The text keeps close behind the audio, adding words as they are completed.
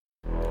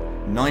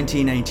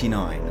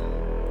1989,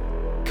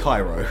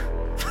 Cairo.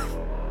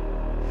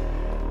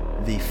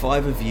 The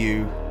five of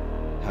you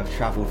have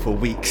travelled for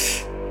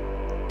weeks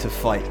to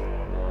fight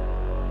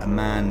a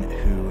man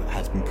who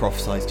has been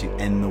prophesied to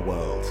end the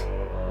world.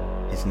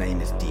 His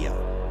name is Dio.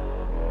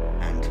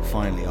 And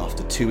finally,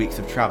 after 2 weeks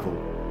of travel,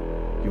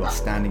 you are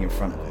standing in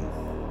front of him.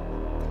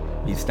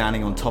 He's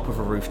standing on top of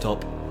a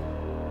rooftop,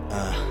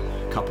 a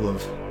couple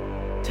of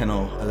 10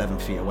 or 11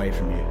 feet away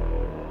from you,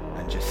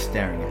 and just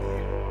staring at you.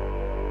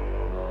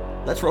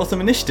 Let's roll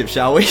some initiative,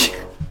 shall we?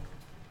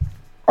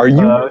 Are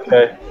you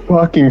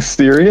fucking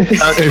serious?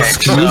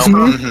 Excuse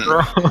me?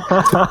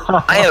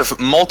 I have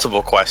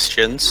multiple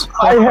questions.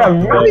 I have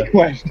many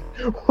questions.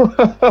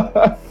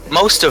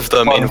 Most of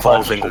them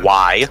involving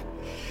why.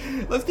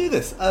 Let's do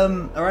this.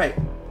 Alright.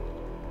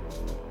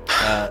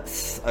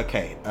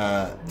 Okay.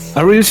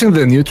 Are we using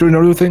the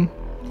neutrino thing?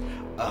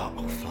 Oh,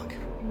 fuck.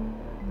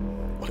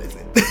 What is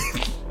it?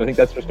 I think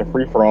that's just a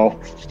free-for-all.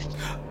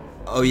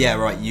 Oh, yeah,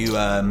 right. You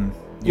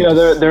Yeah,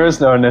 there is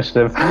no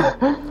initiative.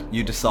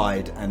 You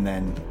decide, and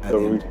then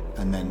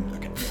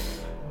okay.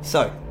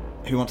 So,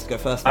 who wants to go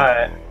first?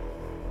 Alright.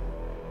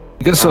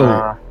 I guess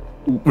so.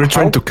 We're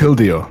trying to kill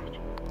Dio.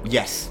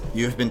 Yes,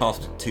 you have been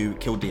tasked to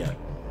kill Dio.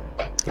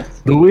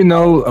 Do we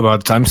know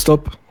about time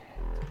stop?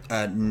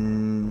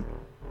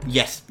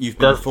 Yes, you've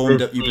been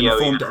informed. You've been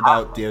informed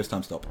about Dio's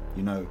time stop.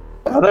 You know.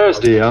 Oh, there's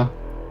Dio.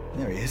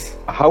 There he is.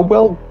 How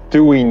well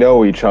do we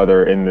know each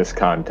other in this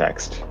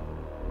context?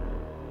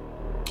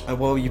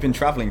 Well, you've been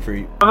traveling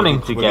through.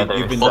 Together.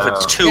 You've been, Well, if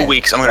it's 2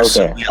 weeks, I'm going to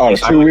assume we at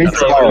least 2 weeks?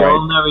 We Alright.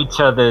 all know each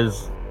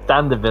other's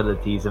stand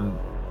abilities and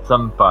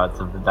some parts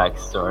of the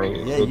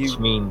backstory, Yeah, which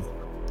means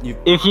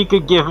if you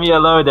could give me a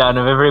lowdown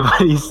of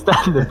everybody's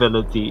stand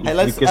abilities, Hey,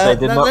 let's, because I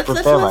did not let's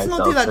prepare not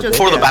myself do that for just this.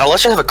 Before the battle,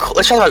 let's just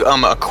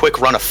have a quick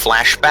run of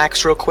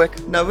flashbacks, real quick.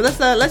 No, but let's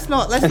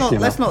not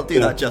do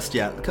that just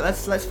yet.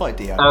 Let's fight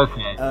Dio.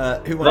 Okay.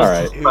 Who wants?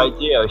 Alright. Who, By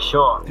Dio,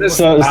 sure.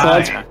 So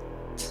let's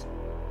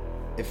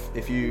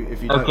if you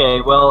don't, Okay,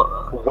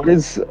 well, What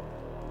is...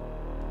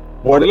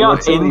 we are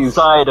what's in these...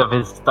 inside of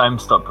his time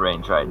stop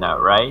range right now,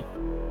 right?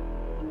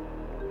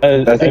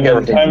 I think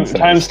everything's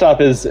time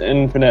stop is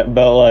infinite,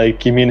 but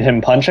like, you mean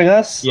him punching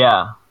us?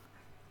 Yeah.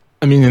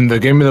 I mean, in the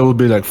game that would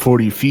be like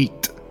 40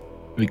 feet,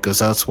 because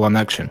that's one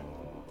action.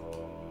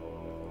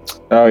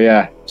 Oh,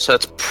 yeah. So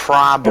it's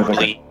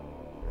probably...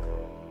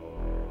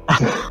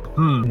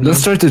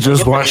 Let's try to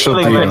just one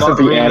shot feeling we're Dio. not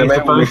The really anime, we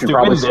supposed should to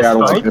probably win stay this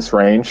out of fight. this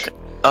range.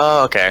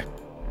 Oh, okay.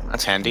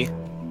 That's handy.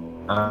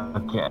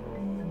 Okay.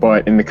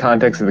 But in the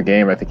context of the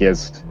game, I think he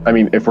has... I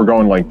mean, if we're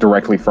going, like,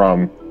 directly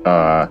from...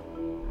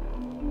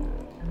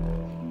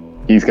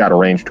 he's got a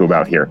range to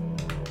about here.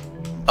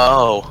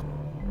 Oh.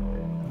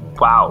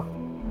 Wow.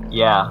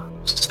 Yeah.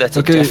 So that's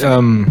a Okay,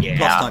 different...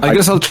 Yeah. I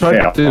guess I'll try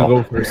Yeah. to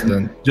go first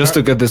then, just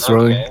to get this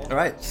rolling. Okay. all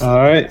right.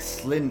 Alright.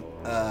 Slint,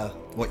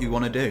 what you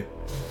want to do?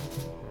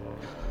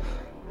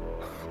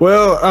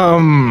 Well,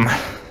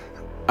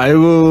 I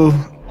will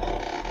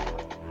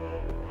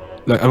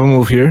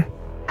move here.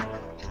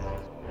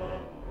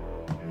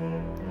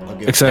 I'll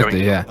give,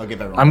 Exactly, yeah. I'll give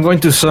everyone. I'm going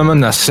to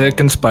summon a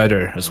second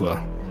spider as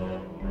well.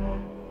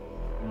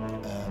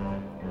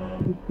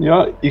 You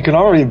know, you can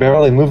already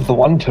barely move the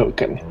one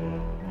token.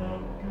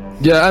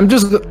 Yeah, I'm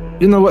just.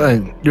 You know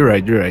what? You're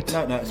right. You're right.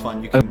 No, it's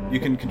fine. You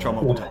can control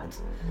multiple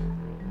tokens.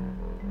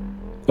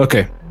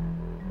 Okay.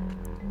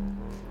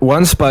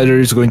 One spider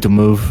is going to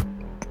move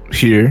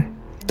here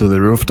to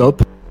the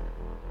rooftop.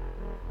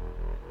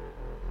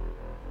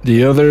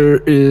 The other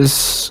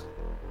is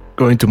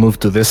going to move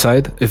to this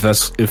side, if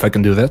I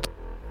can do that.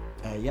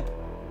 Yep.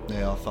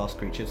 They are fast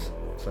creatures,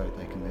 so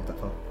they can move that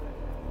far.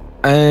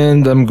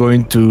 And I'm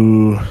going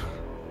to.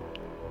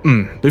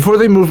 Before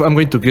they move, I'm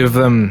going to give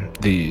them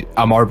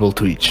a marble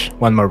to each.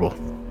 One marble.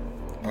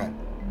 All right.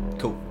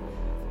 Cool.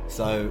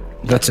 So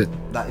That's it.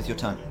 that is your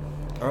turn.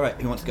 All right.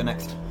 Who wants to go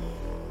next?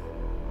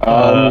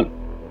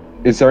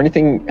 Is there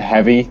anything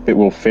heavy that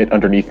will fit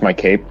underneath my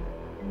cape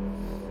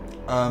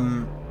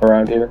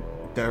around here?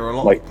 There are a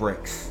lot Like- of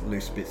bricks,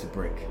 loose bits of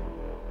brick.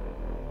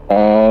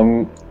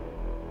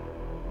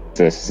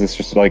 Is this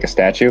just like a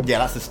statue? Yeah,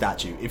 that's the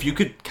statue. If you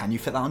could, can you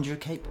fit that under your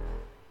cape?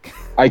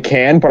 I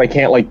can, but I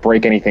can't like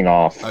break anything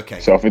off. Okay.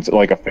 So if it's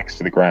like affixed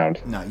to the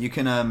ground. No, you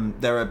can.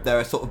 There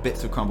are sort of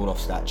bits of crumbled off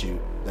statue.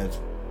 There's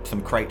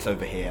some crates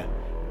over here.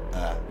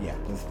 Yeah,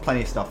 there's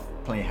plenty of stuff,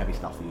 plenty of heavy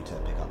stuff for you to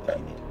pick up if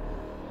you need.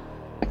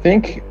 I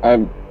think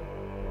I'm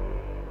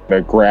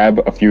gonna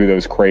grab a few of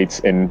those crates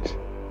and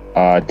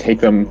take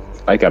them.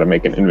 I gotta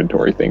make an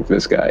inventory thing for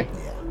this guy.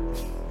 Yeah.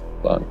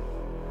 Hold on.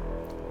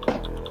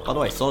 By the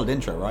way, solid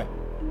intro, right?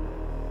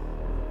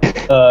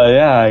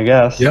 Yeah, I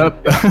guess.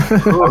 Yep.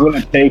 I'm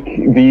gonna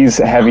take these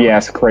heavy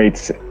ass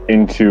crates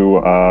into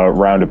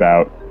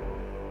roundabout.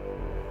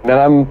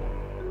 Then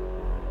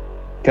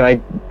can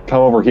I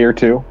come over here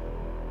too?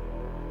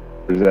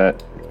 Or is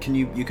that?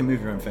 You can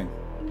move your own thing.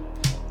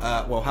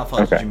 Well, how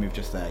far did Okay. you move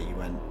just there? You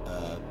went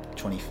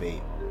 20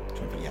 feet.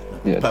 20 feet, yeah. No,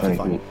 Yeah, perfectly 20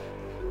 fine. feet.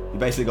 You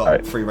basically got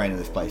Alright. free reign of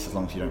this place as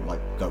long as you don't like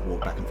go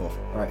walk back and forth.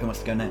 All right, who wants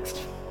to go next?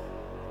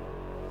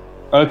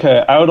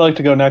 Okay, I would like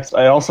to go next.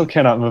 I also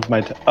cannot move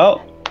my.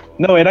 Oh,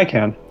 no, wait, I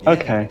can. Yeah.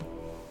 Okay.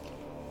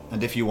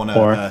 And if you want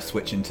Four. to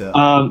switch into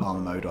Um, armor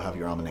mode or have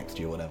your armor next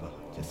to you or whatever,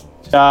 just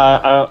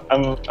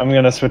I'm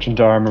gonna switch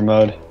into armor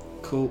mode.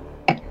 cool.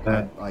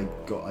 Uh, I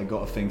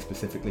got a thing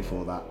specifically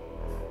for that.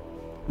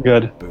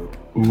 Good. Boop.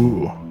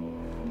 Ooh.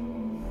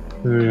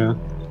 There we go.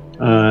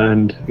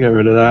 And get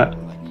rid of that.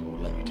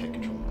 We'll let you take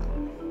control of that.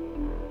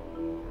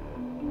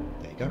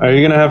 There you go. Are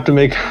you gonna have to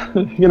make?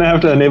 You're gonna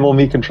have to enable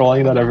me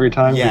controlling that every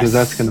time Yes. because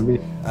that's gonna be.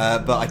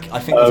 But I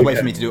think there's a way Okay.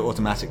 for me to do it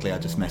automatically. I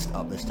just messed it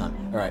up this time.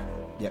 All right.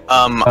 Yep.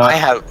 I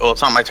have. Well,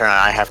 it's not my turn.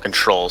 I have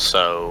control,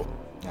 so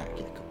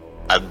Okay,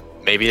 cool.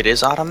 maybe it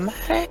is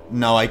automatic.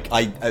 No,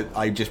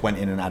 I just went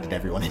in and added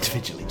everyone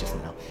individually just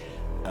now.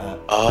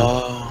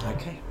 Oh.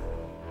 Okay.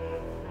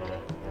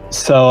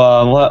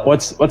 So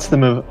what's the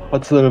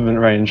movement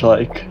range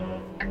like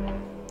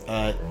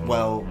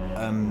Well,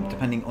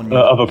 depending on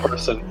of a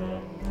person?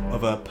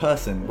 of a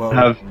person. Well,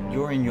 Have-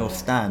 you're in your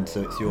stand,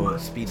 so it's your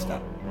speed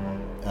stat.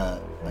 I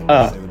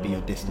guess Ah. it would be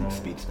your distance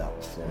speed stat.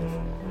 So.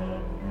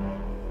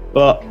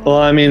 Well,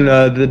 I mean,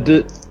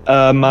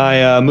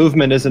 my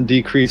movement isn't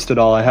decreased at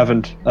all. I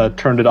haven't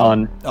turned it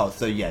on, Oh,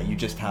 so yeah, you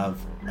just have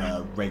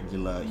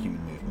regular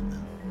human movement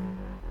then.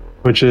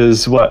 which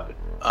is what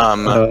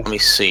Let me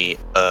see.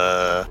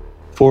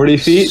 40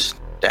 feet.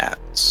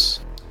 Stats.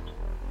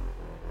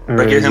 Or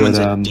Regular is human's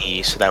it, a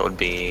D, so that would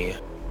be.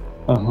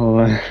 Oh,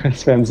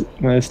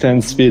 my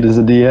stand speed is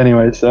a D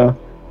anyway, so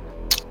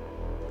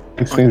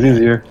makes things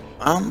easier.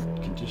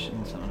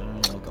 Conditions. I don't know.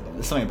 I've got that.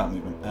 There's something about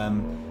movement.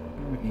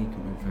 You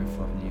can move very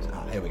far from the user.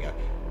 Here we go.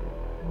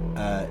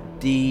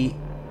 D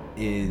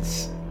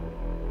is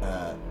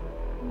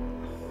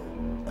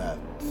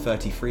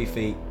 33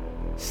 feet.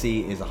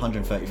 C is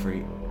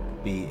 133.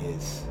 B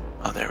is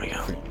Oh, there we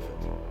go. 300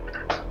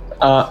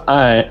 feet.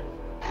 Alright.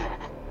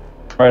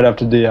 Right up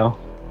to Dio.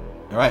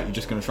 All right, you're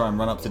just gonna try and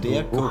run up to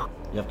Dio. Cool.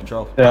 You have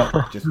control. Yeah.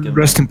 Just give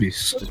Rest in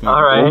peace. Just move.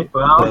 All right.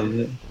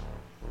 Well,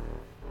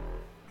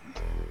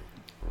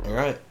 All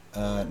right.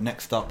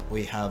 Next up,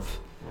 we have.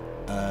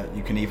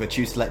 You can either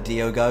choose to let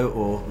Dio go,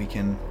 or we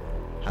can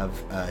have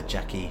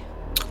Jackie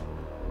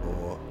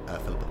or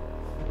Philippa.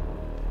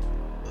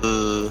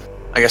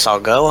 I guess I'll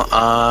go.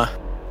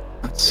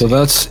 So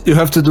that's you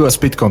have to do a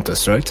speed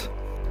contest, right?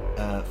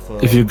 For,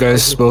 If you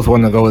guys both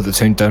want to go at the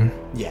same time.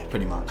 Yeah,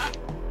 pretty much.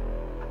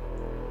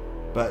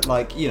 But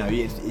like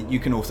you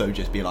can also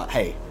just be like,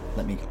 hey,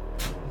 let me go,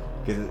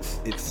 because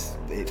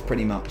it's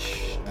pretty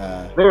much.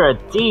 we're a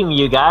team,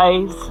 you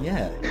guys.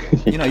 Yeah,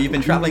 you've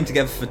been traveling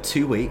together for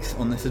 2 weeks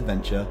on this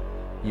adventure.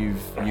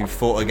 You've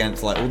fought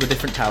against like all the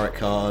different tarot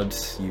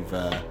cards. You've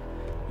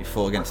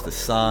fought against the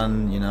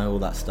sun. All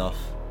that stuff.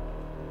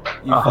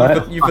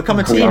 You've become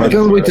a team. I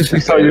can't wait to see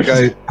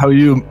how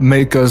you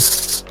make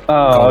us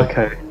Oh,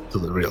 okay. to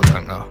the real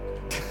time now.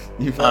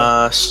 You've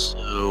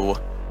So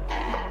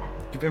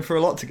been through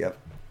a lot together.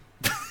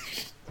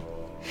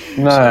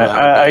 No,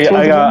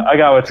 I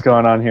got what's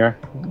going on here.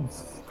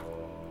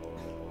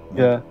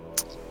 Yeah.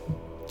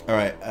 All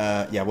right.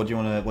 Yeah. What do you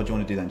want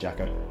to do then,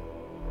 Jacko?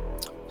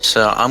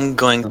 So I'm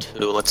going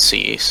to, let's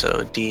see,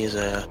 so D is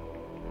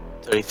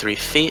 33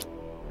 feet.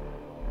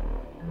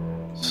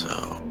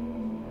 So,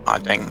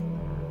 dang.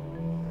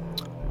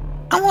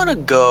 I want to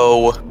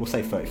go We'll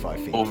say 35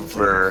 feet.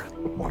 over,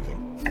 Moving.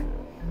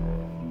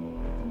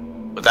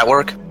 would that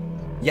work?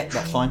 Yeah,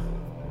 that's fine.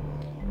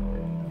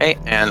 Okay,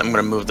 and I'm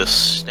going to move the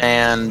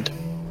stand.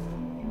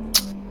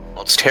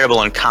 Well, it's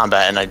terrible in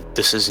combat, and I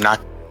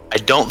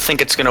don't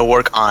think it's going to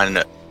work on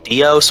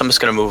Dio, so I'm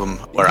just going to move him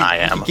where I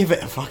am. Give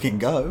it a fucking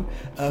go.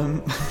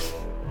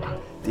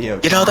 Dio.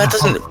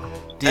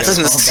 That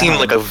doesn't seem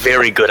like a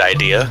very good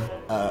idea.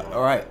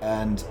 All right,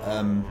 and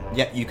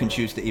yeah, you can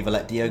choose to either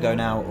let Dio go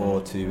now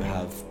or to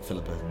have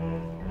Philippa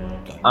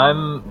go.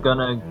 I'm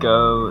gonna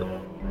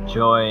go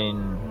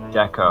join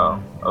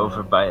Jacko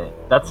over by.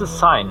 That's a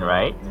sign,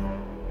 right?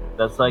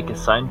 That's like a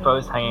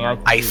signpost hanging out.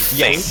 I think.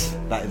 Yes,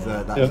 that is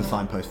a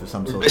signpost for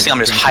some sort. Basically, of I'm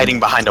just drinking- hiding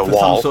behind a for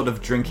wall. Some sort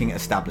of drinking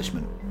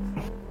establishment.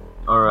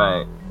 All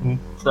right.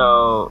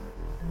 So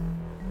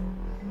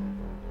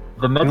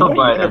the metal what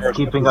bar universe that's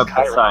keeping is up the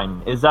Skyrim?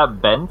 sign, is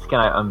that bent? Can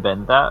I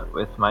unbend that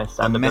with my A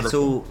stand ability?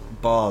 metal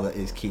bar that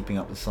is keeping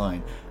up the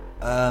sign.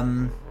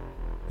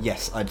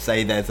 Yes, I'd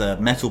say there's a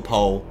metal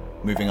pole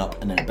moving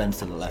up and then it bends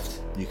to the left.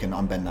 You can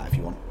unbend that if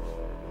you want.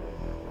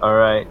 All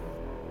right.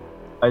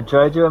 I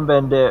try to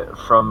unbend it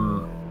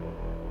from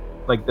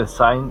like the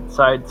sign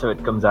side so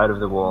it comes out of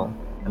the wall,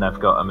 and I've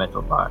got a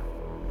metal bar.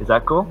 Is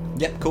that cool?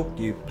 Yep, cool.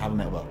 You have a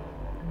metal bar.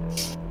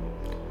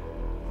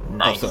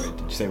 Nice. Oh, sorry.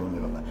 Did you say we'll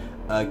move up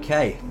there?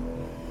 Okay.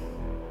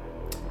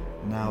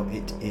 Now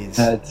it is.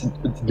 It's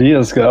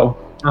Dio's go.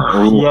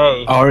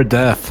 Yay. Our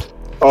death.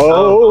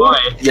 Oh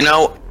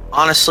boy.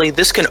 Honestly,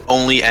 this can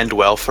only end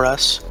well for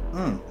us.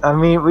 I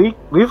mean,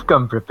 we've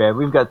come prepared.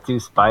 We've got 2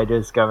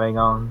 spiders going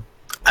on.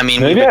 I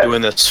mean, Maybe we've I- been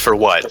doing this for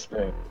what?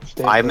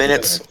 5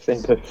 minutes?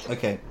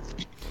 Okay.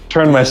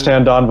 Turned my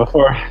stand on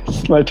before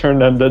my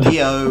turn ended.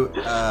 Dio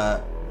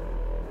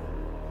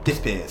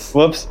disappears.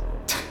 Whoops.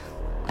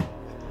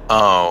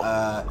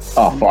 Oh.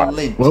 fuck.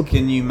 Lint, Whoop.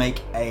 can you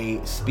make a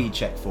speed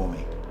check for me?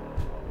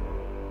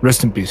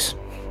 Rest in peace.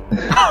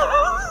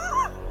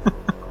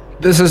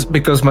 This is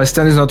because my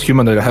stand is not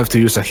human, that I have to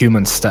use a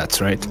human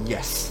stats, right?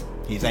 Yes.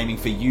 He's aiming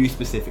for you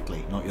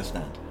specifically, not your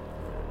stand.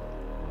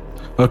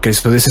 Okay,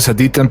 so this is a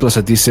D10 plus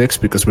a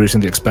D6 because we're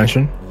using the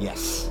expansion.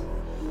 Yes.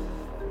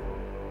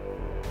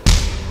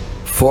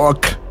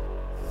 Fuck.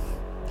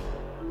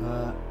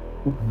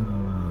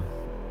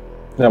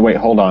 No, wait,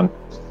 hold on.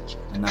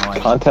 And now I...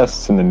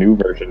 Contests in the new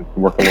version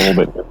work a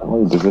little bit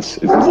differently. Is this a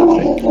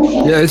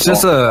thing? Yeah, it's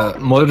just a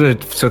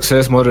moderate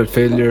success, moderate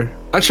failure.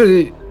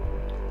 Actually,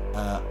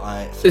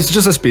 it's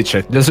just a speed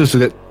check. Just to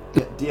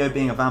get. Dio,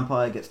 being a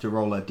vampire, gets to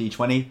roll a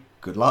d20.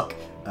 Good luck.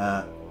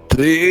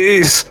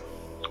 Please.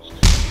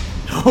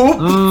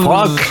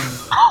 Fuck.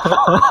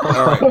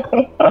 Alright.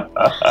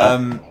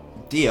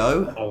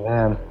 Dio Oh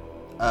man.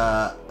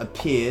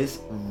 appears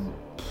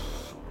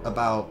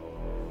about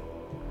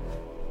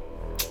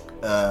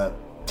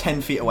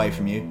 10 feet away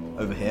from you,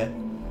 over here,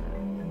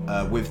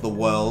 with the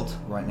world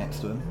right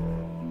next to him.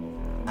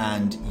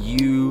 And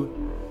you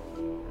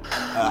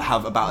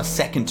have about a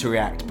second to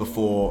react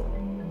before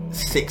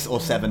 6 or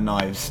 7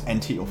 knives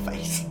enter your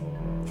face.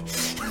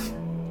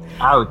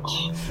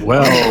 Ouch.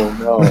 Well,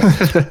 No.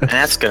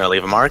 That's gonna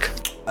leave a mark.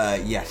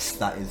 Yes,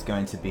 that is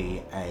going to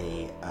be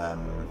a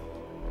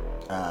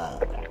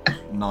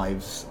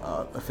knives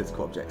are a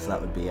physical object, so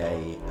that would be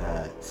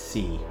a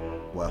C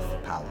worth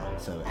of power.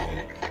 So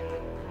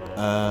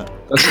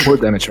that's 4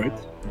 damage, right?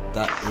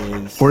 that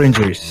is 4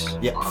 injuries.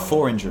 Yeah,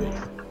 4 injury.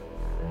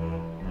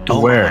 To Oh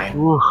where? my.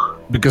 Oof.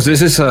 Because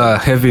this is a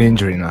heavy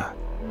injury now.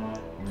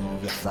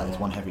 Yes, that is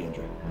 1 heavy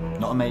injury.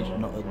 Not a major,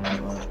 not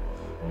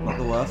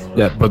the worst.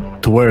 Yeah,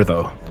 but to where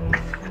though?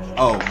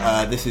 Oh,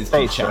 this is the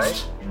Face,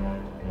 chest.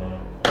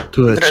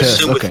 To the I'm gonna chest.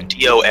 assume Okay. with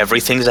Dio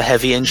everything's a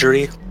heavy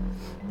injury.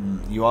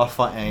 You are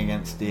fighting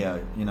against Dio.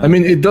 You know. I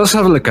mean, it does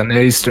have like an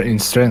A in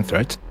strength,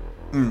 right?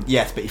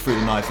 Yes, but he threw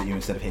the knives at you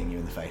instead of hitting you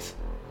in the face.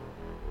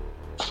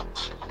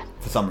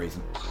 For some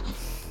reason.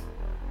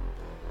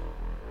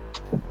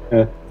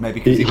 Yeah. Maybe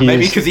because He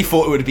maybe is- because he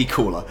thought it would be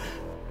cooler.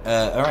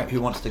 All right,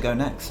 who wants to go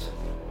next?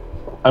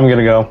 I'm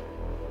gonna go.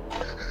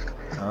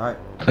 All right.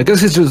 I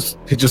guess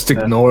he just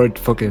ignored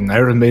fucking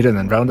Iron Maiden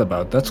and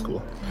Roundabout. That's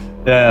cool.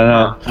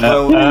 Yeah, no.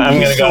 Well,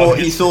 I'm gonna go.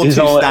 He saw He's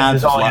two only-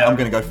 stands. he's Was only like, a- I'm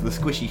going to go for the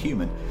squishy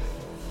human.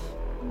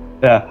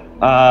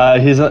 Yeah.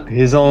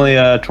 He's only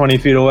 20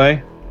 feet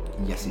away,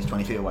 Yes, he's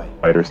 20 feet away.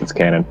 Fighters, it's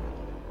canon.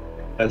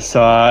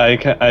 so I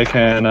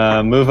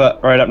can move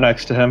up right up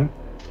next to him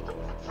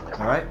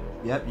All right.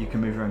 Yep, you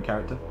can move your own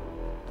character.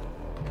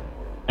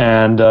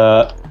 and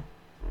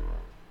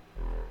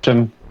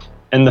him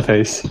in the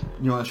face.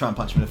 You want to try and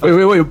punch him in the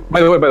face? Wait.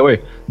 By the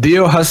way.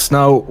 Dio has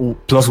now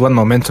 +1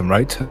 momentum,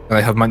 right? And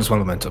I have -1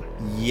 momentum.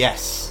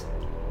 Yes.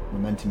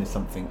 Momentum is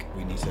something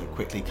we need to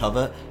quickly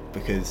cover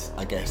because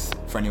I guess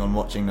for anyone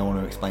watching, no one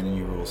will explain the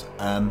new rules.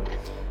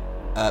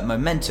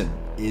 Momentum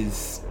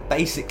is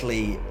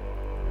basically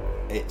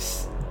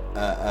it's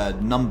a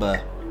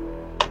number.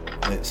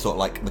 It's sort of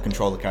like the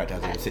control the character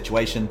has over the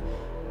situation.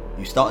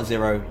 You start at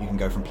 0. You can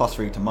go from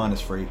 +3 to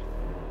 -3,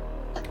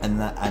 and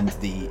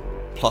the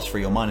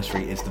 +3 or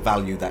 -3 is the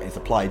value that is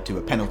applied to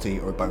a penalty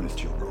or a bonus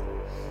to your roll.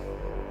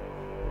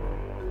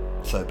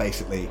 So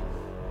basically,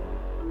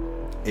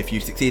 if you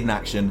succeed in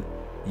action,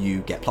 you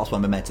get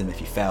 +1 momentum. If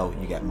you fail,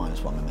 you get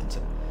 -1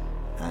 momentum.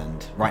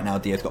 And right now,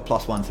 Dio's got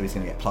 +1, so he's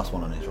going to get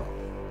 +1 on his roll.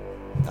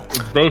 It's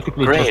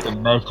basically Great. just a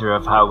measure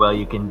of how well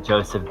you can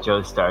Joseph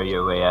Joestar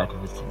your way out of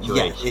a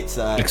Yeah,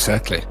 situation.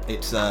 Exactly.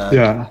 it's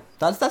Yeah.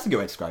 That's a good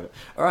way to describe it.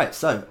 All right,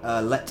 so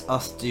let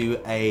us do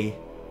a.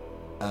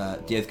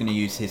 Dio's going to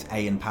use his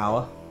A in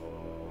power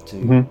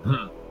to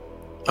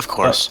Of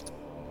course.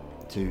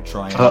 to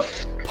try and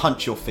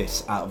punch your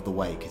fists out of the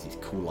way because he's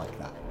cool like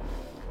that.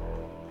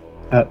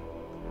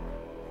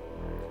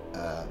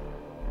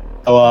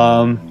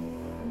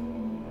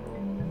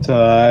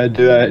 So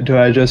do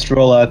I just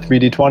roll a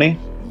 3d20?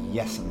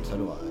 Yes, and so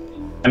do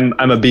I.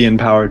 I'm a B in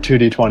power,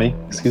 2d20.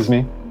 Excuse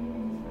me.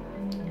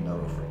 No,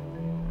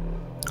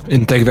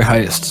 And take the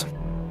highest.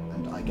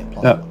 and I get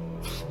 +1. Yeah.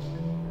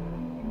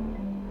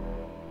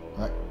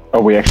 Right.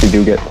 Oh, we actually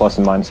do get plus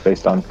and minus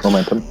based on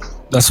momentum.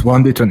 That's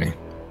 1d20.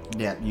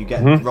 Yeah, you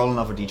get roll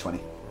another d20.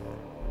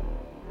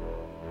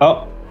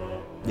 Oh,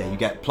 Yeah, you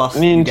get plus. I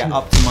mean- you get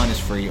up to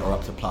 -3 or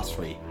up to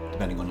 +3,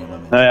 depending on your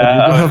momentum.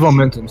 You don't have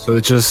momentum, so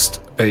it just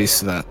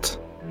base that.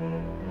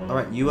 All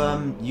right, you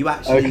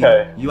actually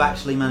Okay. you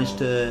actually managed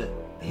to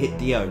hit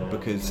Dio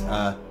because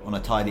on a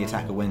tie the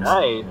attacker wins.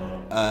 Nice.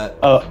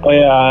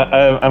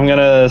 yeah, I'm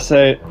gonna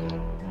say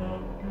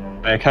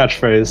my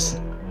catchphrase.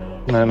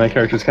 My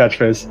character's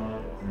catchphrase.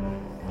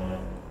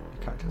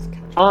 Characters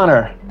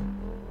catch.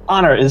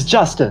 Honor is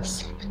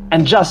justice,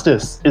 and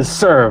justice is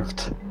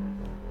served.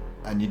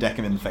 And you deck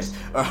him in the face.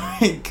 All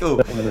right, cool.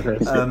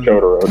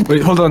 Jotaro.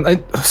 Wait, hold on.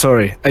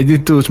 Sorry. I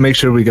need to make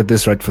sure we get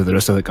this right for the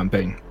rest of the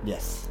campaign.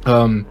 Yes.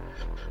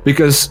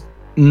 Because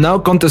now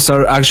contests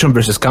are action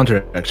versus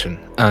counter action,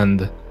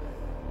 and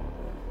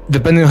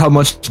depending on how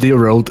much Dio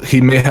rolled,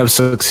 he may have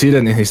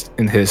succeeded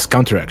in his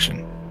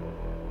counteraction.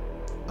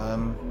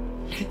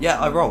 Yeah,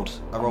 I rolled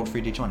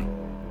 3d20.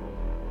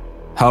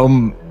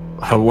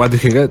 What did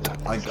he get?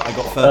 I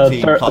got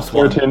 13 plus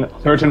 1.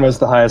 13 was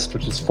the highest,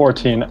 which is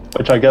 14,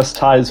 which I guess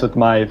ties with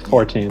my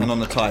 14. And on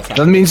the tie attack.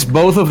 That means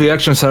both of the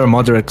actions are a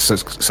moderate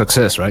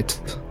success,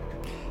 right?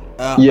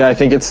 Yeah, I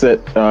think it's that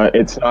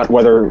it's not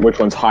which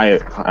one's higher.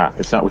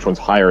 It's not which one's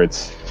higher.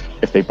 It's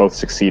if they both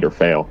succeed or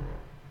fail.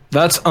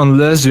 That's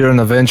unless you're an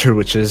Avenger,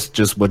 which is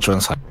just which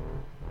one's higher.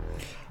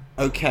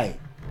 Okay,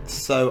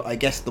 so I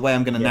guess the way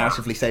I'm going to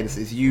narratively say this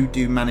is you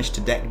do manage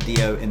to deck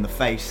Dio in the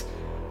face,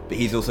 but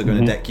he's also going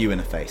to deck you in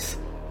the face.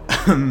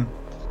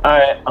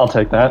 Alright, I'll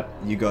take that.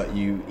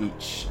 You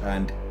each,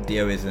 and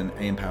Dio is an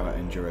A in power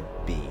and you're a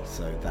B,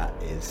 so that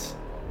is...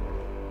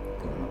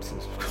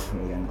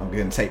 I'm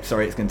going to take...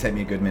 Sorry, it's going to take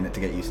me a good minute to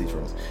get used to these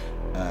rolls.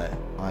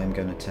 I'm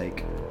going to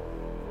take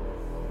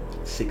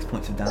 6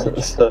 points of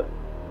damage.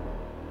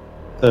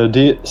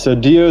 So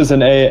Dio's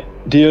an A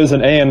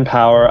in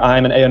power,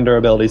 I'm an A in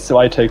durability, so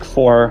I take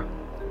 4.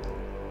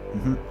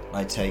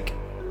 I take...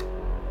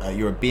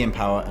 you're a B in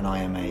power and I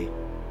am a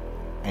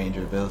in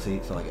durability,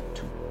 so I get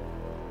 2.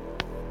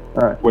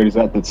 Alright. Wait, is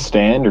that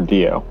stand or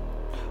Dio?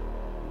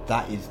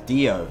 That is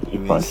Dio,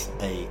 who is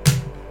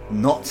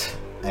not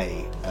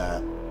a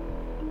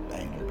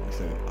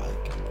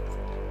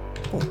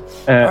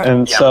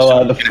and Yeah,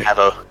 so you can have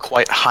a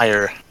quite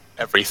higher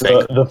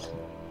everything.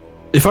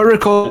 If I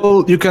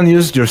recall, you can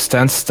use your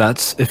stance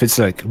stats if it's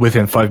like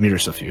within 5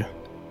 meters of you.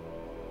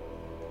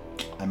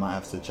 I might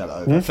have to check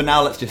that over. For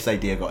now, let's just say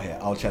Dio got hit.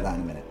 I'll check that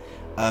in a minute.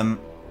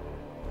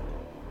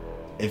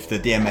 If the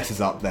DM messes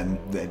up,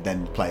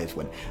 then players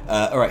win.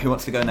 Alright, who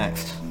wants to go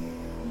next?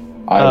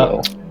 I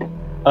will.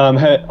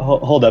 Hey,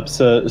 hold up.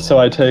 So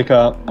I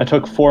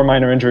took 4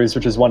 minor injuries,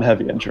 which is 1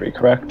 heavy injury,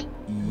 correct?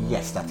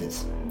 Yes, that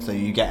is. So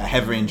you get a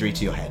heavy injury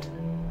to your head.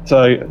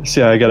 So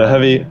I get a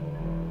heavy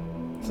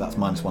So that's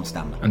 -1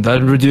 stamina. And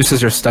that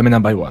reduces your stamina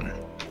by 1.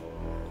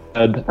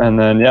 head, and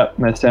then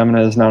my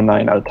stamina is now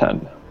 9 out of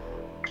 10.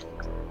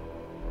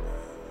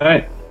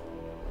 Alright.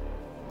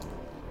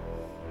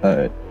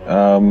 Alright.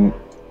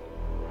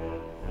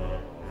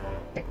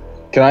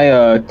 Can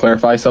I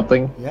clarify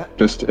something? Yeah.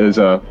 Just as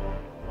that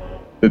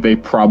they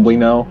probably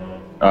know.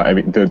 I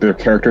mean, their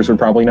characters would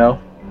probably know.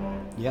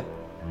 Yep.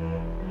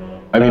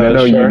 I mean, I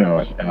know sure. you know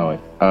it, Allie.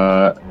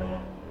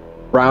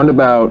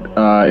 Roundabout,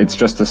 it's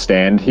just a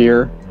stand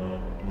here.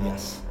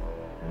 Yes.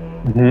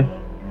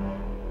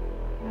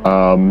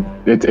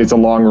 It's a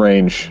long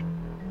range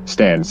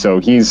stand, so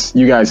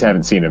you guys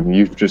haven't seen him.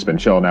 You've just been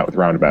chilling out with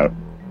Roundabout.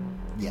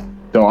 Yeah.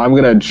 So I'm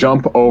gonna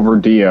jump over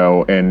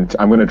Dio and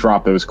I'm gonna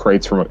drop those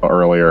crates from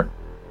earlier.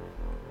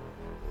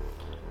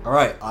 All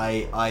right.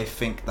 I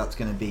think that's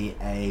going to be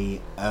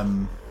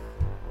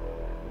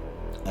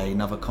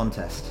another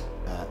contest.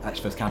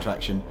 Action versus counter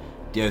action.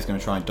 Dio's going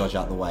to try and dodge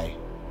out the way.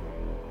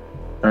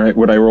 All right.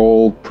 Would I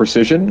roll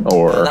precision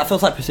or? That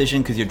feels like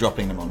precision because you're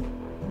dropping them on.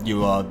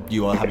 You are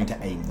having to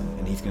aim them,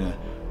 and he's going to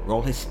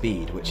roll his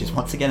speed, which is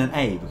once again an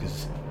A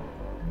because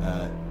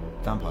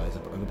vampires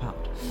are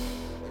overpowered.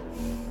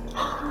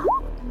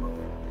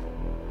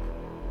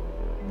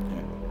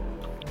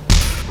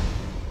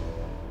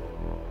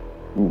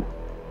 Ooh.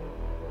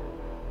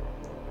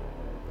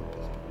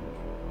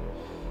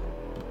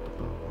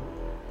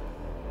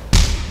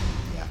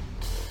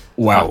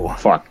 Wow. Oh,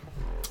 fuck.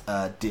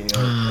 Dio,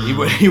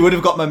 he would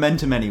have got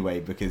momentum anyway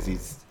because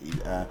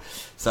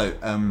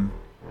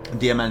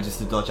Dio manages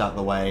to dodge out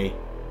the way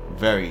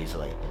very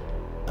easily.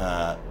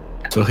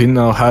 So he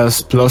now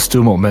has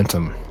 +2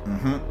 momentum.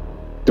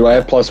 Do I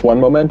have +1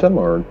 momentum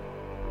or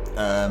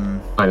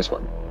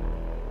 -1?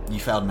 You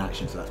failed an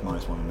action, so that's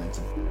 -1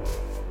 momentum.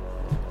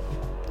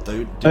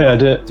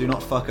 Do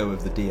not fuck over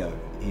with the Dio.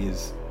 He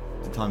is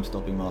the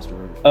time-stopping master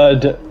of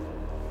everything.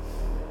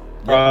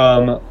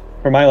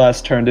 For my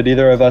last turn, did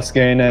either of us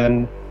gain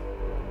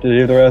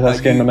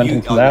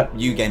momentum from that?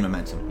 You gain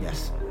momentum,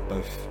 yes.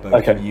 Both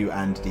Okay. you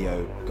and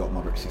Dio got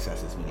moderate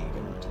successes, meaning you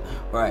gain momentum.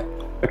 Alright.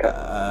 Okay.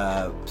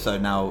 So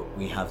now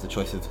we have the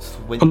choice of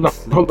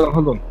Hold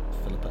on.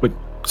 Philippa. Wait,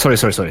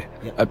 sorry.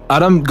 Yeah.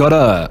 Adam got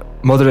a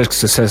moderate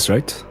success,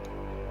 right?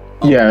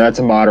 Yeah, that's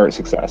a moderate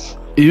success.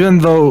 Even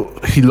though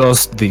he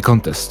lost the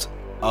contest,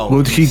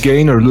 would he he's-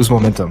 gain or lose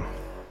momentum?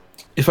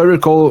 If I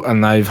recall,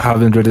 and I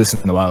haven't read this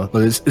in a while,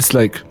 but it's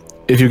like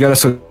if you get a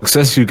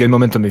success, you gain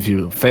momentum. If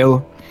you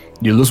fail,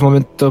 you lose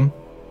momentum.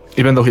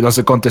 Even though he lost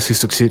the contest, he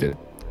succeeded.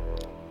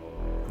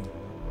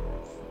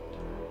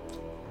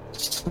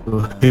 So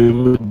he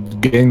would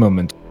gain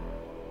momentum.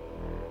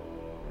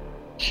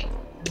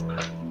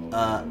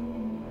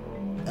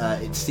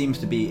 It seems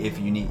to be if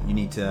you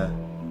need to.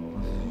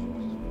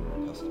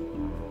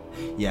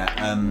 Yeah.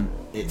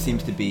 It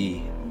seems to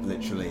be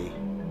literally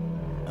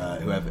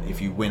whoever.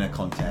 If you win a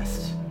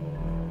contest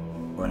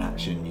or an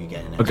action, you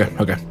get an extra Okay.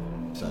 momentum.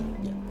 So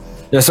yeah.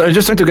 Yeah, so I'm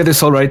just trying to get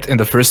this all right in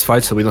the first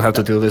fight, so we don't have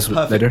to deal with this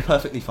later.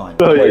 Perfectly fine.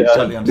 Oh, yeah.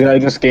 Totally Did I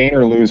just gain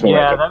or lose Yeah,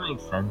 momentum? that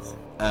makes sense.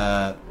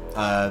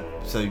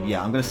 So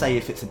yeah, I'm going to say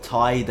if it's a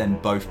tie, then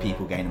both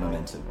people gain a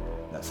momentum.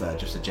 That's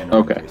just a general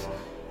Okay. increase.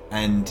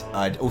 And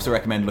I'd also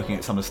recommend looking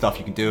at some of the stuff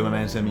you can do with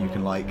momentum. You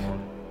can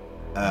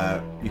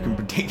you can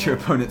predict your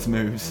opponent's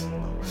moves,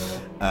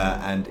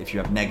 and if you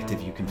have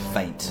negative, you can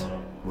feint,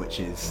 which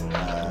is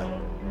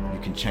you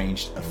can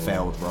change a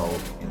failed roll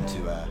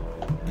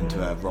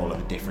into a roll of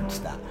a different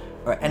stat.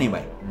 All right.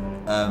 Anyway,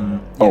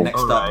 next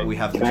up Alright. we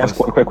have the Can I ask choice.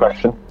 one quick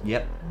question?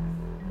 Yep.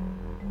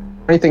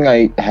 Anything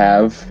I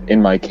have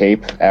in my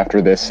cape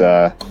after this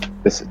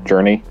this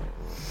journey?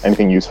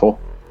 Anything useful?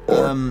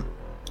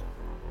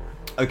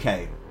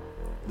 Okay.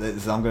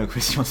 I'm going to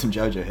quiz you on some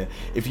JoJo here.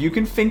 If you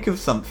can think of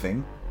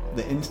something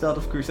that in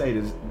Stardust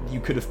Crusaders you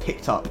could have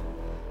picked up,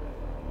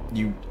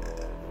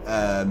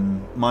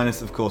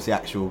 minus of course the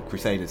actual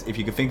Crusaders. If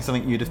you could think of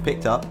something you'd have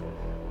picked up,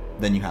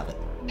 then you have it.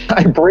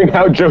 I bring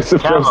out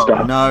Joseph Camel.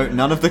 Joestar. No,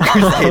 none of the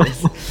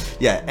Crusaders.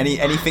 Yeah,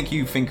 anything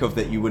you think of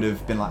that you would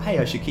have been like, hey,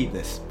 I should keep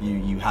this.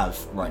 You have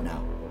right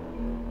now.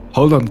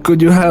 Hold on,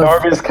 could you have?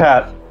 Darby's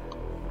cat.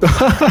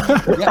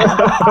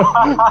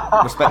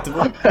 Yeah.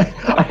 Respectable.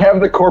 I have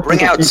the corpus.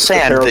 Bring of out Peace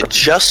sand Terror. that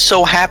just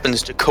so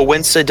happens to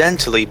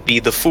coincidentally be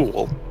the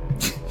fool.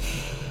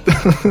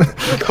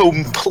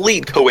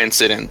 Complete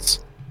coincidence.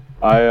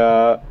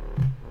 I'm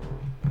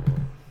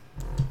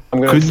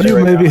gonna Could say you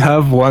right maybe now-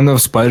 have one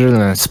of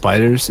Spider-Man's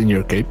spiders in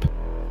your cape?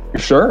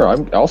 Sure,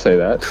 I'll say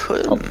that.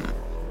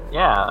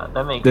 Yeah,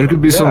 that makes There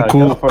could be some Yeah,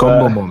 cool go for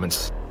combo that.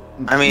 moments.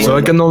 I mean, So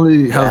I can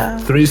only have Yeah.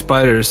 3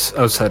 spiders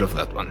outside of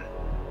that one.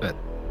 But,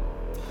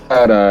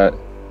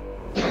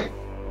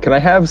 can I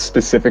have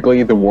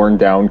specifically the worn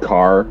down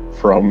car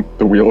from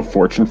the Wheel of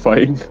Fortune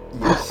fight?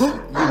 Yes, you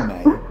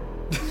may.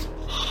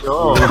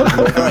 sure.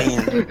 I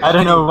mean, I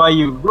don't know why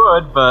you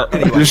would, but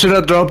You should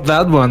have dropped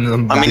that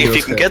one. I mean, if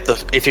you can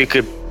if you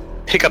could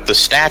pick up the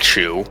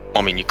statue.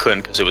 I mean, you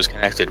couldn't because it was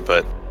connected,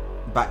 but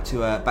Back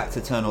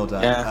to turn order.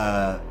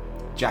 Yeah.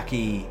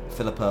 Jackie,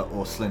 Philippa,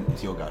 or Slint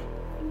is your go.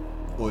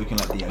 Or you can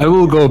let Dio. I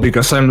will go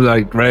because I'm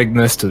like right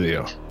next to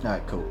Dio.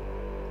 Alright, cool.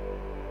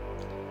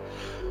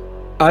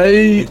 I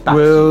His back's to you,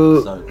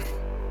 will. so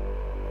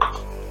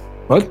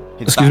What?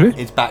 his Excuse back-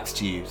 me? His back's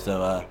to you,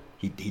 so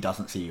he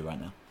doesn't see you right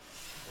now.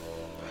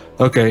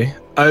 Okay,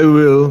 I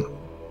will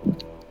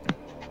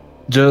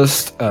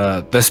just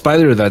the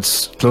spider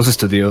that's closest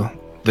to Dio,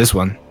 this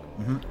one,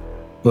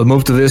 will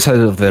move to this side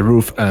of the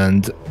roof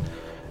and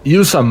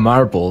use a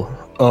marble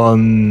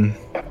on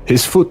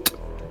his foot,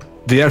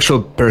 the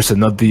actual person,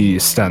 not the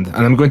stand,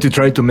 and I'm going to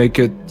try to make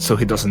it so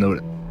he doesn't know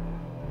it.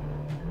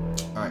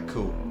 Alright,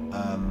 cool.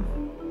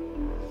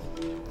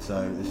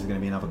 So this is going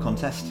to be another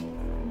contest.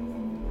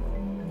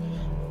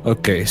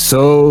 Okay,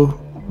 so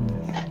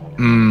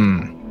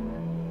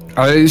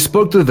I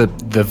spoke to the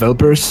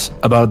developers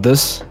about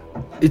this.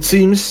 It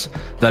seems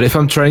that if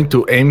I'm trying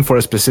to aim for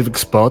a specific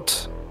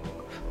spot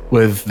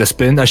with the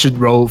spin, I should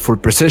roll for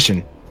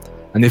precision.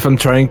 And if I'm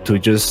trying to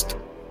just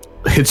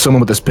hit someone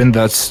with a spin,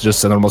 that's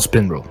just a normal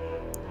spin roll.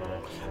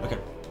 Okay.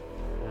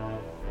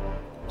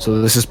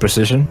 So this is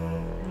precision.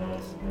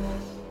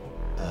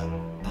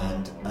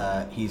 And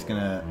he's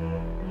gonna.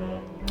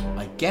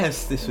 I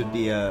guess this would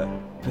be a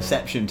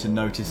perception to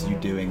notice you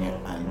doing it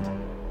and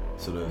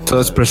sort of. So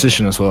that's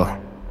precision as well.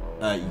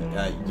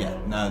 Yeah.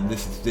 No,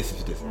 this is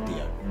Dio.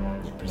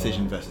 Yeah,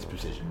 precision versus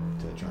precision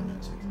to try and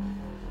notice things.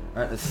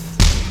 All right, let's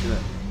do it.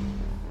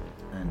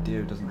 And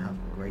Dio doesn't have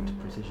great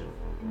precision.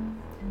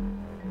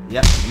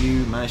 Yep,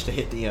 you managed to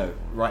hit Dio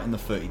right in the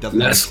foot. He doesn't.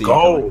 Let's see you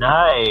go. coming.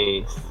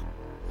 nice.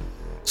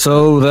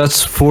 So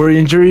that's 4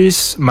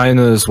 injuries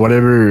minus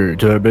whatever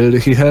durability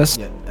he has.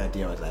 Yeah,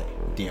 Dio has A.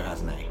 Dio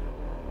has an A.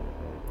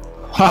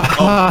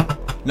 Haha.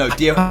 No,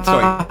 Dio.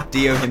 Sorry,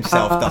 Dio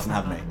himself doesn't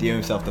have an A. Dio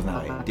himself doesn't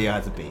have A. Dio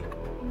has a B.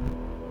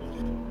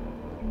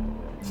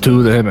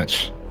 2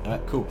 damage.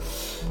 Alright, cool.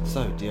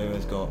 So Dio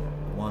has got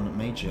 1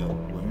 major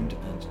wound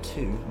and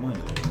 2 minor.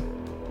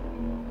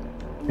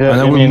 Yeah,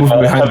 And I you will mean move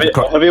behind heavy, the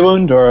car. heavy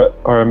wound or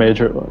a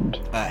major wound?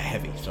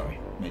 Heavy. Sorry,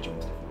 major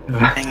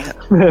wound. dang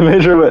it.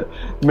 major wound.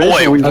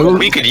 Boy, Major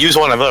we could use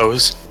one of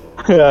those.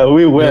 yeah,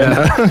 we win.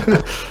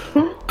 Yeah.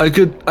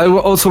 I will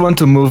also want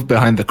to move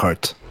behind the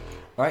cart.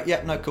 Alright,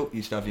 yeah, no, cool.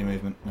 You still have your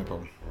movement, no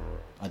problem.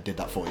 I did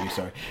that for you.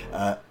 Sorry.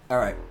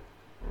 Alright.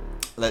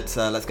 Let's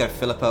go,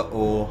 Philippa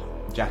or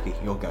Jackie.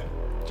 You'll go,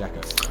 Jacko.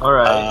 All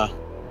right.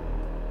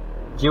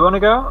 Do you want to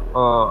go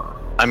or?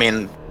 I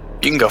mean,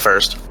 you can go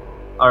first.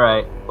 All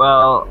right.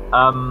 Well,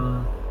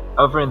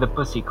 over in the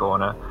pussy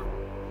corner,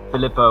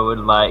 Philippa would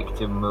like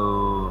to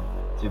move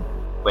to.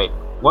 Wait,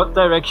 what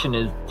direction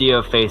is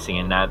Dio facing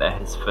in now that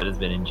his foot has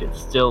been injured?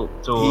 Still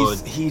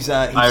towards. He's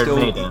Iron still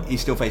Maiden.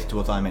 he's still facing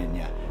towards Iron Maiden,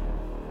 yeah.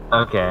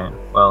 Okay.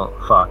 Well,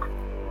 fuck.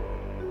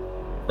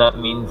 That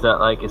means that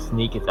like a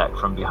sneak attack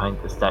from behind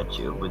the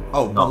statue would.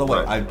 Oh, by not the way,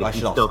 work I because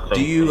should he's still ask.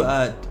 Do you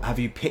facing. have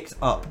you picked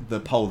up the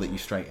pole that you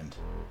straightened?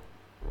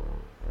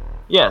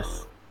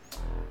 Yes.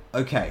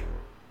 Okay.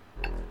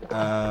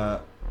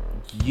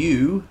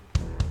 You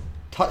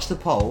touch the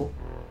pole,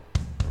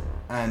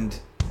 and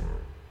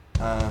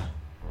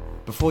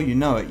before you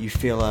know it, you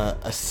feel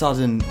a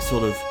sudden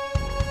sort of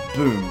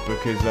boom,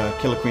 because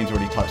Killer Queen's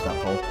already touched that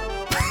pole.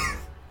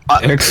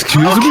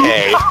 Excuse me?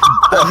 Okay.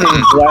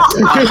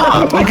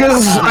 I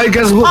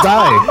guess we'll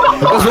die. I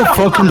guess we'll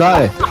fucking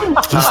die.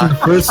 This is the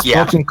first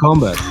Yeah. fucking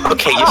combat.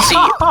 Okay,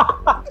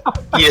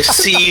 you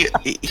see,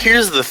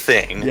 here's the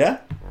thing. Yeah?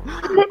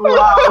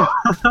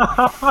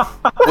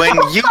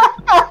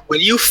 When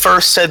you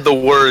first said the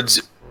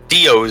words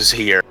Dio's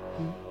here,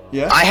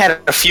 Yeah? I had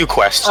a few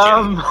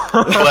questions,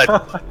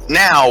 but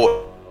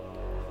now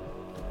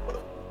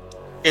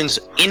it's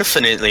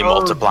infinitely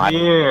multiplied.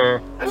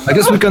 Dear. I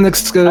guess we can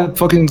get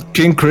fucking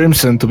King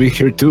Crimson to be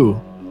here too.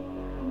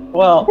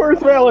 Well, Where's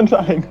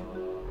Valentine?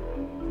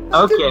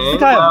 Okay.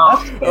 time.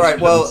 Well, Alright,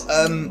 well,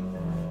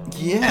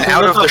 yeah. And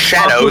out of the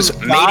shadows,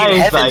 Fucking Maiden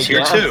guys, Heaven's I here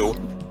guess. too.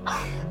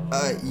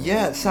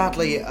 Yeah,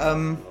 sadly,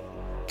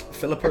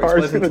 Philippa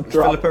Car's explodes, gonna into,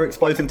 drop. Philippa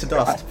explodes into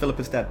dust.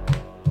 Philippa's dead.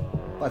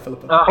 Bye,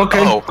 Philippa. Okay.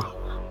 Oh,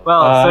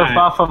 well, so Uh,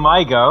 far from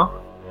my go.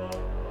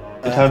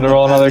 time to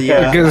roll another and the,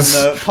 character. and Guess-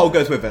 the pole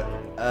goes with it.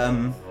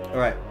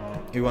 Alright.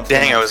 Who wants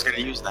dang! to I was gonna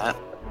use that.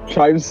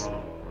 Chives.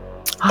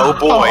 Oh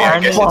boy! I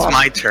guess fuck. it's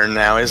my turn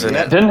now, isn't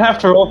it? Didn't have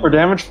to roll for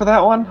damage for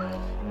that one.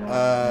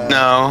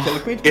 No, Killer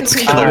Queen? it's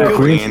Killer Killer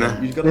Queen.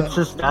 Queen. You've got It's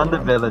to a stand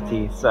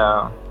ability,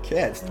 so.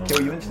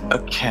 kill you instantly.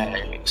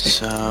 Okay,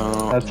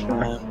 so That's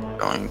fair. I'm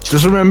going to.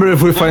 Just remember,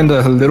 if we find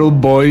a little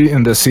boy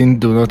in the scene,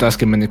 do not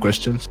ask him any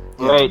questions.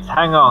 Wait,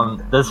 hang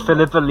on. Does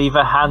Philippa leave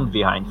a hand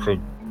behind for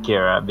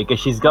Kira? Because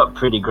she's got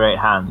pretty great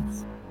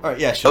hands. Alright,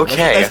 yeah, sure.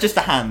 Okay. There's just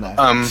a hand there.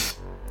 I'm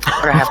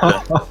gonna have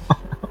to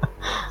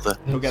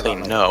You'll get say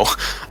that later. no.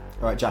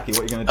 Alright, Jackie, what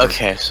are you gonna do?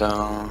 Okay,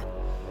 so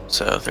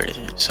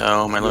 33.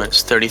 So my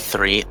limit's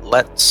 33.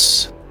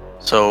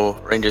 So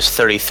range is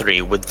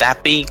 33. Would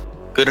that be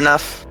good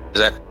enough?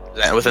 Is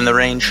that within the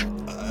range?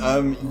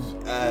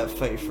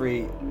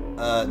 33.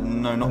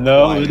 No, not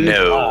No, quite. it is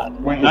No.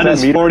 not. Wait, That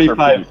is meters or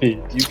 45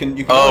 feet? feet. You can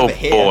go Oh over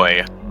here.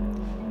 boy.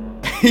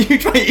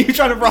 you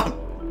trying to run?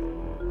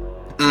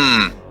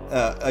 Hmm.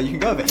 You can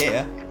go over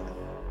here.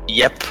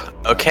 Yep.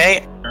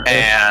 Okay.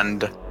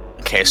 And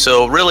okay,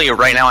 so really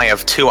right now I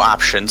have two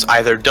options.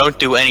 Either don't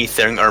do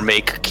anything or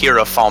make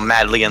Kira fall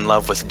madly in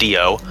love with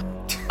Dio.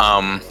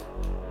 I'm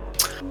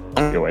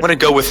Do it. gonna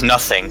go with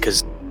nothing,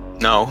 cause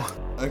no.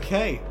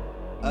 Okay.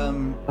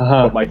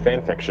 Uh-huh. But my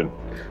fan fiction.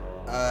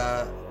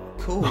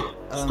 Cool.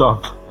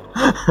 Stop.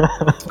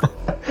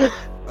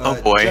 Oh,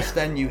 boy. Just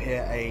then you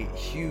hear a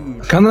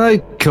huge. Can I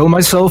kill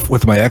myself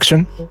with my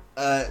action?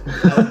 Yes,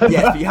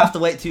 but you have to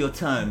wait till your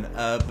turn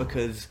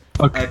because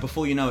Okay.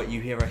 before you know it, you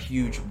hear a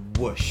huge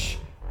whoosh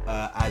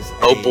as.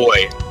 Oh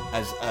boy.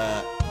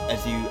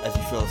 As you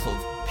feel a sort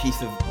of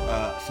piece of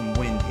some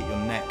wind hit your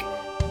neck,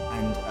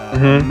 and a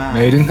Mhm. man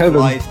Made in heaven.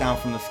 flies down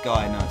from the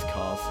sky. No, it's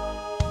cars.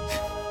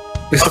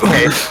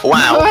 Okay.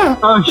 Wow.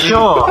 Oh,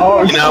 sure.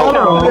 Oh, You know- son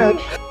of a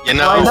bitch. You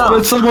Why know, not?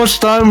 spent so much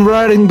time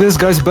writing this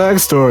guy's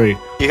backstory.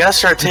 you gotta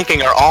start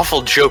taking our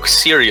awful jokes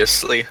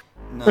seriously.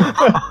 No.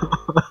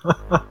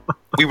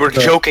 We were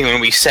joking when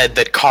we said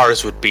that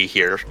cars would be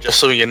here, just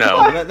so you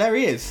know. There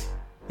he is.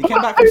 He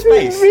came back I from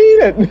didn't space.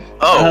 mean it.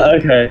 Oh,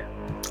 Okay.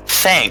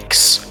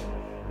 thanks.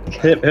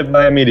 Hit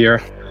by a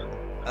meteor.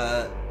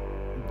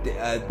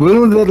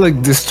 Wouldn't that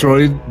like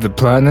destroy the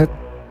planet?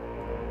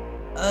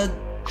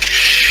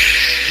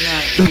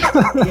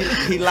 No,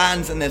 he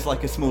lands and there's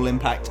like a small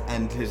impact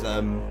and his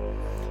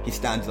he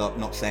stands up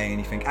not saying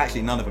anything.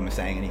 Actually, none of them are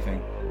saying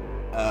anything.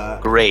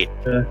 Great.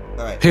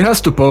 Alright, He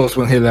has to pose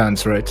when he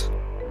lands, right?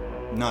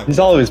 no. He's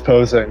always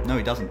posing. No,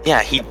 he doesn't.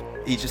 Yeah, he.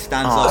 He just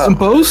stands Oh. Doesn't up.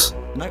 pose?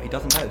 No, he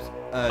doesn't pose.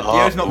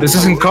 Dio's not This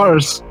isn't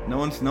Cars. No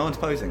one's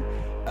posing.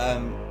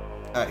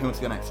 Alright, who wants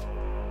to go next?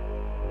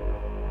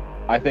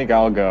 I think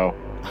I'll go.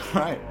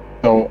 Alright.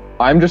 So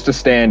I'm just a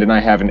stand and I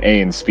have an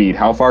A in speed.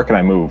 How far can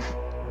I move?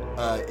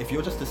 If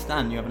you're just a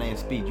stand, you have an A in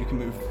speed, you can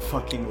move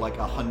fucking like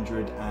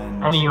 100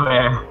 and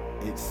Anywhere.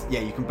 it's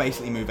yeah, you can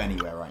basically move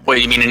anywhere right now.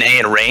 Wait, you mean an A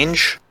in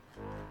range?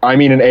 I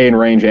mean an A in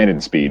range and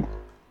in speed.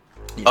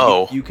 Yeah,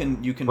 Oh. you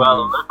can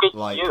Well, move look at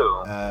like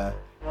you.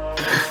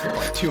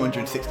 like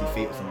 260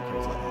 feet or something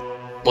crazy like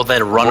that. Well,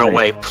 then run Boy.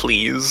 away,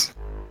 please.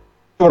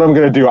 What I'm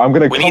gonna do? I'm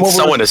gonna We come need over.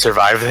 someone to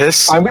survive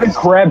this. I'm gonna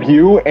grab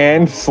you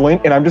and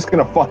Slint, and I'm just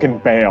gonna fucking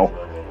bail.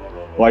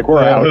 Like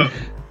we're out.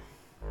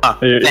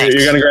 You're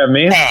gonna grab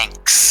me?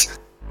 Thanks.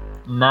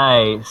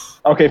 Nice.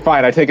 Okay,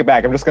 fine. I take it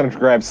back. I'm just gonna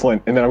grab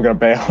Slint, and then I'm gonna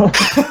bail.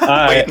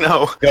 Alright, Wait,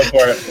 no. go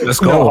for it.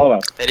 Let's No, go. hold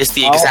on. That is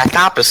the exact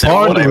opposite of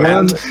Hard what I one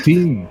meant.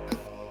 team.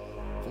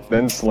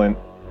 Then Slint,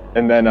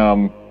 and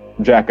then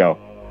Jacko.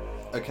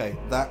 Okay,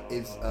 that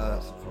is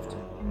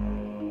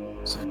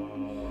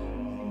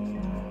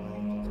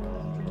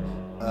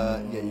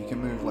yeah, you can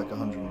move like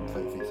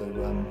 130 feet. So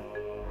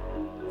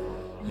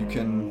you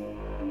can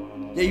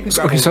grab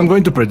Okay, all so I'm of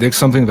going to predict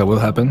something that will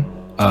happen.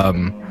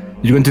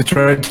 You're going to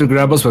try to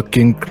grab us, but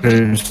King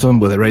Crimson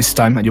will erase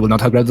time, and you will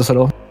not have grabbed us at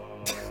all. them.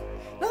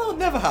 No, it'll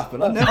never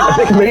happen. I'll never. I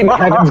think Maiden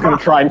Heaven's gonna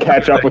try and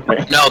catch up with me.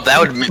 No, that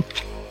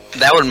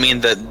would mean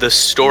that the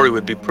story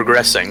would be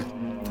progressing.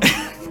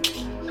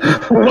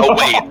 Oh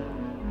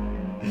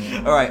wait,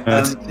 All right.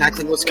 That's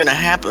exactly what's gonna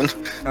happen.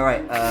 All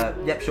right.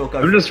 Yep. Sure. Go.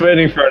 I'm just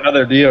waiting for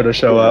another Dio to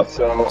show up.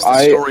 So The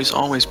I story's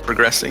always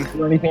progressing.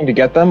 do anything to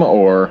get them,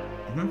 or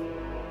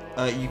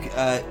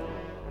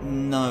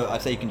No,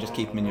 I'd say you can just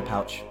keep them in your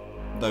pouch.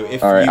 Though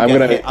if All right, you I'm get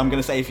gonna- hit, I'm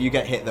gonna say if you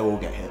get hit, they'll all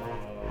get hit.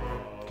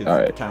 Because All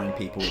right. carrying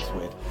people is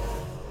weird.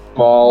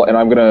 small, and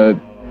I'm gonna.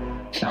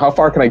 How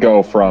far can I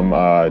go from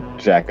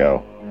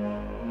Jacko?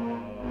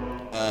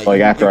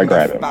 Like, after I can go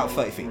grab him. about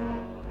 30 feet.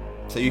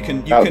 So you can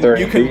About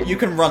 30 feet? you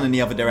can run in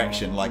the other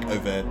direction, like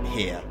over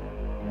here,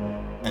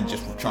 and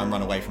just try and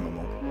run away from them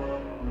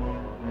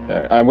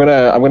all. I'm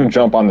gonna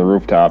jump on the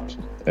rooftop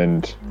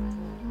and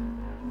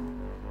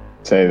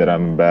say that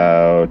I'm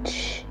about.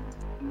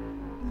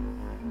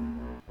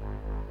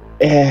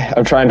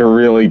 I'm trying to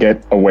really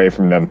get away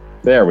from them.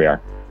 There we are.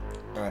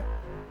 All right.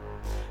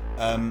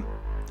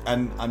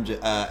 And I'm just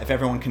if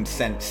everyone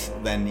consents,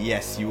 then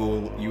yes, you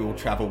will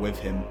travel with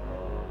him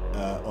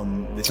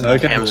on this Okay.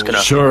 magical, I'm just gonna-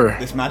 Sure.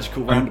 this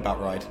magical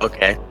roundabout ride.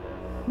 Okay.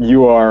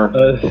 You are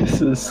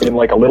This is in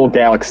like a little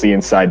galaxy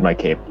inside my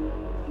cape.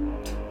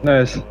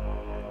 nice.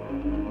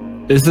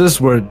 Is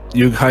this where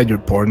you hide your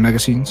porn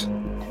magazines?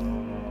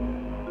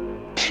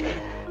 All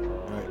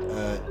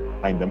right.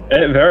 Find them.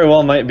 It very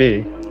well might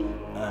be.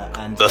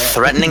 And The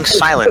threatening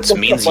silence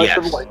means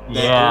yes.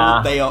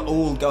 Yeah. they are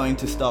all going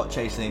to start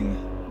chasing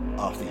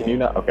after Can you you.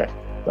 not? Okay.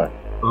 Sorry.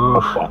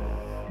 Oof. Fuck.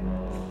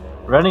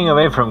 Running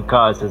away from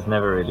cars has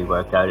never really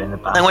worked out in the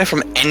past. Running away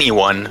from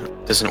anyone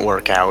doesn't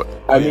work out.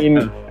 I mean,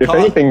 if Car-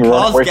 anything, run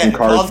cars away get- from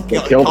cars cars that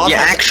get- kill cars- them.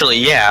 Yeah, actually,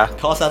 yeah.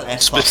 Cars has S parts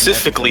and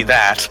Specifically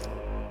that.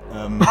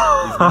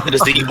 everything. It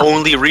is the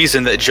only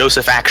reason that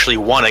Joseph actually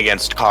won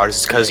against Cars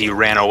is because he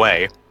ran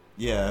away.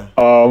 Yeah.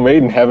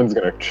 Maiden Heaven's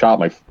gonna chop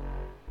my.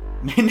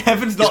 In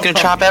heaven's He's not. gonna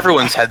coming. chop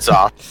everyone's heads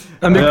off.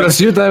 And because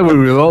you die, we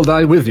will all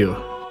die with you.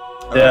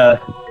 Yeah.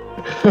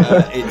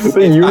 It's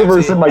The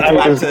universe back in my to, cape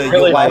back is to your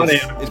really guys. funny.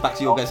 It's back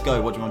to your guys.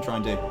 Go. What do you want to try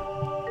and do?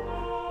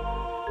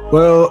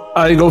 Well,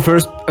 I go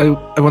first. I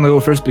want to go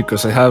first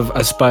because I have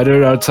a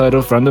spider outside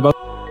of roundabout.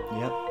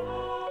 Yep.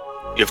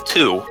 You have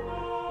two.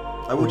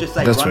 I will just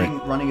say That's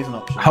running is an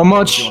option. How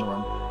much- If you wanna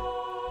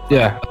run.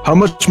 Yeah. How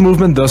much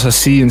movement does a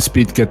C in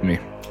speed get me?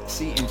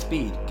 C in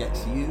speed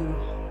gets you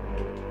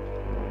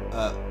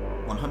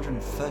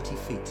 130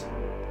 feet.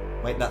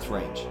 Wait, that's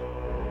range.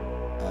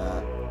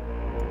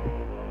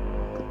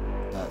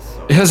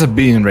 Sorry. It has a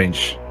B in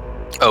range.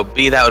 Oh,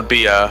 B, that would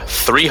be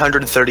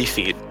 330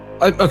 feet.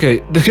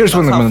 Okay, here's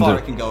what That's I'm how far gonna it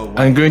do. can go away.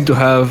 I'm going to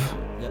have.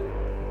 Yep.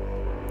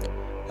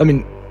 I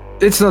mean,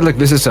 it's not like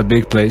this is a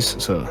big place,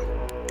 so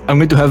I'm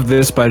going to have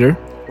this spider.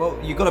 Well,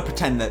 you got to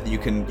pretend that you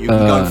can you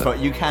can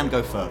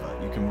go further.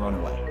 You can run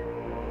away.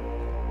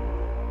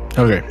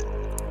 Okay.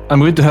 I'm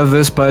going to have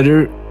this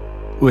spider,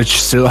 which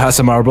still has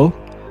a marble.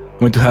 I'm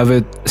going to have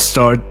it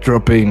start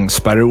dropping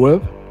spider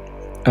web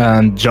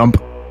and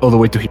jump all the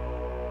way to here.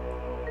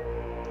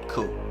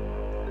 Cool.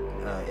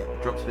 Yeah,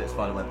 drops a bit of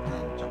spider web and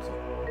then jumps off.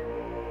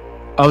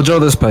 I'll draw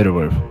the spider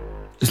web.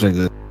 Just like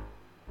this.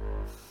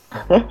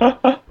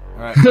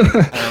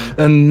 Alright.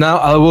 And now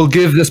I will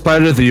give the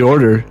spider the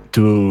order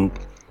to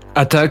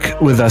attack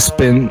with a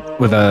spin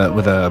with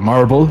a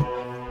marble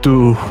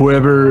to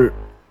whoever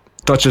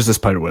touches the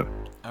spider web.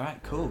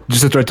 Alright, cool.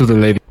 Just to try to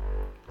delay it.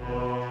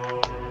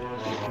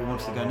 Who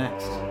wants to go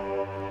next?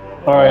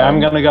 All right, I'm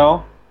gonna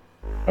go.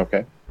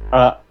 Okay.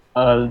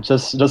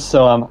 Just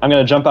so I'm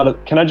gonna jump out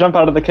of. Can I jump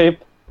out of the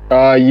cape?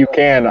 You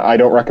can. I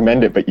don't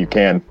recommend it, but you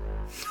can.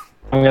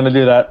 I'm gonna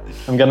do that.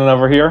 I'm getting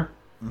over here.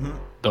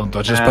 Don't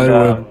touch the And, spider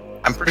web.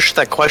 I'm pretty sure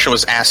that question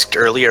was asked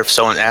earlier if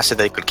someone asked if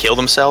they could kill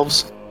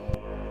themselves.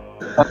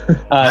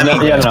 I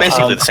mean, it's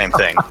basically the same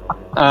thing.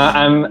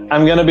 I'm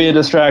gonna be a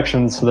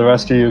distraction, so the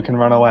rest of you can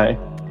run away.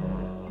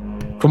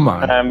 Come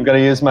on. I'm gonna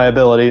use my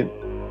ability.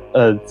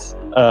 It's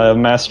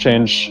mass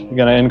change. I'm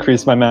gonna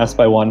increase my mass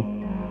by 1.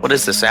 What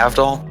is this,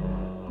 Avdol?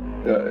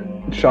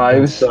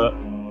 Chives. So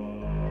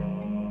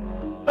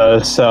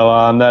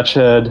that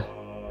should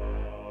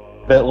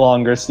a bit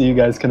longer, so you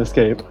guys can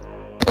escape.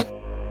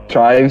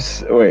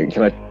 Chives. Wait,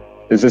 can I?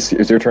 Is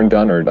your turn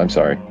done, or I'm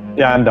sorry?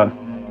 Yeah, I'm done.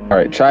 All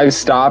right. Chives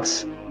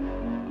stops,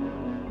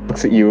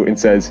 looks at you, and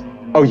says,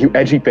 "Oh, you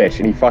edgy bitch!"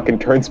 And he fucking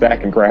turns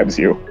back and grabs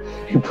you.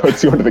 He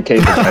puts you under the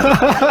cape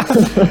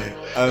again.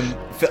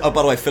 By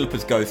the way,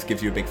 Philippa's ghost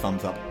gives you a big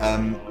thumbs up.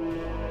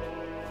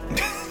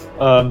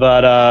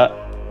 But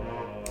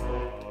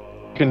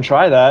you can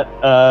try that.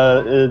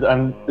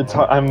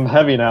 I'm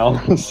heavy now,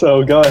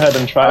 so go ahead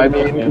and try. I to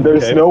put me mean, in the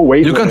there's cape. no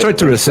weight. You can limit try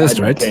to resist,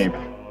 inside the right? cape.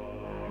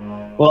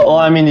 Well,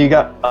 I mean, you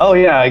got. Oh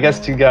yeah, I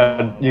guess you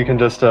can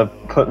just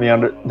put me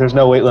under. There's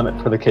no weight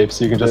limit for the cape,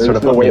 so you can just There's sort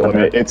of no put me weight under.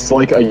 limit. It's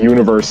like a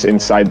universe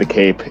inside the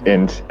cape,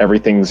 and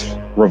everything's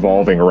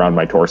revolving around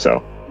my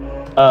torso.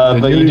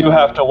 But you do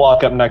have to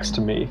walk up next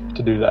to me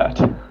to do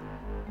that.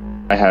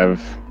 I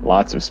have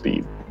lots of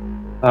speed.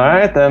 All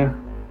right then.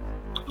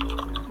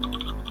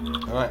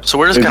 Alright. So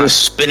we're just Is kind of this-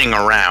 spinning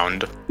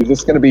around. Is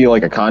this going to be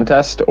like a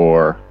contest,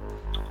 or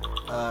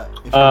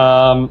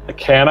If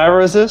Can I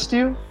resist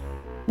you?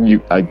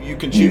 you? you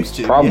can choose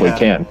to. Probably yeah.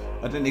 can.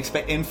 I didn't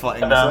expect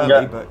infighting And I'm this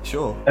early, gonna- but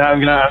sure. Yeah,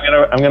 I'm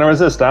gonna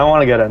resist. I don't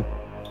want to get in.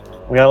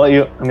 I'm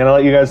gonna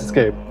let you guys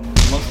escape.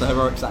 Monster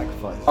heroic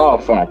sacrifice. Oh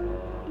fuck!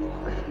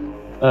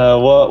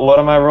 What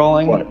am I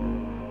rolling? What?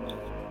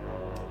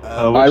 Which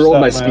I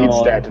rolled my stat am I speed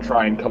on? stat to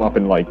try and come up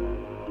and like.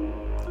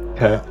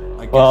 Okay.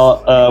 I guess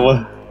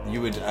Well,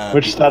 you would.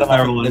 which stat am I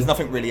there's rolling? There's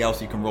nothing really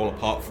else you can roll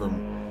apart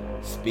from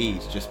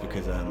speed, just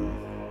because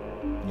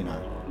you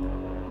know,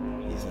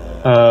 he's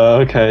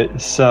okay.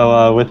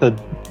 So with a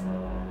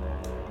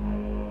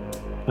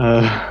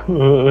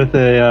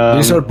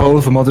These are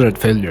both moderate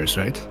failures,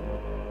 right?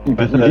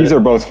 These are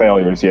both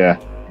failures. Yeah.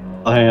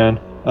 hang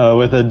on.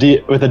 With a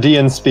D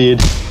in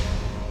speed.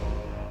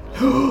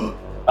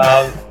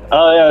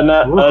 Oh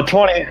yeah,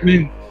 20. I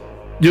mean,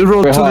 you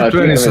rolled Wait, two hold on,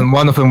 d20s wait. and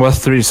one of them was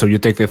 3, so you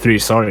take the 3.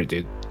 Sorry,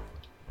 dude.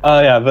 Oh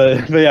yeah,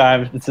 but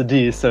yeah, it's a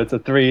D, so it's a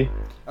 3,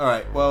 all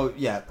right. Well,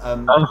 yeah.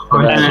 and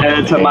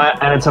it's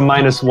a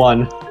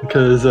 -1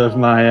 because of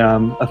my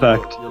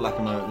effect. You're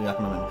lacking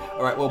moment.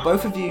 All right. Well,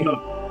 both of you.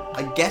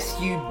 I guess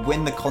you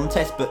win the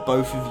contest, but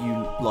both of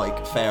you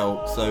like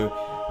fail. So,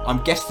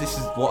 this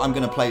is what I'm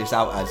going to play this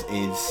out as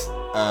is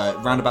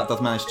Roundabout does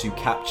manage to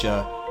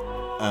capture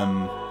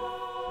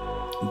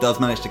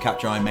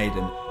Iron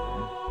Maiden,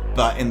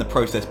 but in the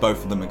process,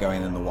 both of them are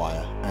going in the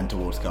wire and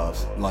towards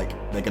cars. Like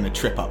they're going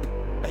to trip up,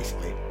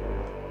 basically.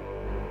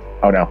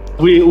 Oh no.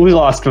 We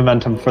lost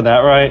momentum for that,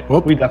 right?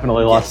 Whoop. We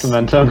definitely lost Yes.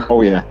 momentum.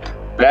 Oh yeah.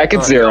 Back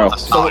at 0.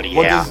 So, Oh, yeah.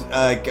 what does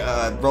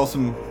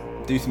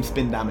do some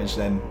spin damage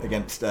then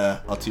against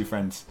our two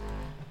friends?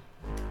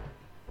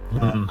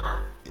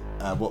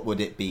 What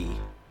would it be?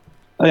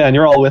 Oh yeah, and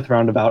you're all with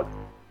Roundabout.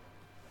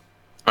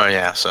 Oh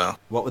yeah, so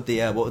What would the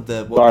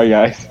Sorry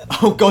guys.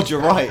 Oh god, you're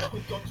right.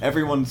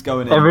 Everyone's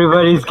going in.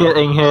 Everybody's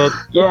getting hit.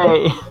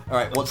 Yay! All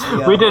right, what's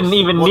the? We didn't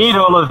even need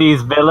all of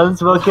these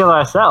villains. We'll kill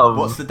ourselves.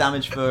 What's the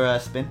damage for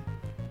spin?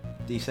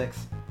 D6.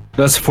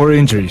 That's 4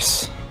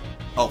 injuries.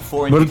 Oh,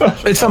 4 But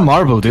injuries. it's a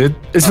marble, dude.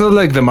 It's not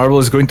like the marble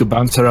is going to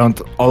bounce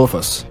around all of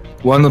us.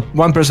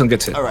 One person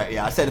gets hit. All right,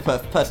 yeah, I said the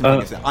person who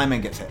gets hit. Iron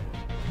Man gets hit.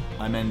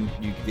 Iron Man,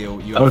 you deal.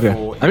 You have Okay.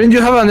 4. I mean,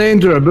 you have an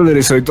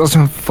endurability, so it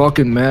doesn't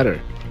fucking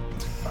matter.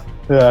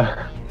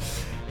 Yeah.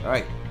 all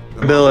right.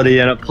 Ability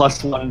and a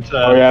 +1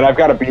 to. Oh yeah, and I've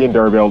got a B in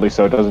durability,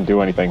 so it doesn't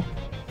do anything.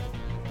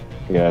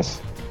 Yes.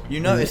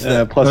 You notice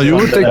Yeah, that. +1 No, you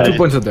would to take 2 A.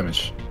 points of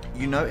damage.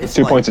 You notice It's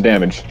 2 points of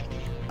damage,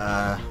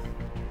 Uh,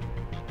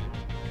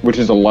 which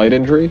is a light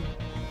injury.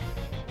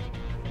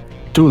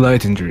 2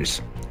 light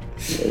injuries.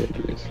 Light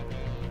injuries.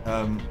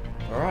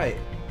 All right.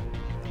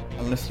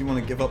 Unless you want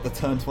to give up the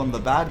turn to one of the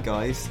bad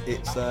guys,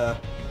 it's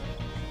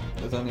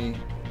there's only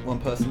one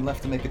person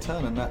left to make a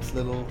turn, and that's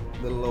little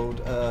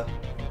old I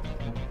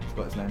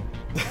forgot his name.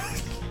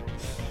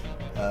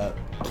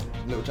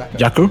 Little Jacko.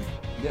 Jakku?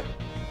 Yep.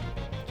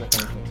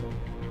 Jacko.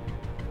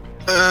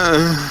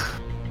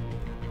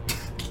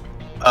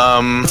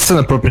 That's an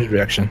appropriate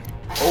reaction.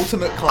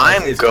 Ultimate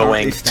class I'm is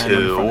currently going standing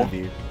in front to-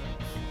 of you.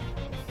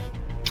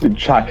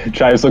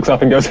 Chives looks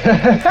up and goes,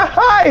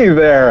 "Hi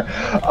there!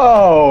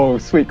 Oh,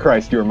 sweet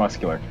Christ, you're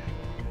muscular."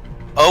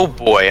 oh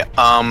boy.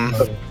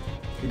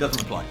 He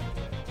doesn't reply.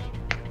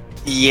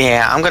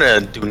 Yeah, I'm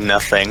gonna do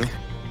nothing.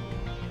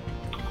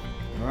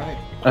 All right.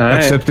 All right.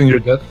 Accepting your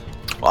death.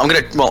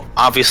 Well,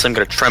 obviously I'm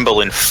gonna tremble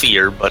in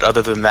fear, but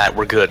other than that,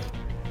 we're good.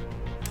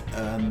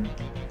 All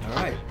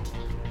right.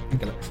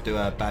 Okay, let's do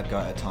a bad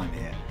guy at a time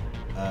here.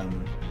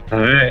 All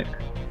right.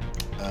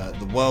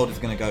 The world is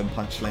going to go and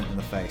punch Lent in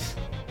the face.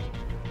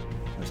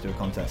 Let's do a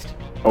contest.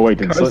 Oh wait,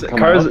 did Cars, Slit come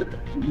cars, out?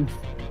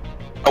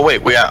 Oh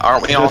wait,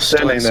 aren't we all Just still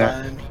standing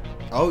there. inside?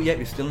 Oh yeah,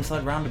 you're still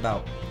inside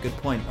Roundabout. Good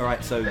point. All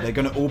right, so they're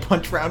going to all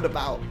punch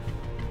Roundabout.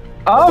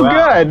 Oh,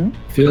 Wow. good.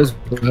 Feels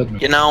bad, man.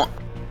 You know,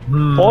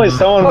 only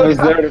someone was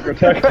there to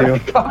protect you.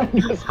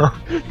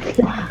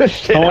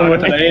 Someone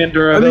with an A in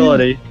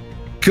durability.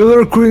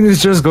 Killer Queen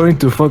is just going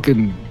to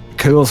fucking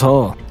kill us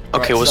all.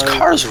 okay, Right, was so-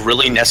 cars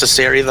really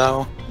necessary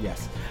though?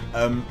 Yes.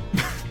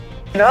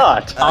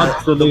 Not.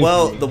 Absolutely.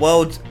 The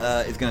world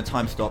is going to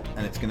time stop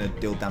and it's going to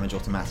deal damage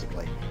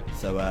automatically.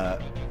 So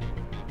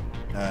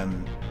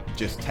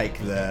just take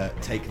the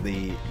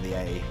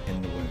A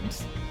in the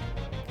wounds.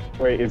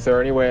 Wait, is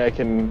there any way I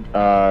can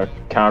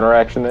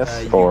counteraction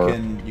this? You or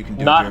can do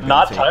a Not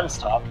durability. time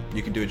stop.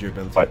 You can do a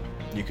durability. What?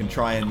 You can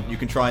try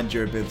and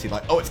durability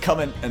like, oh, it's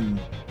coming, and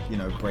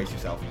brace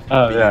yourself.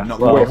 Oh, But yeah. you're not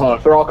wait, gonna- hold on.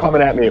 If they're all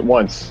coming at me at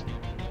once,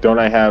 don't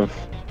I have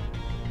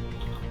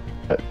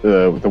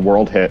the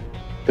world hit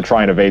to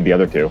try and evade the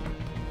other two?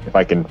 If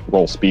I can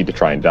roll speed to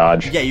try and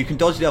dodge. Yeah, you can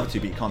dodge the other two,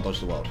 but you can't dodge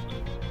the world.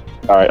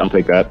 All right, I'll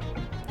take that.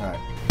 All right.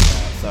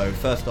 So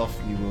first off,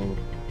 you will.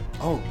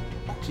 Oh,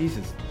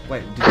 Jesus!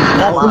 Wait. Did you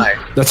Oh my,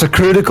 That's a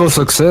critical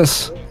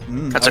success.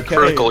 that's okay. a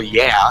critical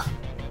yeah.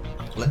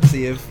 Let's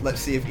see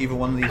if either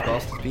one of these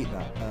bastards beat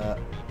that.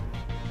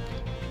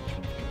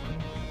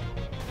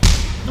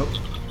 Nope.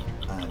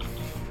 And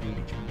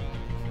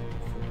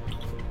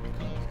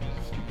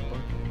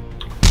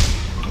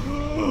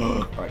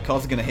Alright,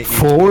 cards are gonna hit you.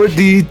 4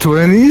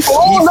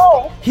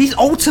 d20s? He's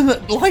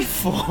ultimate life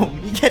form.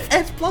 He gets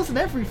S plus and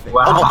everything.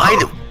 Wow.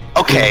 Oh,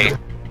 okay.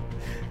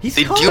 He's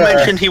Did Cars. you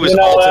mention he was You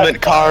know what?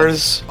 Ultimate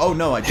Cars? Oh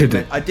no, I He did.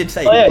 did. I did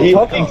say. Oh yeah, he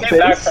Talking came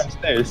back space? from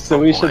space, so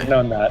we should have boy.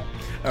 known that.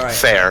 All right.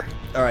 Fair.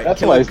 All right.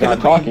 That's why he's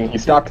not talking. He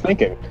stopped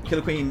thinking.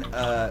 Killer Queen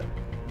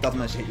doesn't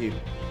manage to hit you.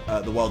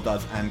 The world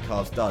does, and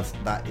Cars does.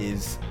 That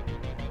is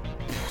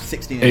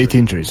 16. 8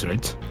 injuries,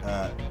 right?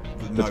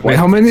 No, Wait,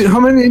 how many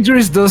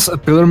injuries does a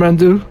Pillar Man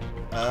do?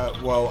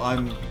 Well,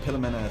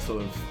 Pillarmen are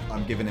sort of.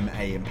 I'm giving him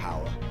A in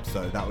power,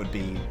 so that would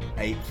be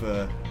 8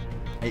 for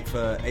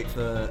Cars, 8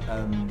 for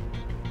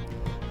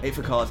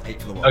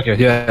the world. Okay,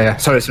 yeah.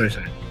 Sorry.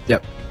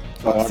 Yep.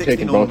 I'm 16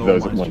 taking all both of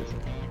those at normalized.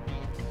 once.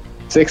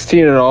 16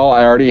 in all.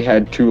 I already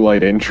had 2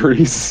 light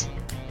injuries.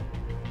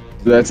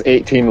 So that's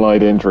 18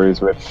 light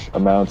injuries, which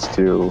amounts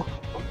to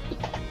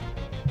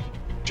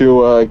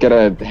get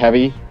a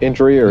heavy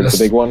injury or Yes.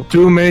 the big one.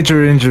 2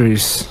 major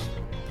injuries.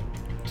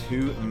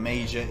 2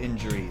 major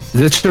injuries.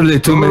 Literally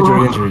 2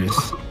 major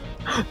injuries.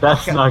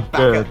 That's not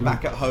good.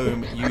 Back at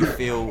home, you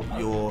feel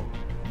your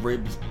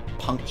ribs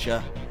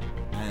puncture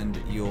and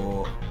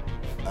your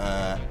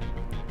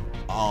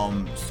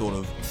arm sort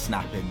of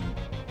snap in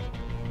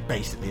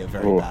basically a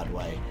very Ooh. bad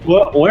way.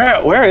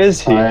 Where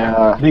is he?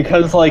 I,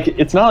 Because like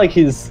it's not like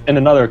he's in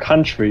another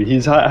country.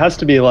 He's has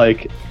to be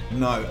like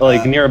No,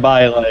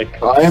 nearby. Like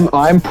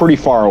I'm pretty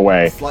far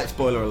away. Slight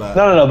spoiler alert.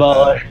 No, but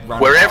like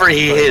roundabout Wherever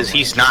he 30 is, away.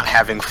 he's not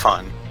having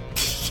fun.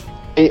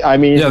 I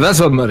mean, Yeah, that's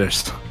what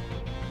matters.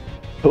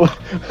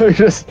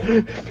 just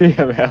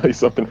PM Alley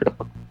something real.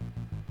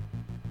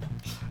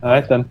 all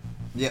right then.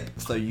 Yep.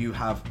 So you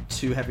have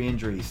 2 heavy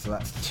injuries. So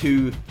that's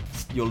 2.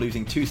 You're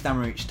losing 2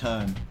 stamina each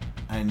turn,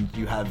 and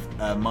you have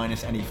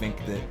minus anything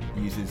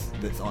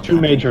that's on. 2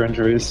 major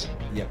injuries.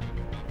 Yep.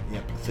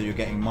 So you're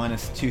getting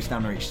minus 2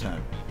 stamina each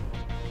turn.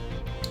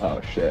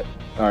 Oh shit.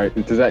 All right,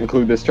 does that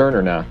include this turn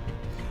or not?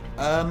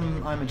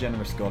 I'm a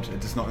generous god. It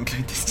does not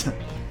include this turn.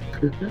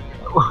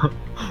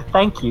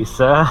 Thank you,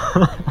 sir.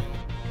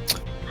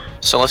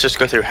 So let's just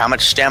go through how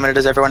much stamina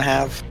does everyone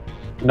have?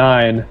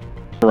 9.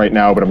 Right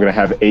now, but I'm gonna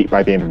have 8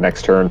 by the end of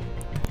next turn.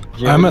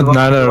 I'm at You want 9 to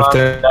out of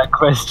answer 10. That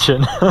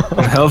question.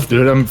 On health,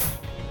 dude, I'm...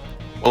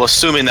 Well,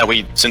 assuming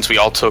that since we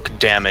all took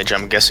damage,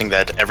 I'm guessing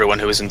that everyone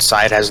who is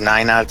inside has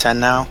 9 out of 10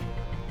 now.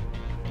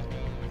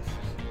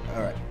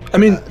 All right. I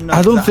mean, No,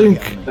 I don't that- think...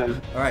 yeah,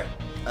 no. All right.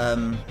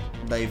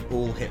 They've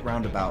all hit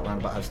Roundabout.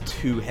 Roundabout has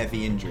 2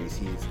 heavy injuries.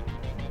 He is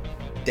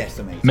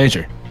decimated.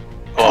 Major.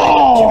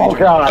 Oh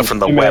god! From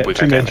the Two web, ma- we've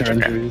two got major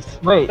damage. Okay. injuries.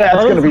 Wait, That's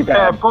that gonna is be a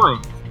fair bad.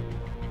 point.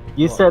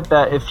 You What? said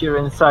that if you're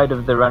inside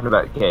of the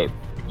roundabout cave,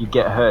 you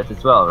get hurt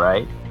as well,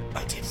 right?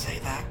 I did say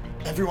that.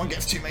 Everyone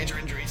gets 2 major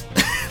injuries.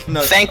 No.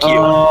 Thank you.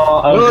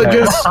 Oh, Well, I okay.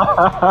 guess...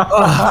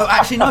 Oh,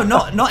 actually, no.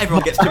 Not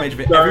everyone gets 2 major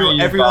injuries. Sorry,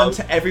 you guys.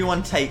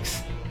 Everyone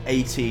takes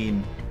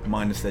 18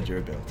 minus their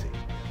durability.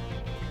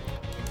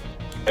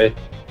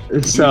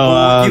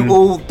 So you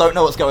all don't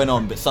know what's going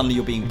on, but suddenly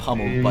you're being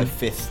pummeled by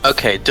fists.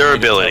 Okay,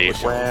 durability.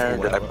 Minus double Where shovels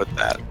or did I whatever. put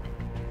that?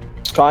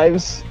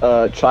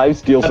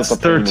 Chives deals that's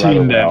with the pain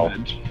 13 rather well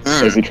damage.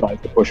 as he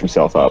tries to push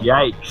himself up.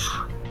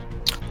 Yikes.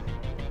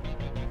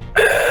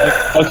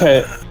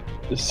 Okay,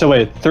 so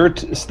wait, so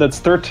that's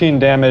 13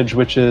 damage,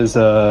 which is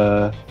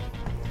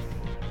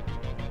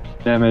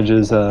damage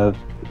is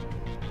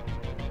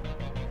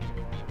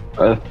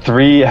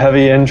 3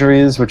 heavy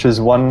injuries, which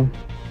is 1.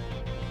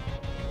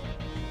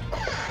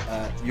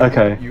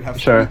 Okay, You have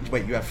sure. 3,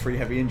 wait, you have 3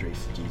 heavy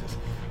injuries. Jesus.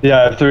 Yeah,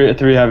 I have three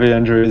heavy Yeah,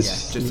 injuries.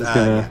 just It's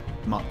gonna-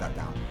 mark that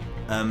down.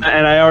 And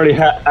I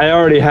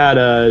already had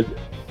a.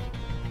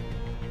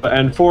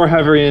 And 4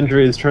 heavy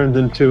injuries turns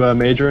into a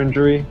major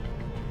injury.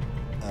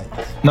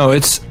 Yes. No,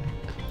 it's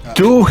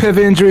 2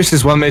 heavy injuries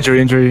is 1 major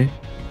injury.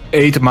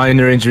 8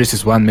 minor injuries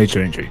is 1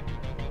 major injury.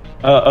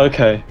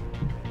 Okay.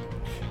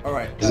 All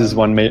right. This is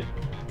 1 mate.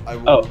 I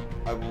will. Oh.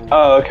 I will.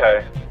 Oh,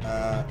 okay.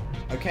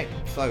 Okay,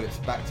 so it's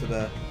back to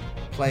the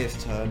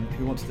player's turn.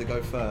 Who wants to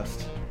go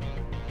first?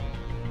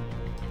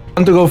 I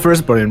want to go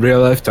first, but in real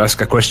life, to ask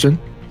a question.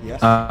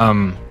 Yes.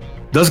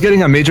 Does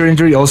getting a major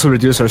injury also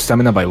reduce our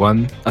stamina by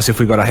 1, as if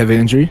we got a heavy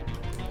injury?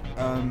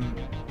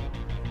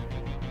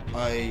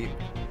 I.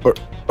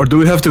 Or do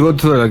we have to go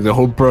through like the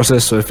whole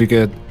process? So if we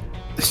get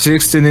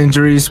 16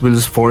 injuries, we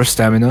lose 4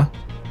 stamina.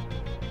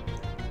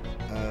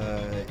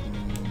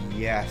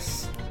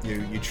 Yes.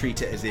 You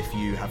treat it as if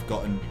you have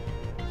gotten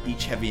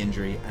each heavy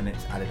injury and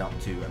it's added up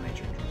to a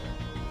major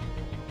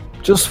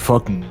injury. Just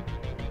fucking.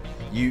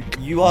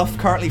 You are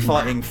currently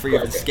fighting 3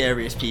 of the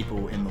scariest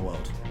people in the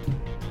world,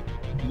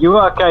 You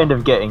are kind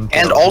of getting And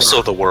killed.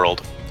 also the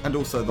world. and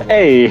also the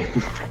Hey,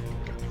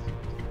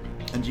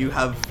 and you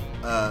have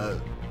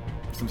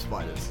some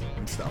spiders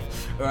and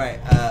stuff. All right.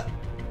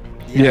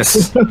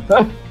 Yes.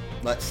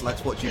 Let's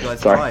watch you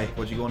guys Sorry. try.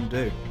 What do you want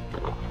to do?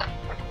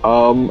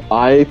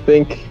 I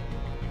think.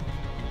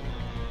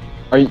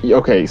 Are you,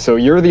 okay, so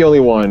you're the only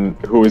one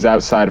who is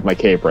outside of my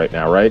cave right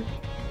now, right?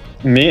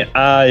 Me?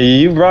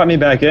 You brought me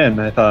back in.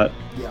 I thought.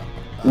 Yeah.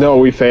 No,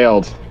 we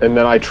failed, and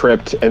then I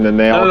tripped, and then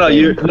they all. No,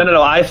 came.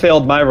 no. I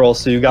failed my roll,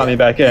 so you got me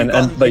back in, You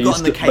got- but you got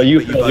in the cave, but you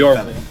but you failed both your.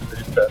 fell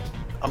in.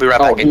 I'll be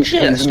right Oh, back in he's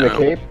in just the now.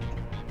 cave.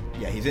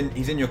 Yeah, he's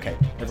in your cave.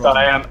 So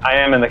Everyone's in I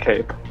am in the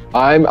cape.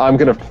 I'm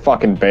gonna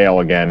fucking bail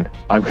again.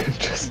 I'm gonna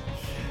just.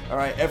 All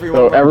right, everyone.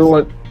 So runs.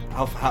 everyone.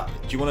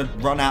 Do you want to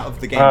run out of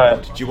the game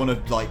Alright. board? Do you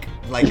want to like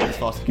play it as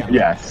fast as you can?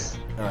 Yes.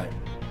 All right.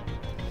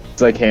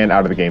 As I can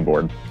out of the game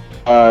board.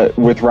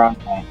 With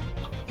roundabout,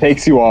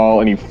 takes you all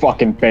and he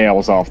fucking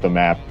bails off the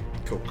map,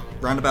 Cool.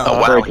 Roundabout. Oh,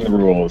 wow. breaking the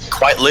rules.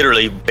 Quite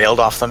literally bailed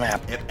off the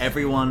map.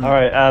 Everyone. All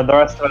right, the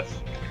rest of us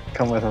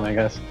come with him, I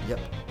guess. Yep.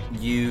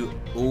 You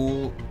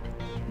all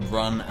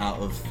run out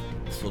of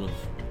sort of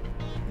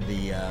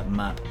the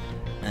map,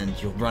 and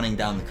you're running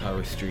down the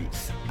Cairo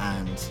streets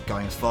and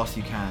going as fast as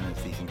you can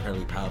as these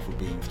incredibly powerful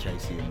beings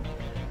chase you.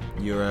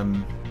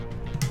 And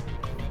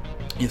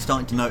you're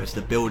starting to notice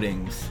the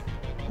buildings,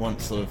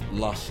 once sort of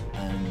lush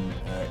and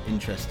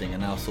interesting, are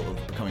now sort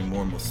of becoming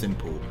more and more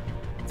simple,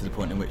 to the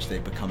point in which they're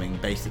becoming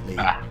basically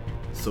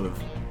sort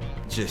of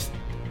just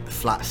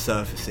flat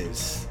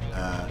surfaces.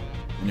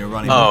 And you're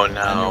running. Oh, and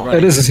no. you're running-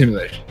 It is a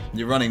simulation.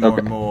 You're running more Okay.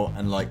 and more,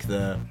 and like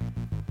the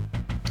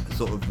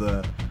sort of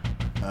the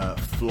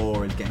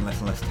floor is getting less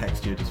and less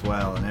textured as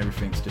well, and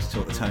everything's just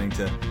sort of turning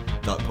to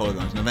dark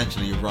polygons. And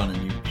eventually, you run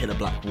and you hit a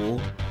black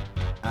wall,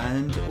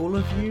 and all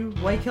of you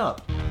wake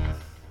up.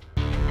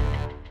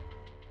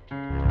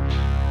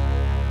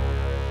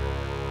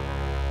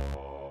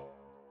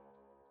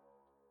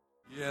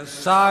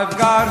 Yes, I've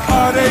got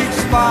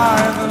heartaches by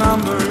the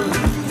number,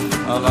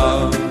 a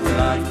love that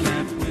I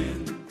can't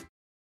win.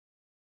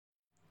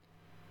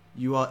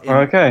 You are in,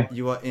 Okay.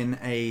 You are in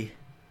a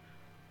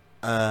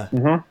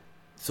Mm-hmm.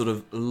 sort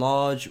of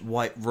large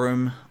white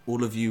room.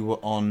 All of you were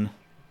on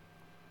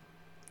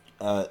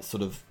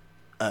sort of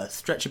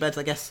stretcher beds,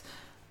 I guess,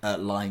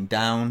 lying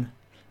down.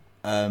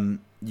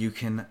 You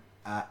can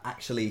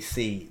actually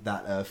see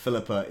that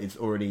Philippa is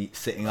already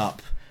sitting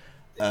up.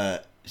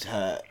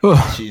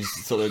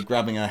 She's sort of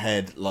grabbing her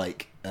head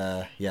like,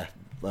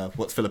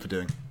 what's Philippa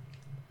doing?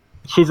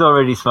 She's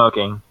already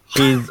smoking.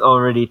 She's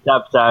already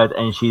tapped out,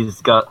 and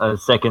she's got a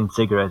second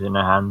cigarette in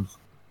her hands.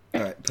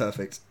 Alright,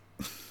 perfect.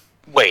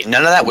 Wait,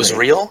 none of that was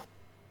real?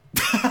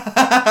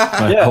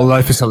 My Yeah. whole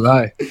life is a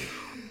lie.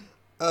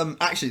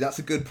 Actually, that's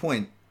a good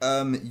point.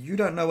 You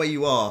don't know where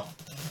you are.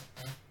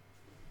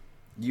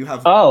 You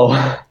have...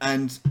 Oh,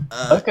 And,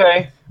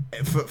 okay.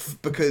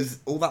 because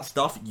all that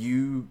stuff,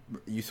 you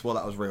swore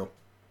that was real.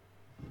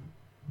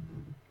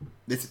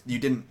 You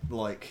didn't,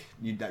 like...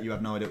 You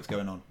have no idea what's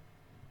going on.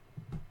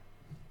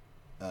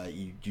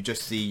 You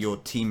just see your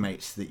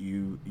teammates that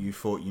you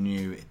thought you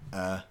knew,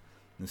 the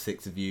the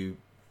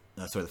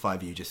 5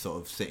 of you just sort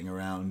of sitting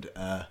around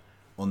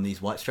on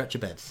these white stretcher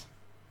beds.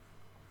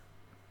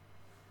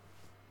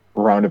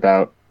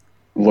 Roundabout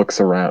looks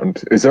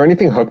around. Is there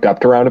anything hooked up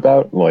to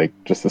Roundabout? Like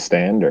just the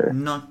stand or?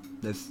 No,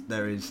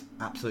 there is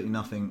absolutely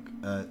nothing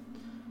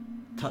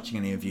touching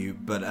any of you.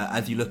 But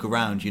as you look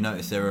around, you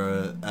notice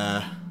there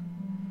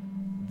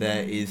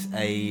is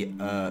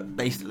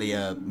basically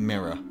a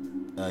mirror,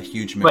 a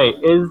huge mirror. Wait,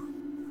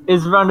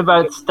 is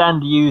Roundabout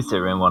stand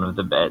user in one of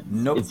the beds?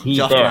 Nope, Is he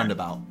just there?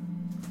 Roundabout.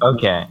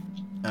 Okay.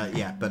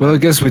 Yeah, but Well, I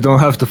guess we don't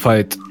have to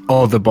fight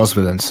all the boss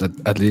villains,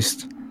 at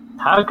least.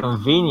 How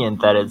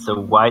convenient that it's a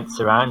white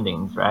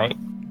surroundings, right?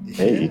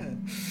 Hey.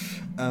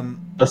 yeah.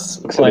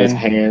 Let's Looks at his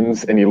explain.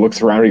 hands and he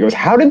looks around and he goes,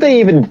 "How did they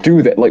even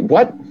do that? Like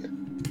what?"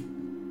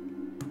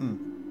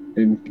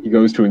 And he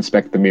goes to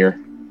inspect the mirror.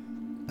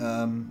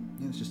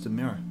 It's just a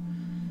mirror.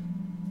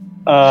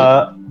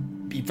 Uh,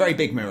 A very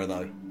big mirror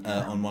though,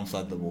 on one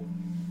side of the wall.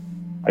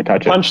 I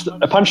touch it.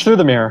 I punched through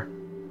the mirror.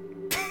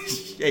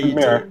 Yeah, you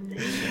mirror.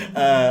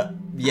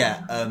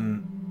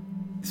 do.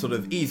 Sort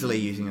of easily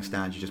using a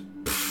stand, you just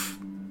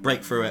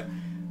break through it.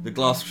 The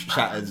glass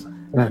shatters,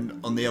 and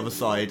on the other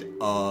side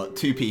are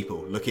two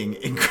people looking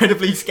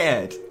incredibly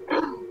scared.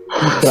 Can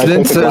I take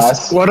Flint the says,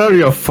 glass? "What are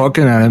you, a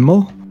fucking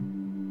animal?"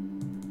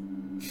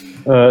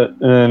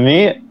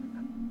 Me?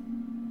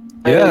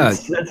 Yeah.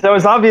 That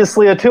was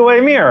obviously a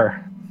two-way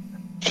mirror.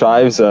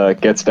 Shives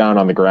gets down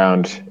on the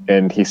ground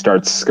and he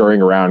starts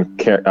scurrying around,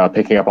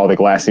 picking up all the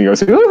glass, and he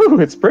goes, "Ooh,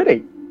 it's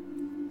pretty."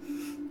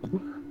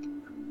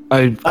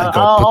 I got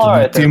all put in a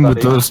right then, team with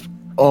buddy. those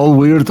all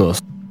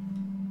weirdos.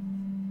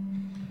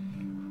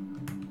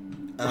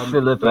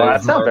 Philippa well, is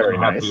that's not more very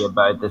than happy nice.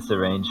 about this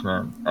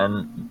arrangement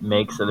and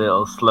makes a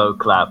little slow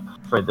clap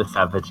for the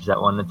savage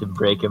that wanted to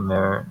break a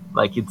mirror,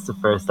 like it's the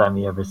first time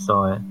he ever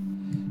saw it.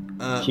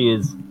 She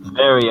is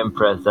very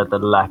impressed at the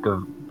lack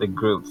of the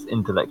group's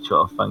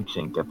intellectual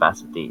functioning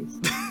capacities.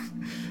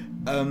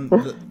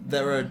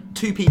 There are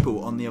two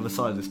people on the other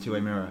side of this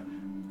two-way mirror.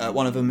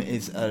 One of them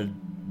is a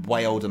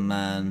way older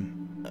man,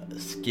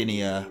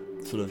 skinnier,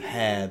 sort of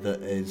hair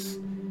that is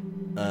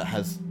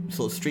has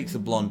sort of streaks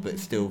of blonde, but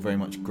it's still very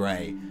much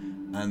grey.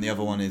 And the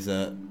other one is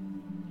a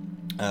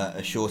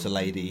shorter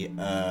lady.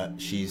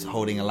 She's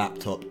holding a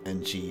laptop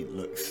and she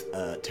looks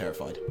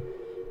terrified.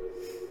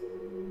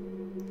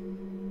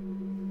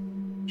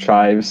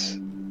 Shives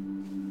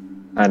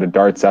kind of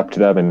darts up to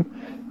them and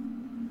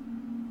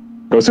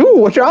goes, "Ooh,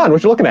 what you on?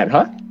 What you looking at,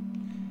 huh?"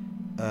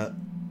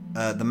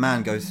 The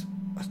man goes,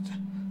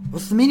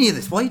 "What's the meaning of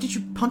this? Why did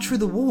you punch through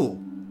the wall?"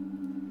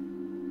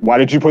 "Why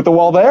did you put the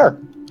wall there?"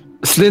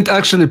 Slint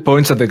actually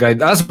points at the guy.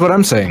 That's what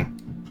I'm saying.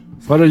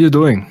 What are you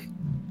doing?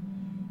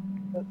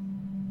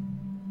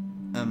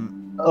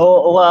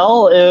 Oh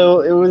well,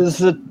 it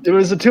was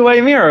a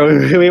two-way mirror.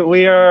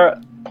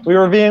 We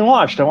were being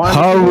watched. I wanted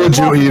How to would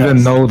you watch even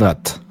this. know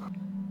that?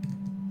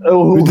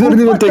 Oh, We didn't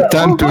even take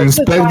time to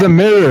inspect the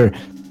mirror.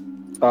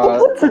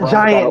 What's a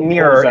giant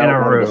mirror in a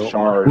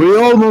room? We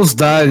almost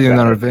died in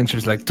our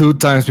adventures like 2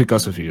 times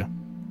because of you.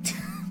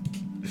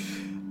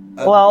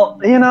 Well,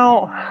 you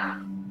know,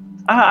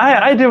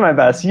 I do my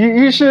best.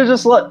 You should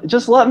just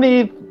let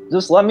me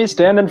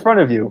stand in front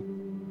of you.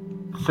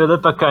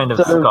 Philippa kind of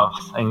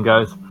scoffs and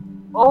goes,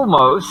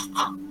 almost.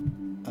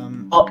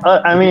 Well,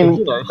 I mean,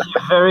 You know, she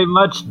very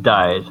much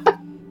died.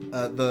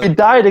 she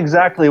died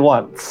exactly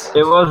once.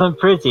 It wasn't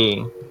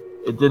pretty.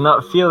 It did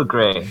not feel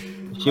great.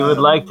 She would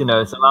like to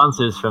know some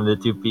answers from the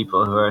 2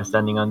 people who are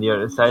standing on the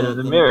other side of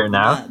the mirror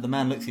now. The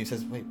man looks at you and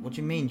says, "Wait, what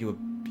do you mean you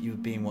were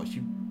being watched?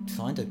 You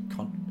signed a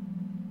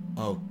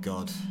Oh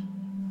God."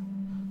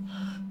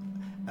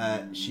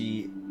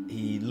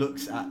 He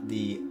looks at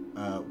the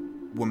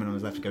woman on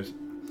his left and goes,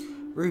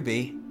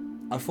 "Ruby,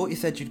 I thought you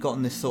said you'd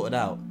gotten this sorted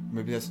out."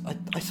 Ruby goes,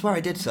 I swear I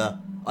did, sir.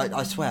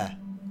 I swear."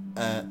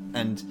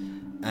 And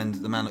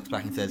the man looks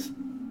back and says,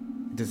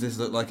 "Does this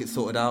look like it's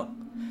sorted out?"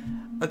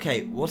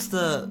 "Okay,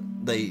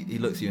 he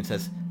looks at you and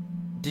says,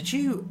 "Did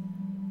you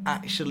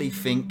actually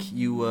think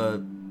you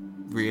were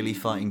really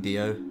fighting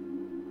Dio?"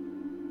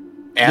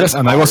 Yes,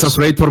 and I was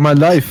afraid for my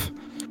life.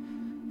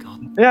 God.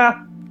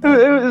 Yeah,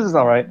 it was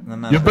all right. And the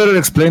man You better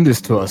explain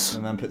this to us.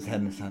 The man puts his head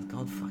in his hand.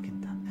 God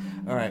fucking damn.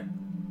 Alright.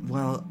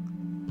 Well,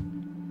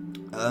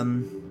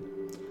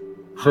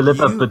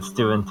 Philippa you- puts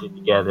 2 and 2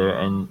 together,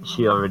 and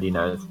she already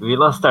knows. We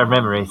lost our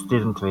memories,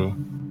 didn't we?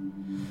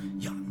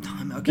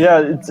 okay.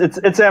 Yeah,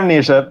 it's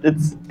amnesia.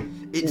 It's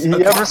you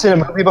okay. ever seen a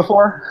movie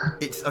before?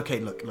 It's okay.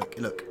 Look.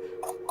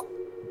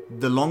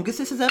 The longest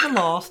this has ever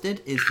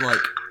lasted is like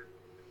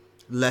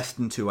less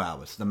than 2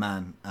 hours. The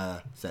man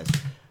says,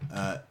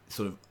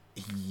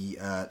 he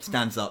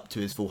stands up to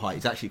his full height.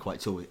 He's actually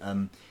quite tall.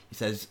 He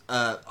says,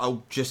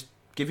 "I'll just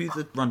give you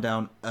the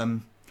rundown.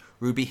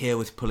 Ruby here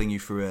was pulling you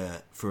through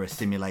a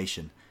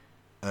simulation.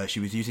 She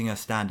was using her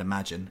stand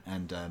Imagine,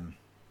 and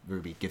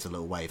Ruby gives a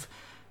little wave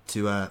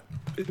to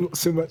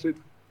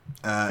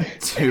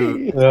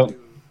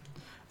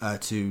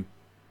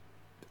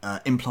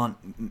implant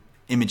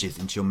images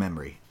into your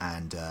memory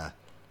and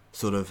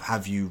sort of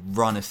have you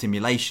run a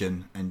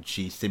simulation, and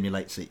she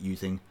simulates it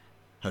using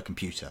her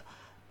computer.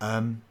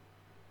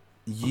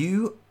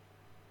 You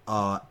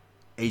are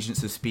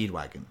agents of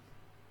Speedwagon,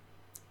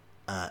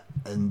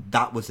 and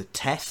that was a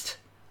test,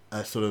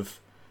 a sort of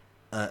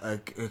a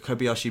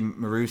Kobayashi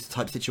Maru's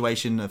type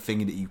situation, a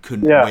thing that you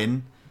couldn't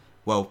win.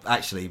 Well,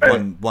 actually,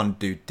 one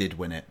dude did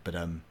win it, but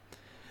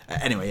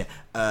anyway,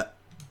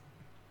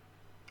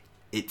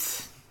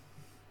 it's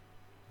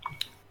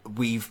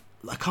we've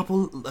a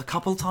couple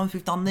of times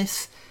we've done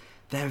this.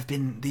 There have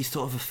been these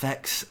sort of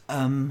effects.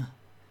 Are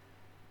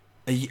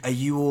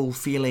you all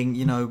feeling?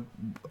 You know,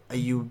 do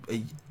you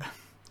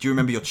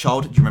remember your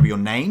childhood? Do you remember your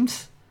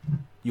names?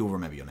 You all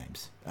remember your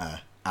names.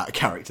 Out of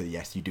character,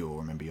 yes, you do all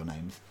remember your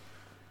names.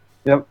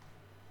 Yep.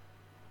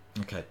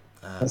 Okay.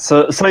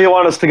 So you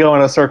want us to go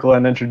in a circle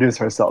and introduce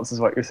ourselves, is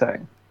what you're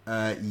saying?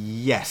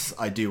 Yes,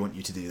 I do want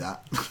you to do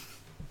that.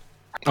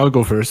 I'll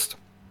go first.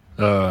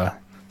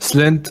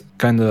 Slint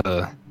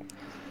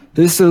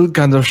is still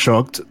kind of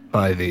shocked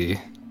by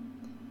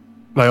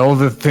all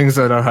the things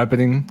that are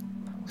happening.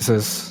 He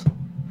says,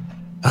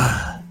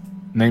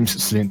 "Name's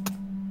Slint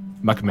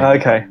McMahon.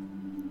 Okay.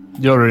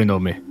 You already know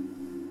me."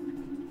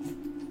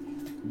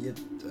 Yeah,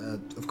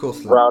 of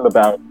course.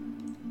 Roundabout.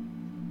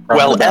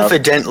 Well,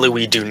 evidently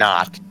we do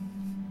not.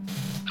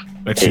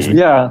 Excuse me.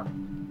 Yeah.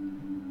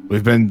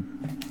 We've been,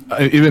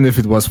 even if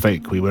it was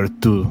fake, we were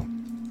two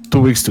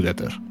weeks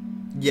together.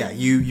 Yeah,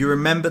 you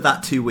remember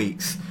that 2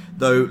 weeks.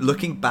 Though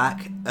looking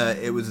back,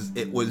 it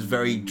was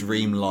very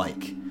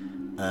dreamlike.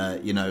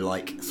 You know,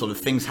 like sort of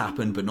things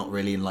happen, but not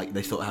really, and like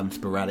they sort of happen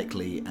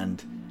sporadically,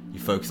 and you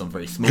focus on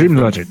very small Dream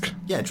things. logic.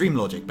 Yeah, dream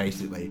logic,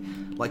 basically.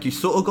 Like you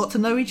sort of got to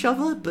know each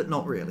other, but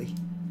not really.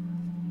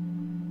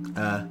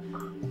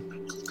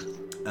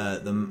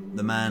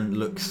 The man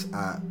looks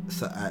at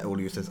all of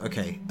you and says,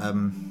 "Okay,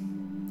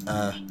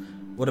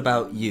 what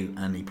about you?"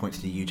 And he points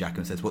to you, Jack,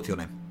 and says, "What's your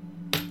name?"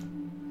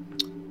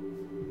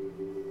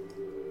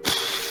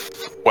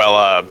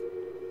 Well,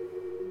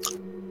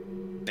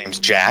 name's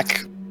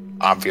Jack,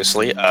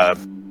 obviously.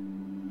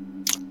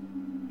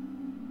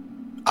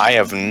 I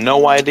have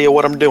no idea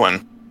what I'm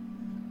doing.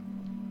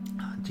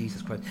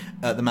 Jesus Christ.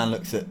 The man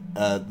looks at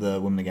the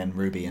woman again,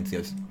 Ruby, and he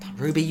goes,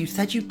 "Ruby, you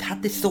said you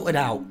had this sorted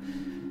out.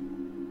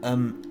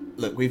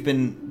 Look, we've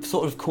been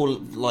sort of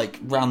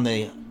round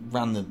the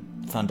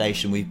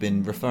foundation, we've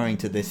been referring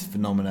to this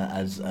phenomena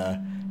as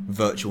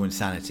virtual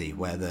insanity,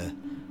 where the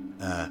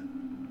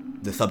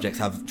subjects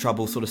have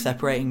trouble sort of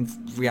separating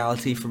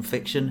reality from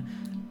fiction.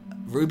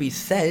 Ruby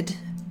said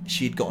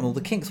she'd gotten all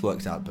the kinks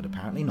worked out, but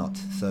apparently not.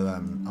 So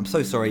I'm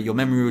so sorry. Your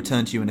memory will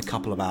return to you in a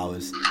couple of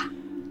hours.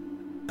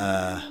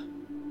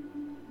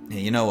 Yeah,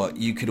 you know what?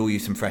 You could all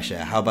use some fresh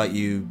air. How about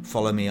you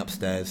follow me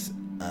upstairs?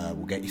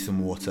 We'll get you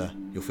some water.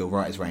 You'll feel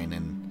right as rain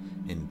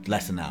in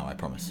less than an hour, I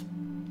promise.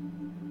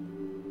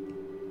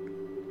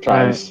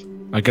 Tries.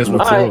 I guess we'll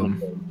follow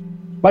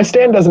him. My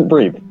stand doesn't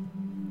breathe.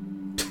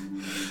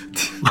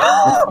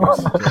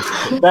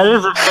 That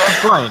is a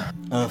fair point.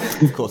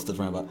 Of course, does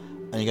roundabout.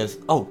 And he goes,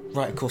 "Oh,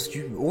 right, of course. Do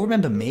you all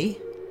remember me?"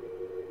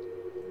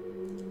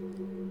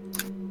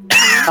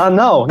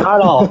 No, not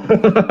at all.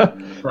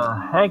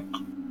 The heck?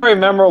 Very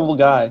memorable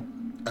guy.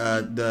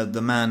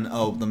 The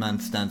man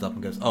stands up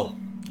and goes, "Oh,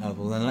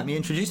 well then let me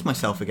introduce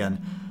myself again.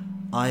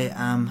 I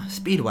am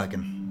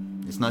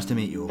Speedwagon. It's nice to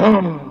meet you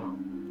all."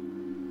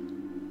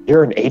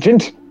 You're an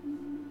agent?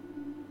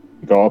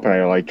 I go up and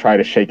I like try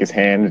to shake his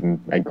hand and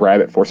I grab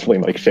it forcefully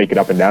and like shake it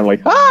up and down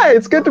like, "Hi,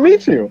 it's good to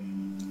meet you."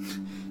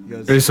 He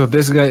goes, Okay, so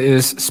this guy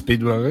is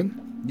Speedwagon.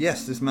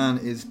 "Yes, this man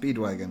is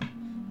Speedwagon,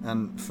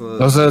 and for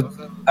Does it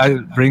I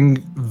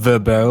ring the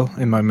bell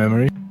in my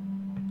memory?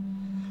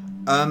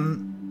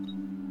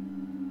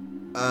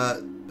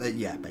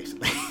 Yeah,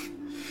 basically.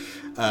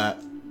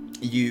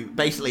 You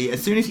basically,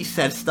 as soon as he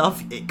said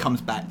stuff, it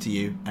comes back to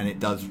you, and it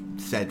does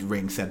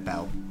ring said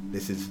bell.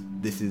 This is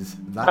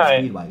that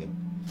Hi. Speedwagon.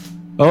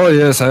 Oh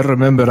yes, I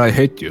remember. I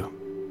hate you.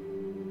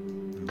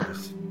 And he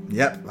goes,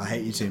 "Yep, I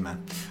hate you too, man.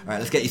 All right,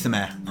 let's get you some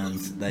air." And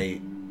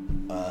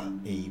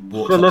he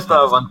walks Philippa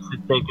upstairs. wants to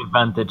take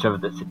advantage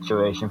of the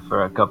situation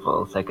for a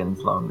couple of seconds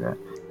longer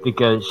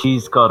because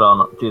she's caught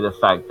on to the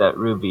fact that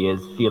Ruby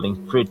is feeling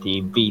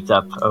pretty beat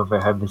up over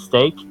her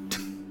mistake.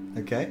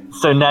 Okay.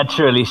 So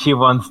naturally, she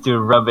wants to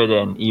rub it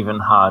in even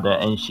harder,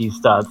 and she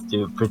starts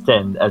to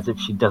pretend as if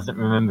she doesn't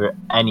remember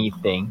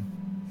anything.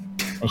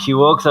 And she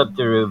walks up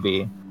to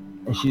Ruby,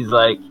 and she's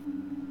like,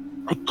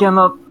 I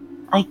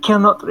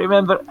cannot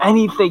remember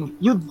anything.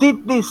 You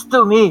did this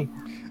to me.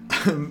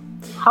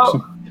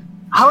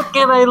 How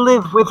can I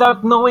live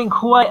without knowing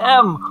who I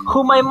am,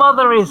 who my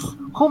mother is,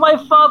 who my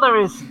father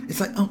is, It's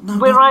like, oh no,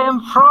 where no. I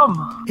am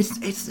from?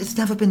 It's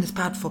never been this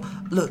bad for.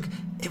 Look,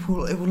 it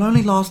will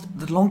only last.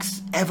 The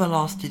longest ever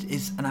lasted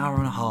is an hour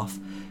and a half.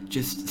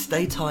 Just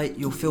stay tight.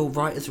 You'll feel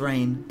right as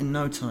rain in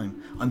no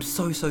time. I'm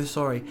so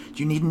sorry.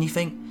 Do you need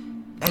anything?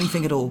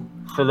 Anything at all?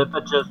 Philippa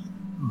just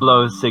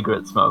blows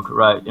cigarette smoke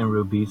right in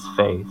Ruby's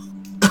face.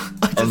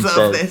 I And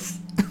deserve says- this.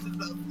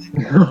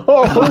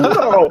 Oh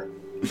no!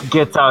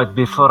 Get out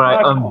before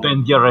I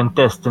unbend your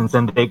intestines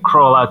and they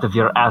crawl out of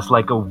your ass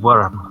like a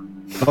worm.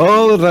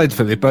 All right,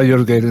 Philippa,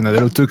 you're getting a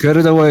little too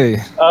carried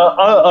away.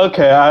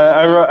 Okay,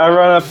 I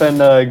run up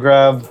and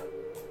grab.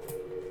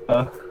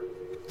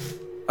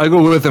 I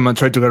go with him and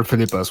try to grab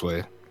Philippa's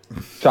way.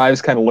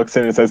 Chives kind of looks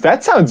in and says,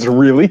 "That sounds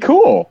really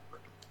cool."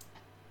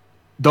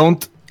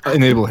 Don't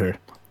enable her.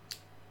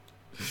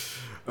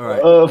 All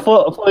right.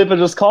 Felipe,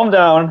 just calm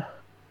down.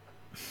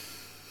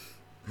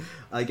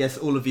 I guess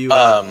all of you.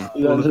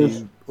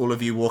 just- All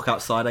of you walk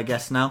outside. I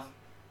guess now.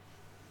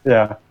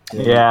 Yeah.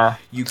 Yeah,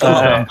 You come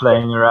up. I'm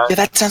playing around. Yeah,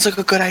 that sounds like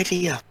a good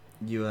idea.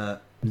 You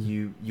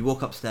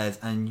walk upstairs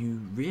and you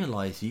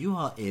realise you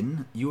are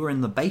in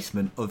the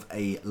basement of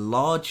a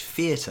large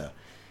theatre.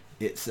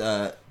 It's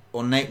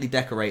ornately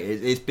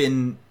decorated. It's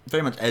been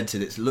very much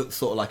edited. It looks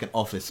sort of like an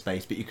office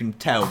space, but you can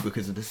tell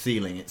because of the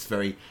ceiling. It's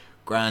very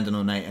grand and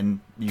ornate, and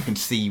you can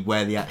see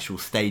where the actual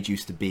stage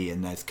used to be,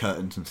 and there's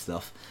curtains and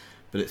stuff.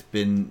 But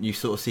you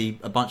sort of see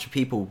a bunch of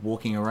people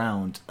walking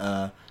around,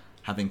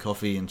 having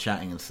coffee and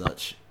chatting and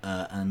such.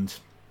 And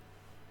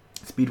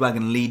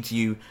Speedwagon leads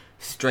you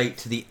straight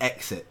to the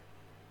exit,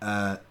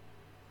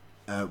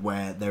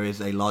 where there is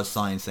a large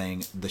sign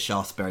saying the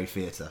Shaftesbury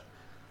Theatre.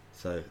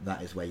 So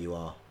that is where you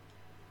are.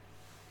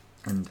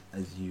 And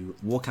as you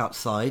walk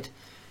outside,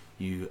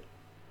 you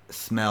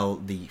smell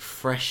the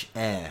fresh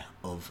air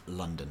of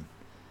London.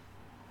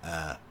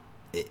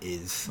 It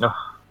is.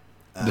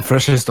 The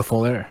freshest of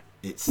all air.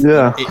 It's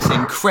Yeah. It's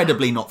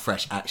incredibly not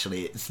fresh,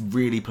 actually. It's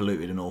really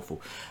polluted and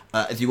awful.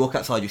 As you walk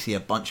outside, you see a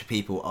bunch of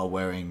people are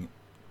wearing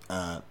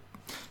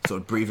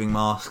sort of breathing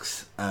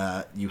masks.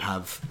 You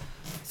have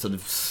sort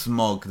of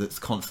smog that's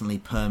constantly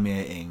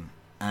permeating,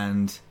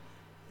 and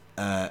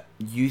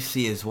you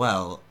see as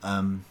well,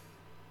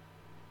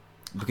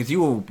 because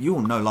you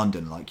all know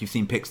London, like you've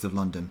seen pictures of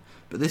London,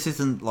 but this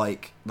isn't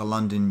like the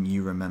London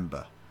you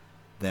remember.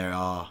 There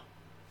are,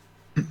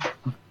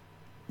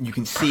 you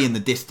can see in the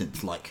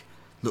distance, like,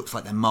 looks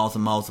like they're miles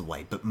and miles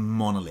away, but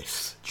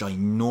monoliths,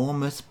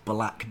 ginormous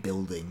black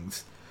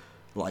buildings,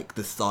 like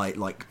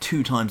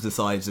 2 times the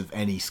size of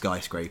any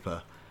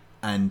skyscraper,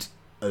 and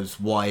as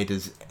wide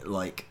as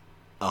like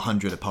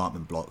 100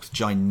 apartment blocks.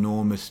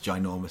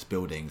 Ginormous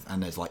buildings,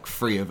 and there's like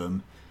 3 of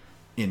them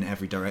in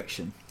every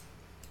direction.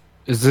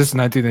 Is this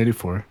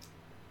 1984?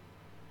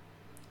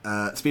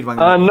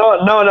 Speedwagon.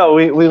 No.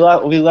 We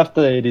left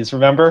the 80s.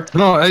 Remember?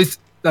 No,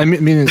 I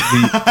mean the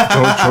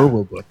George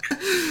Orwell book.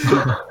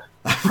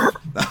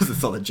 That was a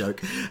solid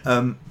joke.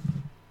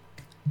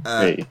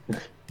 Hey.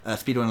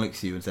 Speedwagon looks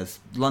at you and says,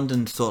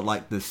 "London's sort of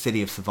like the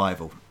city of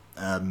survival.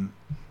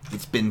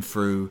 It's been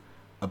through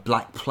a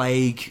Black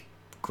Plague,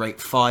 Great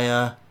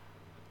Fire,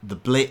 the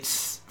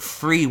Blitz,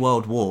 3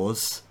 World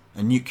Wars,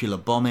 a nuclear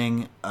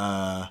bombing,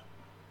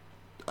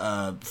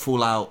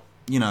 fallout,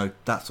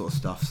 that sort of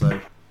stuff. So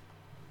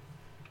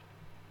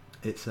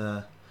it's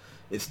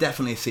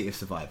definitely a city of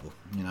survival.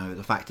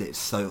 The fact that it's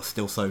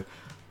still so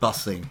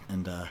bustling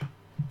and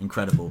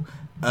incredible.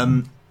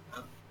 In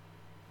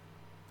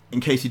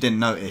case you didn't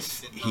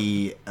notice,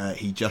 he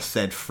just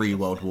said 3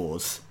 world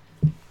wars.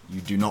 You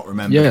do not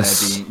remember there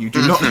being. You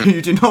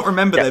do not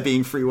remember there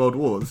being 3 world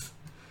wars.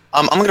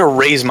 I'm gonna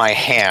raise my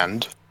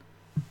hand.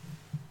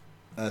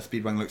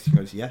 Speedwang looks and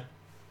goes, yeah.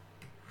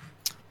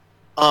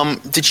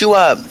 Did you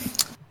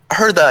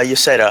heard that you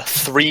said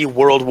 3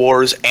 world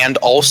wars and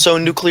also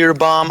nuclear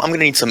bomb? I'm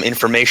gonna need some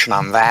information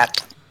on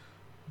that.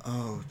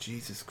 Oh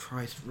Jesus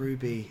Christ,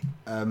 Ruby.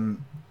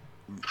 And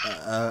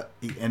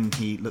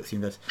he looks at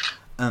you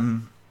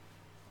and goes,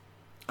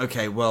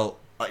 okay, well,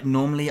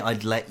 normally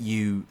I'd let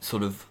you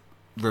sort of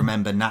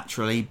remember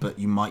naturally, but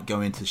you might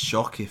go into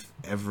shock if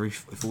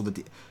all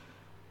the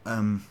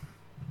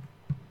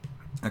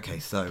okay,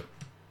 so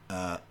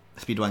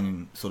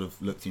Speedwang sort of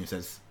looks at you and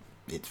says,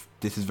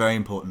 this is very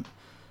important.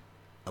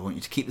 I want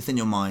you to keep this in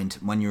your mind.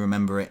 When you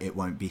remember it, it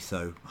won't be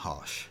so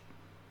harsh.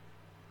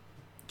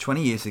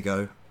 20 years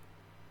ago,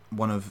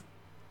 one of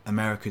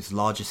America's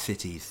largest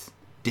cities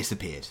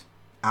disappeared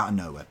out of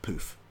nowhere.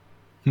 Poof.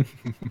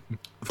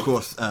 Of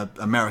course,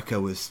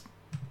 America was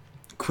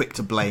quick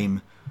to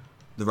blame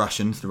the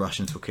Russians. The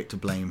Russians were quick to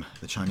blame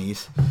the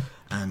Chinese,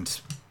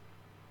 and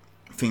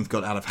things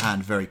got out of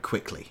hand very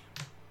quickly.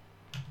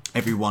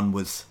 Everyone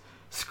was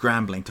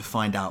scrambling to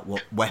find out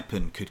what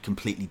weapon could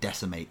completely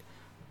decimate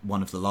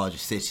one of the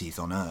largest cities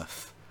on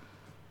Earth.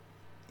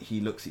 He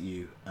looks at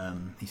you.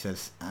 He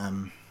says,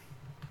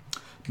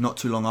 not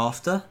too long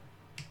after,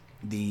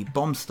 the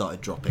bombs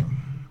started dropping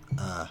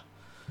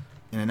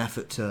in an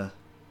effort to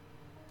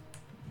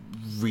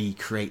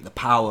recreate the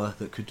power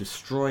that could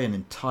destroy an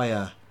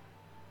entire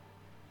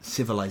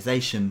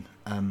civilization.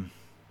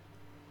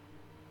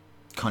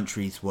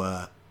 Countries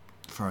were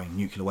throwing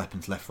nuclear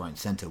weapons left, right and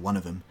centre. One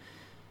of them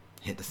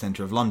hit the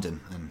centre of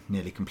London and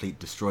nearly completely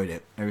destroyed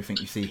it. Everything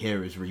you see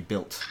here is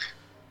rebuilt.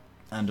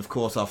 And of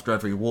course, after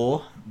every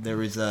war,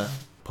 there is a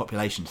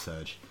population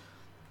surge.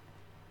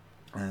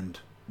 And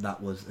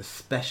that was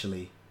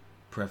especially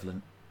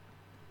prevalent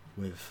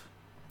with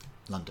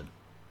London.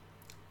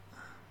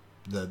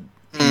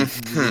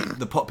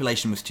 The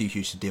population was too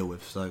huge to deal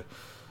with, so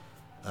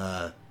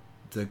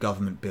the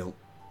government built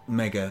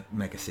mega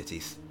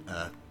cities.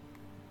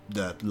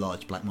 The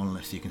large black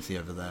monoliths you can see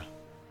over there.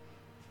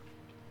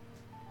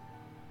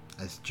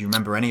 Do you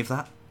remember any of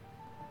that?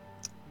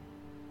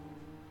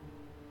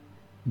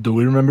 Do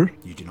we remember?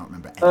 You do not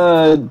remember any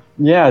of that.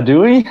 Yeah,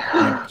 do we?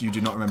 You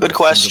do not remember Good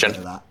question. a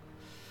single bit of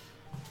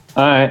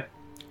that. Alright.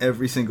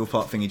 Every single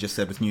part thing he just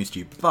said was news to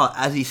you. But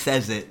as he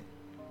says it,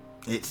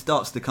 it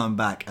starts to come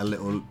back a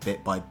little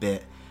bit by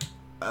bit.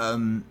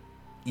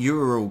 You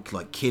were all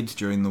like kids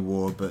during the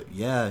war, but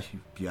yeah,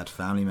 you had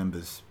family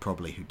members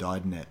probably who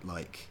died in it.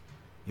 Like,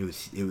 it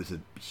was a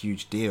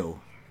huge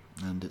deal,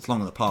 and it's long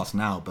in the past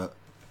now. But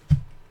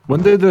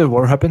When did the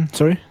war happen?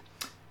 Sorry?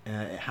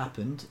 it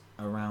happened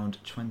around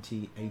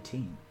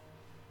 2018.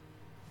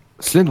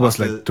 Slint was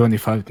After- like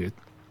 25, dude.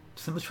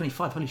 Slint was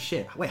 25. Holy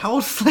shit! Wait, how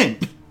old is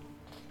Slint?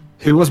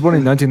 He was born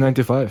in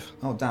 1995.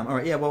 Oh damn! All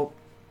right, yeah. Well,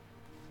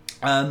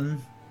 Slint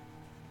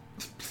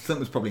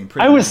was probably in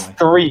prison. I was anyway.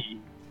 3.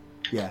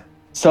 Yeah.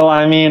 So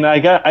I mean, I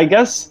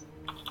guess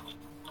I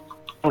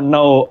don't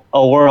know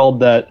a world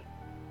that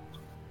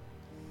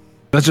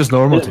That's just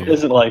normal to you.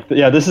 isn't like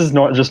this is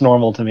just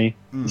normal to me.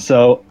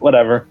 So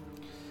whatever.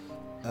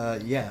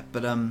 Yeah,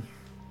 but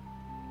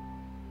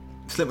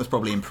Slint was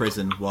probably in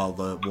prison while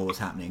the war was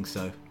happening.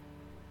 So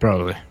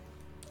Probably.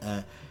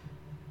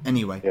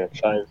 anyway, Yeah,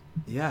 Shives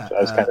yeah.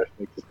 kind of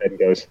shakes his head and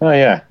goes, oh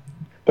yeah.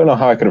 Don't know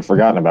how I could have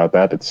forgotten about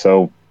that. It's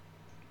so...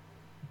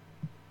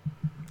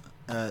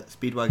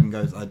 Speedwagon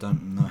goes, I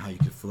don't know how you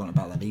could have forgotten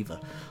about that either.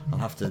 I'll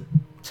have to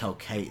tell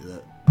Kate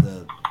that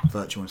the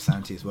virtual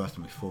insanity is worse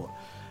than we thought.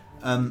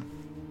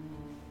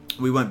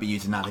 We won't be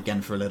using that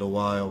again for a little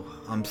while.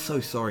 I'm so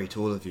sorry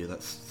to all of you.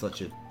 That's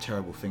such a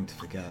terrible thing to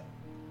forget.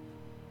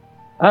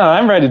 Oh,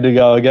 I'm ready to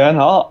go again.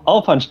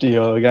 I'll punch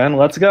Dio again.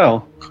 Let's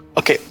go.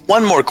 Okay,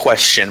 one more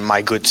question,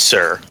 my good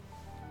sir.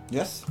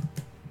 Yes?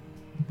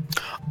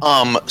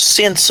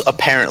 Since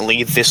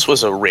apparently this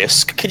was a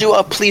risk, could you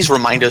please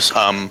remind us,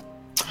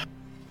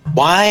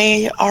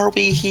 why are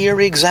we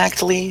here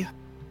exactly?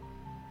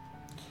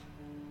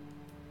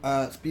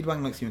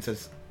 Speedwagon looks at you and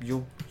says,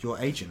 You're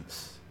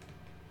agents.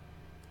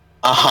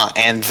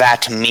 And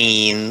that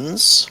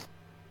means...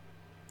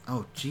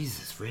 Oh,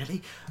 Jesus,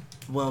 really?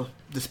 Well,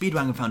 the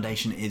Speedwagon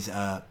Foundation is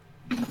a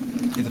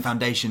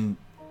foundation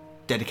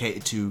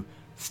dedicated to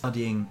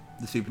studying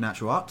the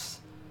supernatural arts.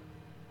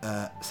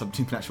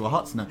 Supernatural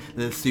arts? No,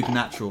 the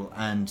supernatural,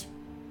 and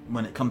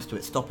when it comes to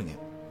it, stopping it.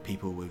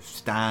 People with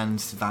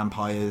stands,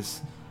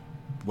 vampires,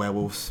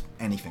 werewolves,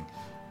 anything.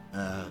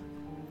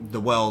 The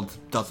world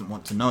doesn't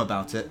want to know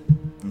about it,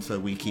 and so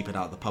we keep it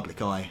out of the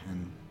public eye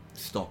and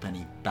stop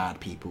any bad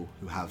people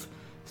who have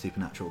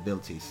supernatural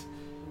abilities.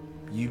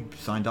 You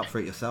signed up for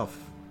it yourself.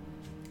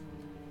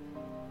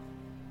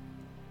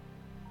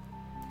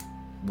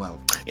 well,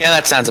 Yeah,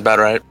 that sounds about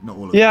right. not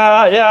all of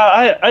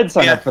I'd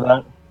sign Yeah. up for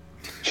that.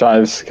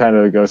 Chives kind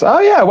of goes, "Oh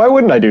yeah, why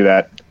wouldn't I do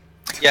that?"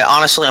 Yeah,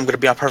 honestly, I'm gonna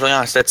be perfectly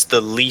honest. That's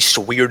the least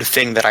weird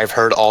thing that I've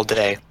heard all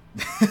day.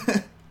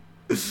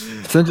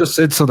 Sven just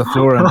sits on the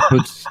floor and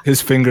puts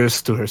his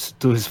fingers to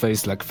his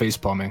face, like face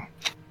palming.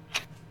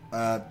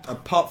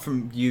 Apart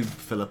from you,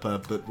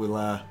 Philippa, but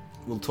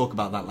we'll talk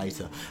about that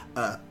later.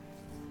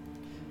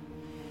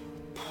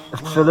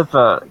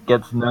 Philippa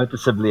gets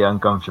noticeably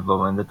uncomfortable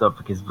when the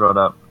topic is brought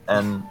up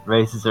and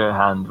raises her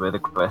hand with a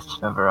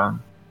question of her own.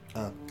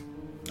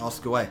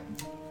 Ask away.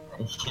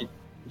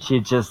 She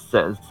just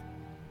says,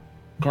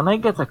 "Can I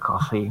get a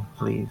coffee,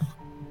 please?"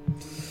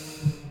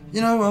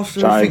 You know, after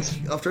Chives.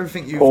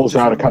 everything you've Pulls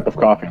just- out a cup of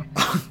coffee.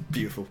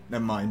 Beautiful.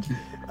 Never mind.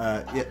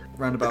 Yeah,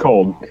 roundabout.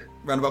 Cold.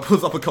 Roundabout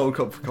pulls up a cold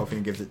cup of coffee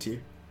and gives it to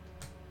you.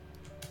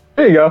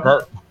 There you go.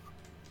 That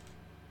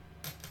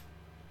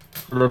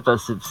Philippa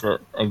sips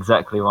it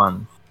exactly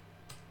once,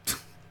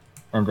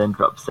 and then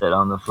drops it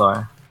on the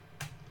floor.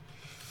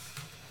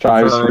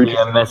 Chives It's already reaches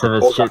a mess of a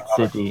pulls shit out a-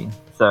 city,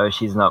 so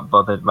she's not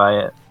bothered by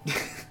it.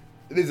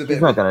 It is a She's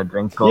bit. not gonna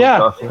drink cold Yeah.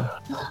 coffee.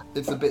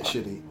 It's a bit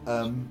shitty.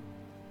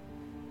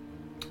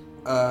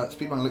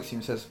 Speedrunner looks at you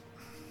and says,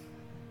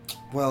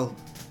 "Well,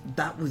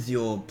 that was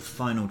your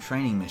final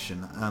training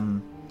mission.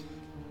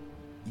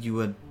 You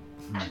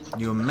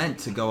were meant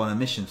to go on a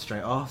mission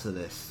straight after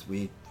this.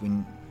 We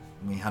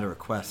had a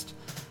request.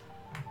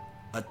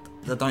 I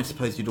don't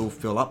suppose you'd all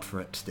feel up for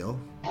it still."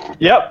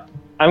 Yep,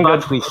 I'm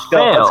But good. we Let's go.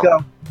 Let's failed.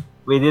 go.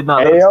 We did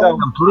not Fail?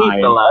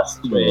 complete the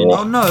last training.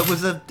 Oh no,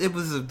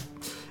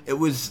 it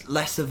was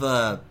less of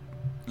a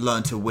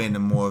learn to win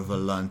and more of a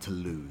learn to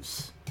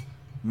lose.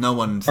 No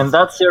one's. And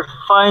that's your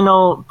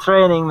final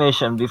training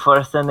mission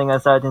before sending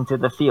us out into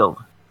the field.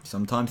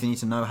 Sometimes you need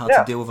to know how Yeah.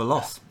 to deal with a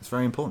loss. It's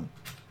very important.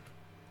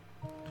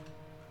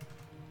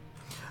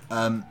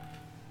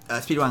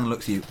 Speedwagon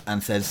looks at you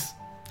and says,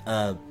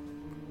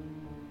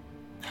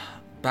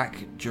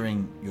 "Back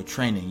during your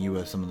training, you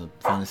were some of the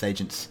finest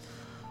agents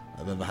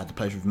I've ever had the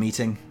pleasure of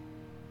meeting.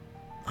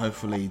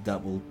 Hopefully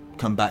that will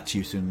come back to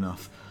you soon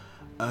enough."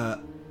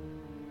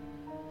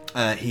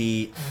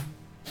 He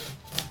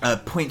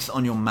points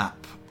on your map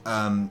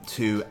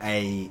to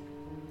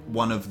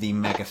one of the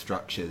mega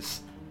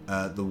structures,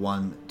 the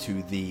one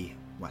to the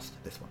west,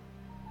 this one.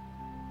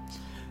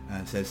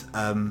 And says,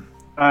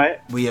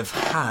 Alright. "We have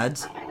had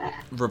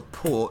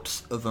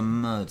reports of a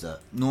murder.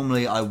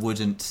 Normally I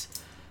wouldn't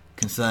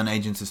concern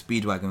agents of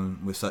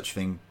Speedwagon with such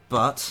thing,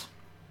 but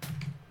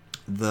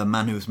the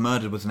man who was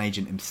murdered was an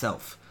agent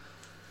himself.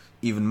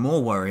 Even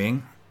more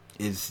worrying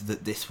is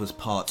that this was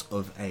part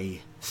of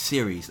a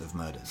series of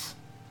murders."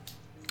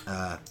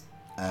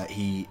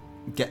 He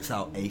gets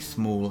out a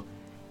small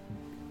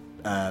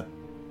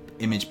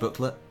image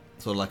booklet,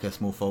 sort of like a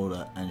small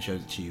folder, and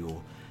shows it to you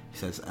all. He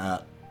says,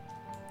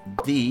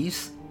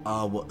 "These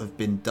are what have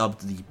been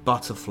dubbed the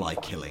butterfly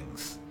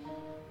killings."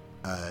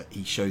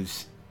 He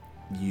shows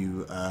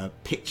you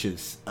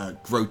pictures,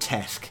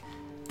 grotesque,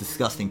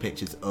 disgusting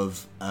pictures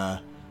of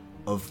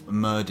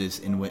murders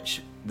in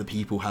which the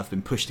people have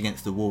been pushed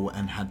against the wall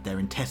and had their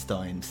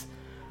intestines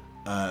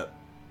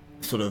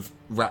sort of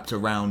wrapped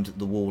around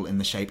the wall in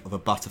the shape of a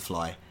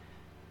butterfly.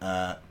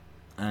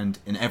 And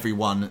in every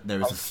one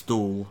there is a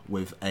stool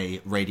with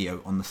a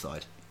radio on the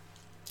side.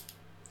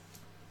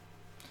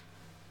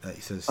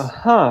 He says,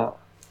 Huh.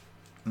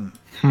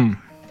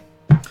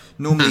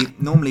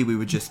 Normally we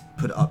would just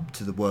put it up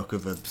to the work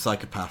of a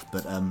psychopath,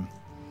 but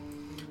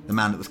the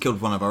man that was killed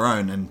was one of our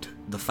own, and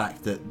the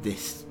fact that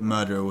this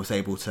murderer was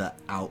able to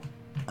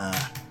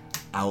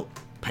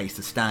outpace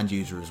the stand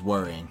user is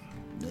worrying.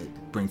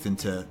 It brings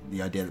into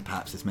the idea that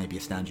perhaps this may be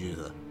a stand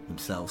user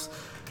themselves.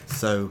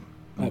 So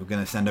we were going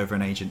to send over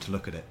an agent to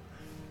look at it.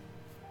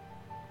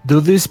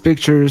 Do these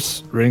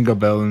pictures ring a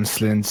bell in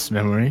Slint's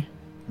memory?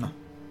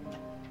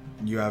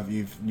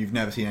 You've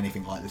never seen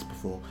anything like this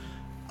before.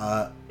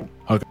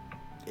 Okay.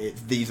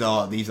 These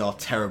are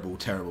terrible,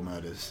 terrible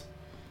murders.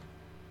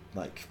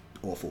 Like,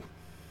 awful.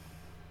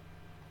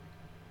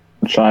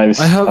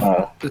 Chives. I have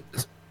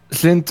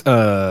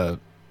Slint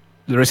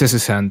raises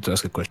his hand to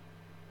ask a question.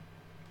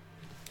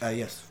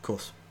 Yes, of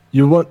course.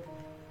 You want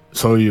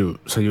so you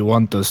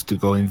want us to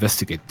go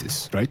investigate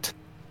this, right?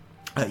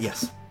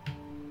 Yes.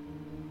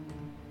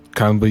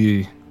 Can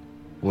we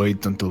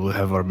wait until we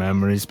have our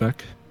memories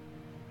back?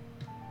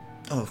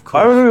 Oh, of course.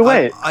 Why would we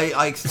wait?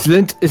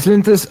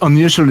 Slint is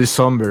unusually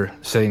somber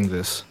saying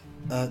this.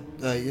 No,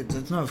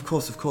 of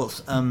course.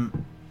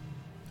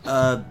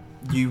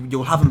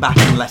 You'll have them back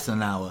in less than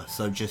an hour.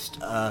 So just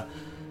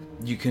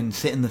you can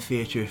sit in the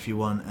theatre if you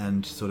want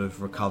and sort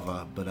of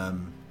recover. But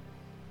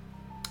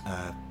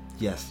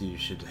yes, you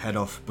should head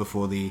off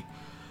before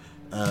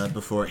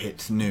it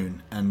hits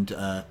noon. And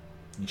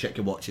you check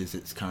your watches.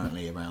 It's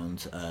currently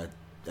around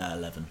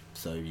 11,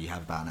 so you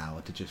have about an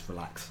hour to just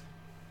relax.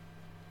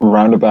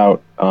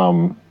 Roundabout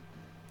doesn't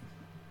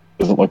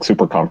look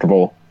super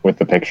comfortable with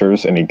the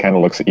pictures, and he kind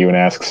of looks at you and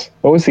asks,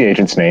 "What was the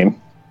agent's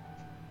name?"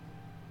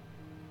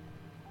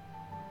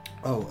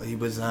 Oh, he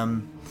was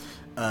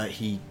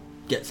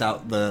gets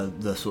out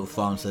the sort of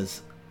file and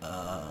says,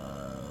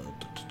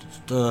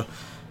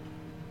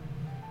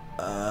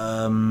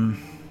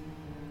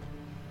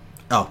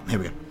 oh, here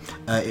we go.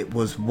 It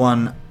was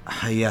one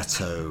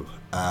Hayato,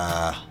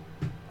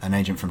 an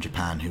agent from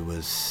Japan who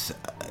was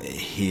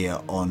here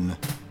on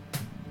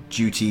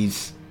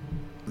duties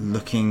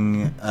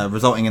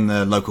resulting in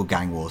the local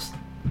gang wars.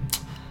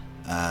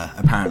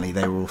 Apparently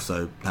they were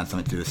also had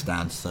something to do with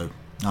stands, so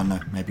I don't know,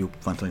 maybe you'll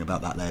find something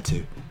about that there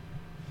too.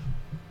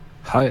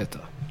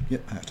 Hayato.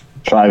 Yep, Hayato.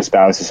 Shives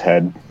bows his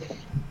head.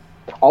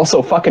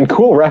 Also, fucking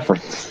cool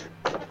reference.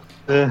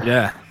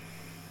 Yeah.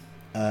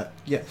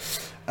 Yeah.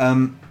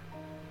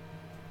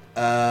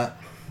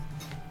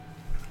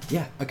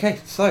 Yeah, okay,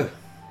 so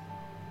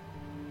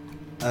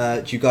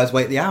do you guys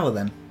wait the hour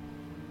then?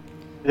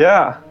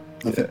 Yeah.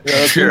 Flint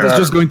is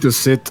just going to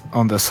sit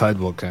on the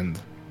sidewalk and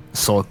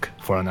sulk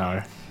for an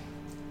hour.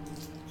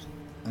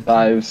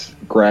 Shives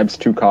grabs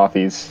 2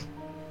 coffees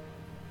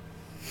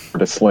to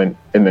Slint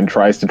and then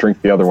tries to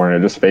drink the other one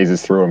and it just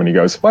phases through him and he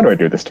goes, why do I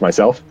do this to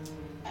myself?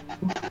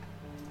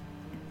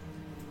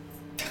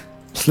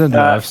 Slint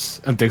laughs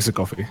and takes a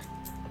coffee.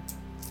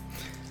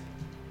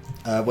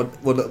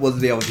 What do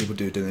the other people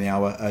do during the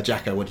hour?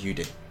 Jacko, what do you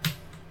do?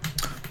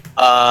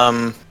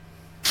 I'm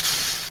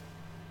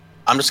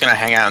just gonna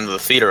hang out in the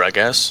theater, I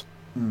guess.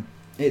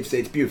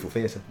 It's beautiful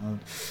theatre.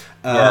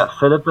 Yeah,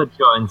 Philippa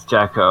joins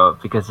Jacko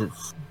because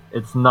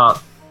it's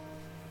not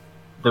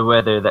the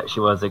weather that she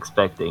was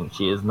expecting.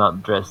 She is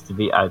not dressed to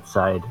be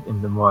outside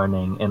in the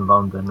morning in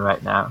London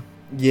right now.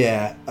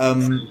 Yeah.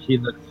 She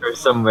looks for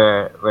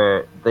somewhere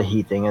where the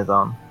heating is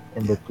on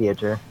in the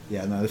theatre.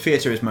 Yeah, no, the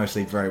theatre is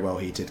mostly very well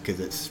heated because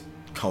it's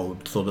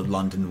cold, sort of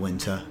London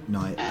winter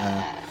night,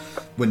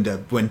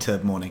 winter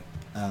morning.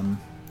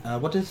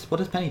 What does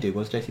Penny do?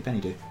 What does JC Penny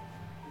do?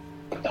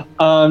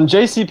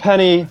 JC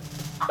Penny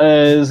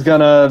is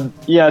gonna,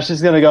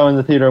 she's gonna go in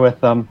the theater with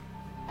them.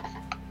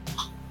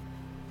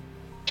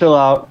 Chill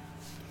out.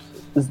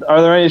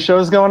 Are there any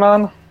shows going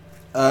on?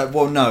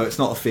 Well, no, it's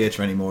not a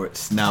theatre anymore.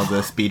 It's now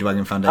the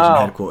Speedwagon Foundation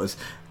headquarters.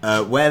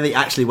 Where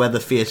the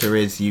theatre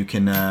is, you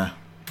can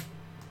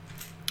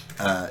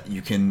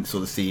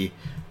sort of see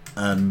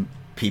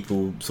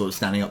people sort of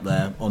standing up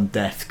there on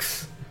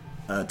desks,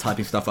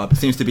 typing stuff up. It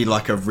seems to be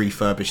like a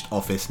refurbished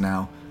office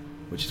now,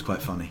 which is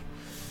quite funny.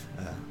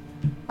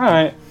 All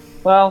right.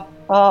 Well,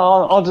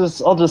 I'll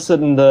just sit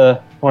in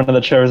one of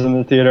the chairs in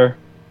the theater.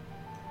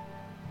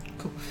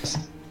 Cool.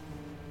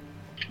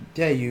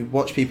 Yeah, you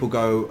watch people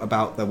go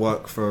about their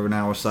work for an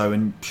hour or so,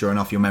 and sure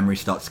enough, your memory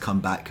starts to come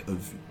back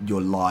of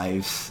your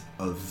lives,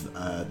 of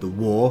the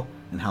war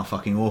and how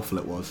fucking awful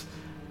it was,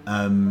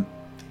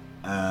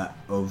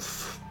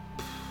 of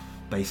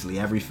basically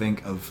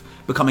everything, of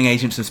becoming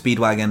agents of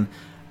Speedwagon.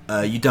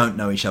 You don't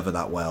know each other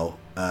that well,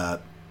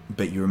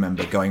 but you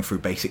remember going through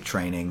basic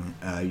training.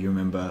 You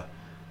remember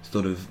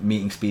sort of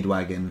meeting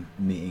Speedwagon,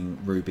 meeting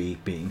Ruby,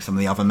 meeting some of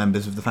the other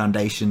members of the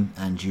Foundation,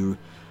 and you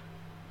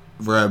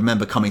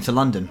remember coming to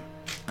London,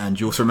 and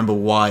you also remember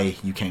why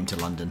you came to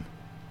London,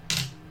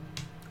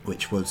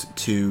 which was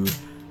to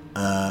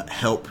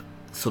help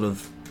sort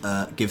of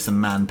give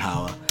some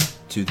manpower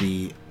to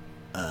the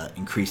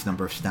increased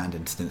number of stand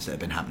incidents that have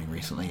been happening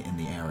recently in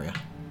the area.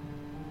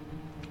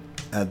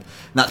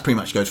 That pretty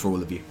much goes for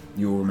all of you.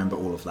 You will remember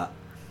all of that.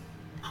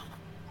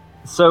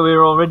 So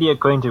we're already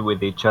acquainted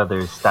with each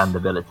other's stand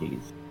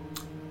abilities.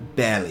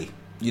 Barely.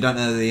 You don't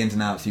know the ins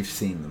and outs, you've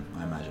seen them,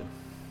 I imagine.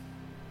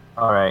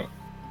 Alright.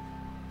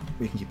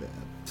 We can keep it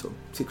sort of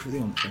secretly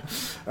on the show.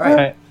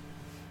 Alright.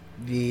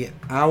 The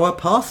hour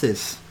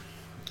passes.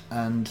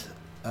 And,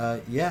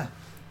 yeah.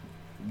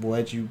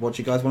 What do you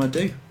guys want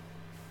to do?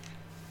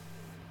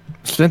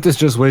 Slint is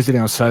just waiting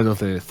outside of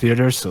the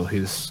theater, so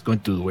he's going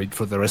to wait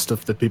for the rest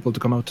of the people to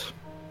come out.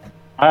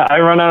 I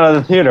run out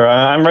of the theater.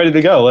 I'm ready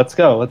to go. Let's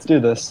go. Let's do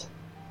this.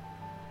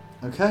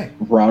 Okay.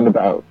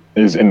 Roundabout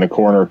is in the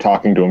corner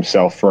talking to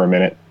himself for a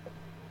minute.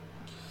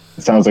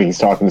 It sounds like he's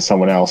talking to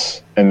someone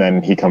else, and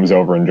then he comes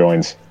over and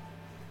joins.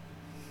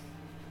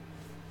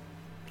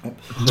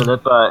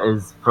 Philippa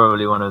is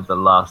probably one of the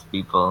last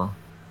people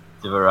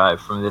to arrive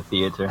from the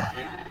theater.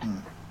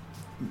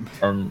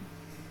 And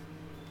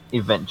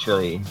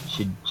eventually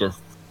she just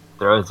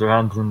throws her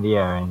hands in the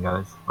air and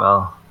goes,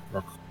 well,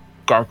 let's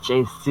catch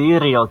a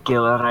serial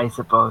killer, I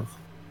suppose.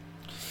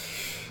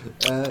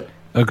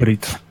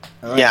 Agreed.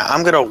 Right. Yeah,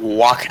 I'm gonna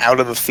walk out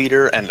of the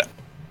theater and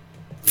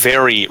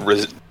very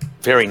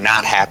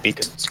not happy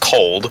because it's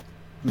cold.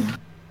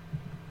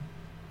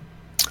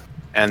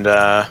 And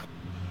I'm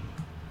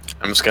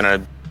just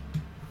gonna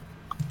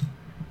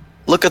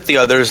look at the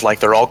others like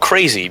they're all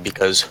crazy,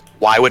 because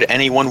why would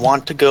anyone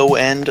want to go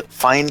and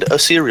find a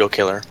serial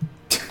killer?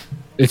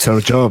 It's our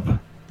job.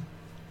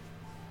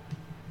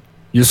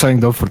 You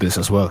signed up for this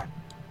as well.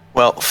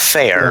 Well,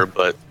 fair,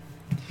 but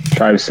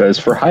Shives says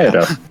for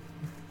Hayato.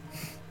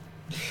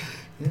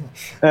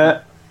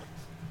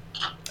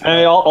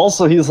 And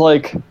also, he's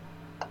like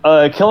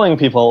killing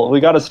people. We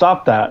got to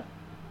stop that.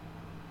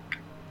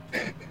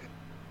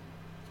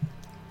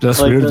 That's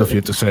Like weird the- of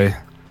you to say.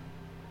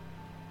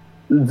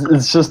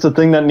 It's just a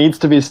thing that needs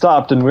to be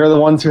stopped, and we're the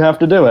ones who have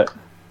to do it.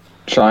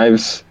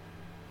 Chives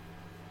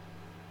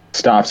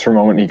stops for a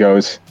moment and he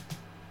goes,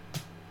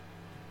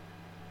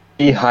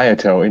 "See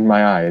Hayato in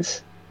my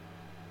eyes.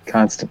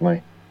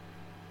 Constantly.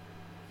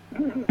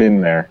 Been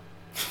there."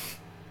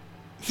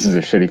 This is a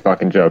shitty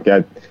fucking joke.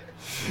 Yeah.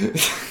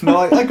 No,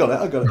 I got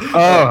it.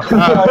 Oh,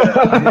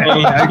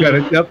 I got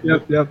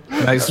it. Yep.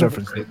 Nice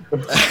reference. Dude.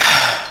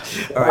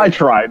 All I right.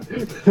 tried.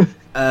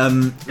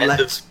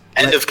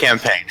 End of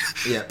campaign.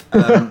 Yep.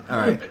 All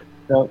right.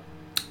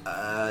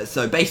 Yep.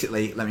 So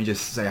basically, let me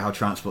just say how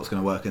transport's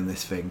going to work in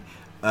this thing.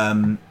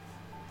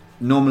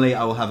 Normally,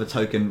 I will have a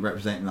token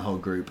representing the whole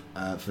group.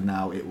 For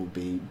now, it will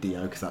be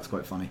Dio because that's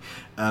quite funny.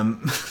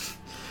 On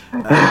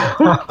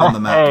the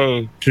map,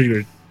 Hey,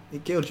 Triggered.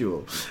 it killed you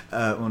all.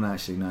 Well, no,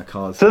 actually, no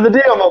cars. To the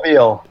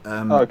Dio-mobile!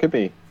 Oh, it could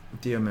be.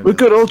 Dio maybe. We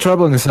could all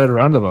travel inside a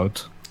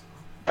roundabout.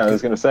 I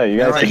was gonna say, you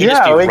guys. You could- can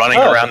just Yeah, be we running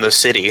could. around the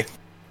city.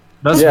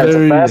 That's yeah, it's a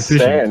very fast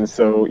efficient. stand,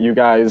 so you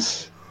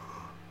guys.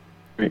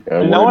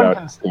 No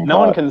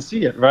one can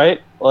see it,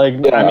 right? Like,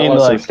 Yeah, I mean,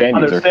 unless like, they're stand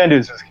other users. stand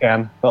users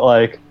can, but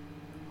like,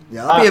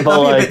 Yeah, that'd be a but,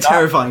 bit like,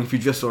 terrifying if you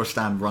just saw a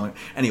stand running.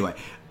 Anyway,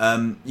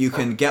 you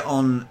can get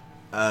on.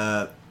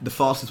 The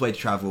fastest way to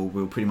travel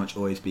will pretty much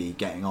always be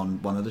getting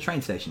on one of the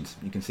train stations.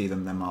 You can see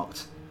them; they're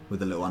marked with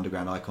the little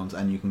underground icons,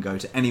 and you can go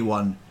to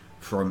anyone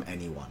from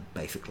anyone,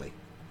 basically,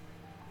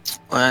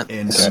 Let's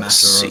in a matter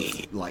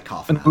see. of like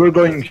half an And hour. we're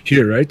going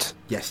here, right?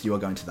 Yes, you are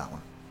going to that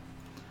one.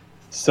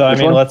 so I Which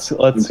mean, one? let's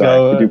sorry,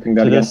 go could you ping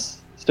that to again?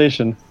 this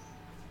station.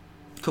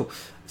 Cool.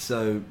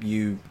 So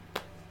you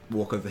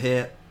walk over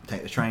here,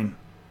 take the train.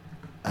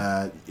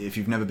 If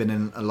you've never been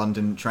in a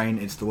London train,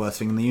 it's the worst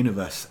thing in the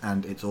universe,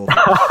 and it's awful.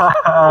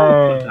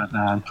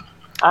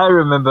 I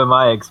remember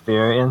my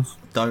experience.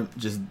 Don't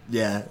just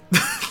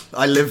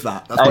I live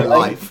that. That's my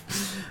life.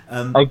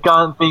 I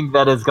can't think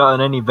that it's gotten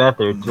any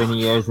better 20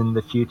 years in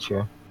the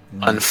future.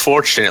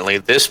 Unfortunately,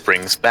 this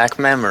brings back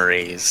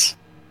memories.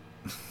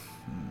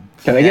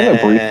 Can I give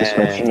a brief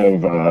description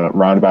of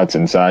Roundabout's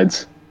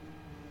insides?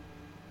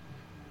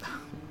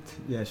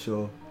 Yeah,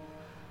 sure.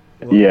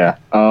 Yeah,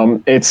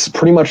 it's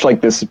pretty much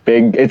like this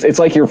big. It's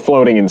like you're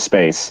floating in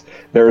space.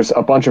 There's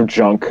a bunch of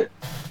junk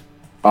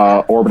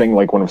orbiting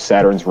like one of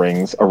Saturn's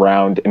rings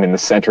around, and in the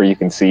center you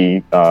can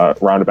see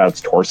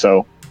Roundabout's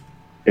torso.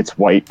 It's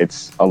white.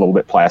 It's a little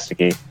bit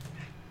plasticky.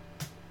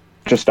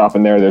 Just up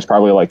in there's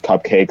probably like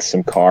cupcakes,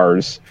 some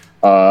cars.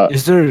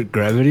 Is there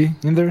gravity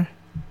in there?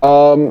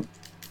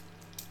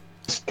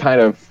 Just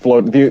kind of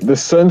float. The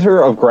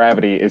center of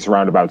gravity is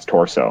Roundabout's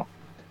torso.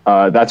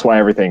 That's why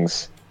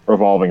everything's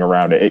revolving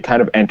around it. It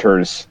kind of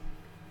enters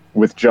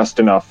with just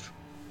enough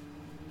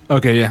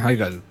Okay, yeah, I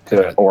got it.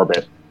 to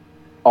orbit.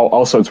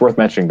 Also, it's worth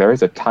mentioning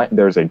there's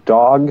a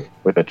dog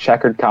with a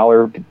checkered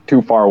collar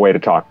too far away to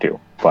talk to,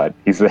 but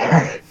he's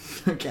there.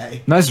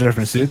 Okay. Nice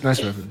reference, dude.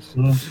 Nice reference.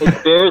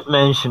 It bears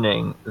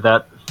mentioning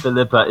that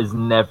Philippa is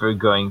never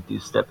going to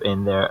step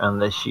in there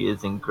unless she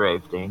is in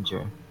grave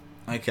danger.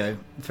 Okay.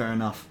 Fair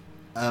enough.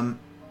 Yeah.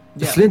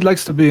 Flint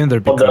likes to be in there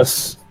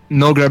because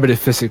no gravity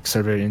physics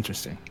are very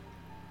interesting.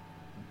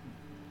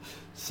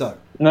 So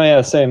No,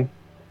 yeah, same.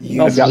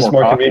 you I've got just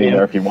more more coffee in convenient.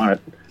 there if you want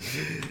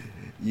it.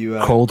 you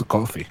Cold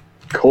coffee.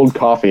 Cold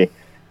coffee.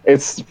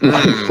 It's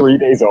like 3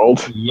 days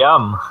old.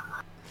 Yum!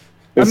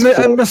 It's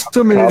I'm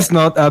assuming cup. it's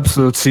not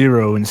absolute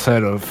zero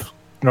inside of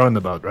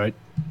Roundabout, right?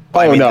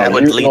 I Oh mean, no, that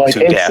would lead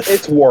to it's, death.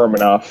 It's warm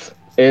enough.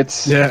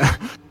 It's Yeah.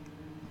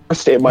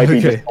 first it might be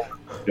Okay.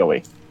 just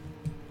chilly.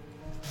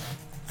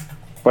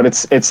 But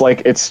it's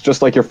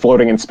just like you're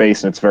floating in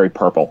space and it's very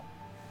purple.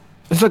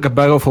 It's like a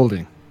bag of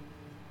holding.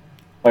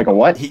 Like a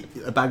what?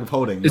 a bag of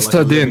holding. It's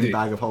You're like a the living D&D.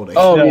 bag of holding.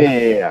 Oh Yeah.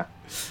 yeah.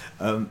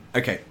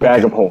 Okay. Bag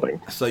okay. of holding.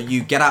 So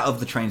you get out of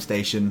the train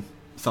station.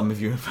 Some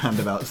of you are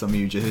roundabout, some of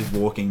you just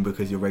walking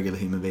because you're regular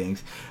human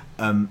beings.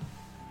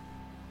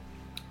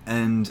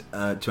 And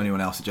to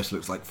anyone else, it just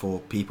looks like 4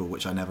 people,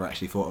 which I never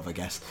actually thought of, I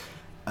guess.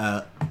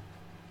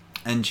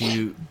 And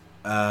you...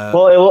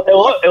 Well,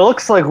 it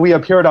looks like we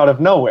appeared out of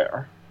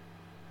nowhere.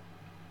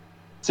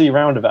 See,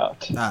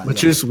 roundabout.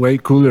 Which yeah. is way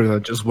cooler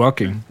than just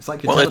walking. It's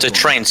like Well, it's a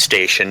teleporting. train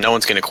station. No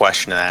one's going to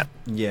question that.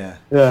 Yeah.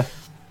 Yeah.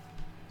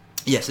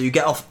 Yeah, so you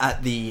get off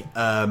at the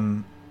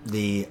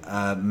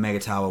Mega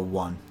Tower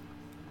 1.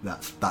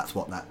 That's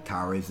what that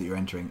tower is that you're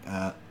entering.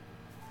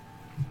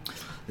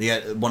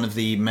 One of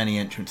the many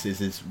entrances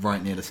is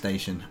right near the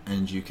station,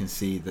 and you can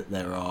see that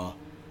there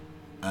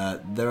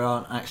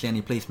aren't actually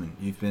any policemen.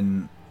 You've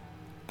been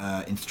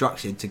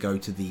instructed to go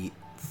to the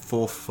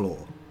 4th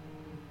floor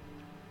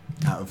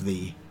out of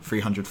the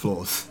 300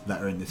 floors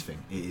that are in this thing.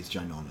 It is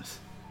ginormous.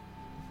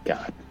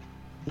 God.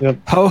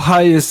 How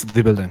high is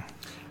the building?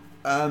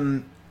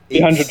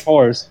 300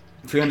 floors.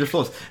 300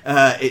 floors.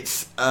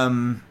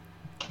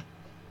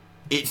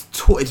 It's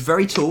tall. It's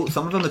very tall.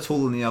 Some of them are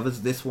taller than the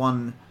others. This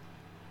one,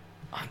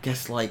 I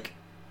guess, like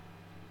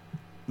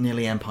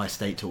nearly Empire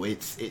State tall.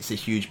 It's a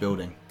huge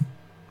building.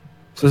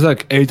 So it's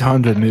like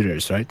 800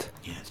 meters, right?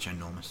 Yeah, it's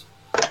ginormous.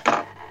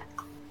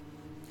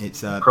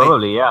 It's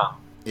Probably, yeah.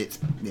 It's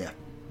yeah.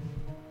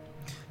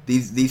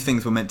 These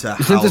things were meant to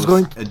Flint is house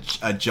going-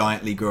 a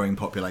giantly growing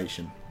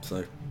population.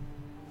 So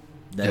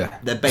they're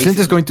Flint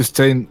basically. is going to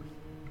stay in.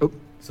 Oh,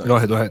 Sorry. go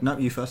ahead. No,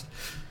 you first.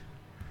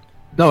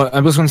 No, I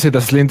was going to say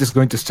that Flint is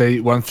going to stay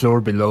one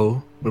floor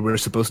below where we're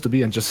supposed to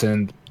be and just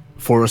send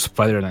 4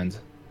 Spider-Land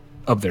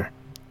up there.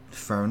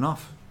 Fair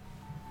enough.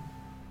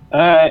 All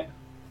right.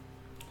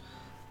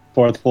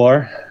 4th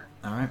floor.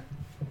 All right.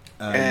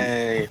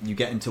 Hey. You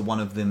get into one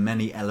of the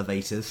many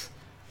elevators.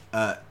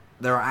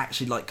 There are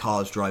actually like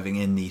cars driving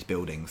in these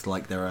buildings.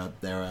 Like there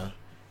are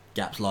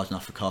gaps large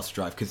enough for cars to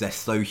drive because they're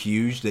so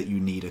huge that you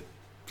need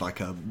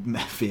a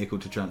vehicle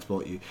to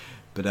transport you.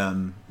 But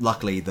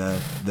luckily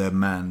the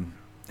man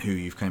who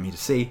you've come here to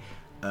see,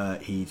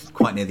 he's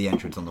quite near the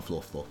entrance on the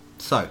 4th floor.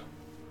 So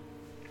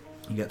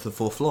you get to the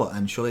 4th floor,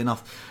 and surely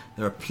enough,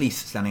 there are police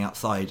standing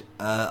outside.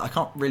 I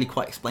can't really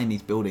quite explain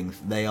these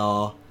buildings.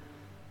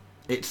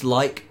 It's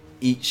like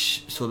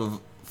each sort of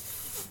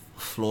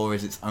floor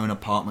is its own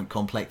apartment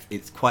complex.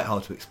 It's quite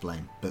hard to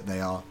explain, but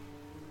they are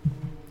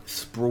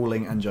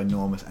sprawling and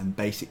ginormous and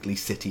basically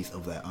cities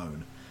of their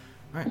own.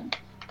 Right.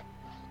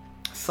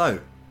 So,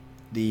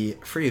 the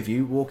 3 of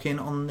you walk in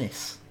on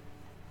this.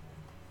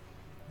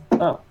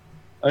 Oh,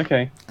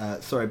 okay.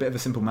 Sorry, a bit of a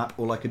simple map,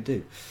 all I could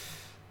do.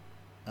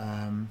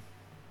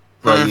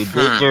 So you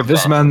did your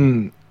This best.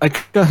 man, I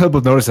can't help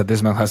but notice that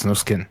this man has no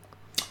skin.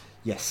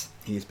 Yes,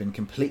 he has been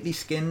completely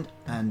skinned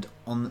and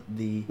on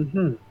the...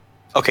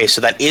 Okay, so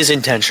that is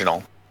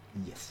intentional.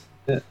 Yes.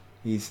 Yeah.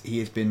 He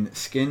has been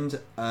skinned.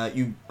 And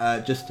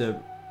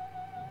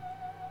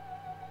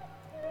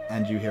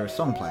you hear a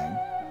song playing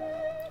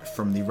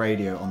from the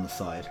radio on the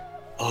side.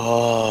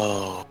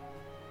 Oh.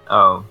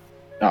 Oh,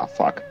 Oh,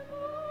 fuck.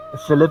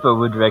 Philippa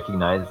would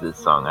recognize this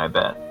song, I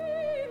bet,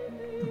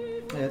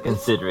 Yeah, it's,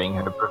 considering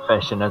her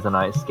profession as an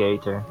ice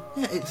skater.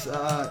 it's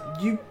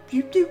you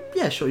do,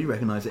 yeah, sure, you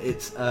recognise it.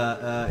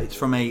 It's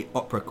from a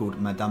opera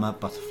called Madama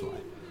Butterfly.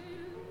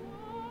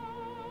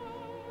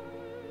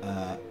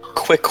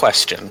 Quick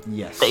question.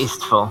 Yes.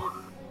 Tasteful.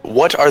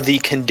 What are the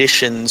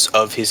conditions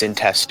of his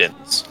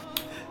intestines?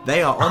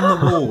 They are on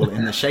the wall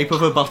in the shape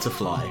of a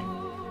butterfly.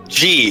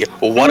 Gee,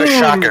 what a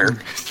shocker.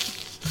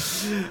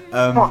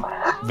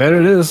 There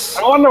it is.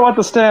 I wonder what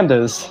the stand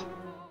is.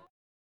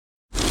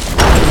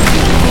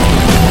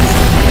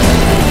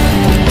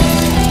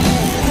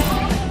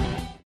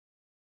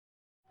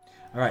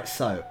 Alright,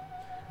 so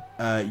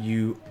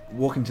you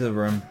walk into the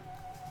room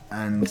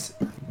and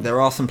there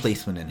are some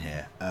policemen in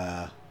here.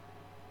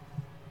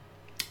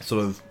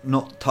 Sort of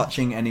not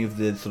touching any of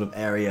the sort of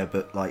area,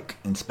 but like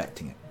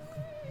inspecting it.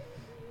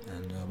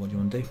 And what do you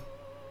want to do?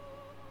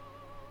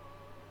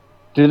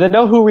 Do they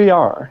know who we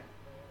are?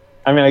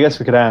 I mean, I guess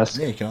we could ask.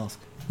 Yeah, you can ask.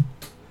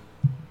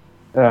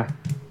 Yeah.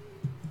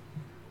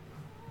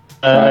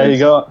 Nice. You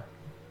go.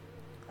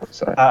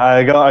 Sorry.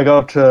 I go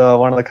up to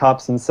one of the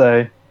cops and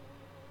say,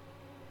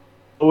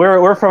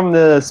 "We're from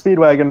the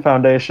Speedwagon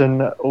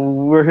Foundation.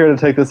 We're here to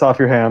take this off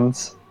your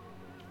hands."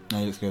 No,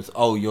 he just goes,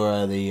 "Oh,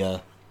 you're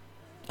the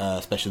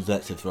special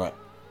detective, right?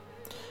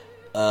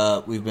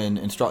 We've been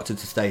instructed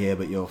to stay here,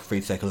 but you're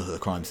free to take a look at the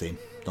crime scene,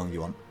 as long as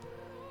you want."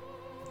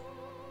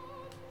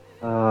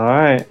 All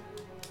right.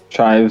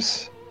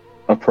 Chives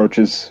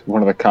approaches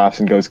one of the cops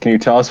and goes, "Can you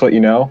tell us what you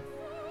know?"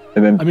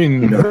 And then I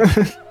mean,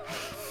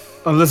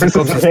 unless the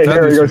cops Hey,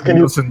 there he goes. he Can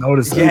you- doesn't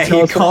notice Yeah,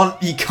 that.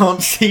 you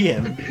can't see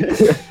him.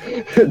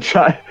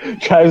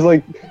 Chives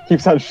like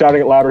keeps on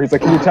shouting it louder. He's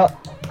like, "Can you tell?"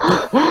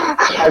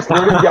 Guys,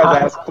 what did you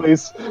guys ask,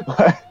 please?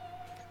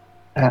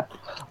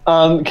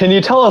 Can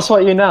you tell us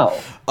what you know?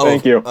 Oh,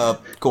 Thank you.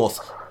 Of course.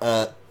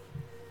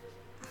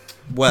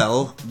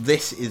 Well,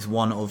 this is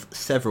one of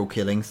several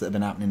killings that have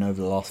been happening over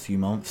the last few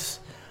months.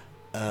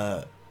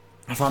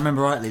 If I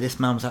remember rightly, this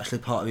man was actually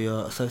part of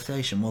your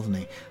association, wasn't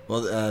he?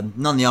 Well,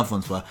 none of the other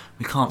ones were.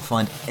 We can't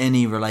find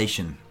any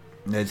relation.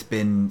 There's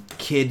been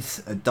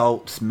kids,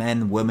 adults,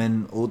 men,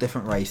 women, all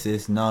different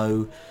races.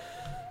 No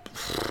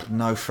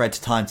thread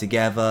to time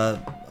together.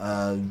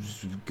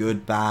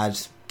 Good, bad,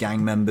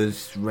 gang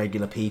members,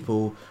 regular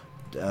people,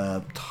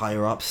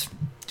 higher ups.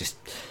 Just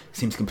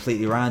seems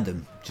completely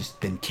random. Just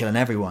been killing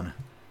everyone,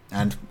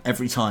 and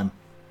every time,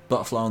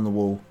 butterfly on the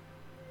wall,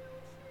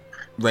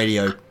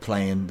 radio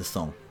playing the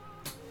song.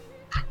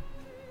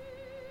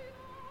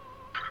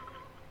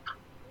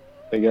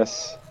 I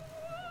guess.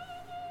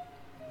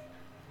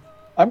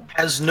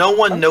 Has no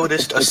one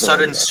noticed a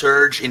sudden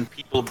surge in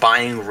people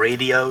buying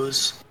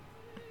radios?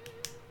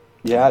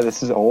 Yeah,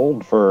 this is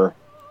old for.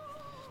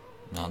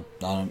 No,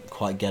 I don't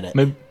quite get it.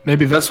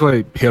 Maybe that's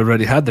why he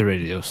already had the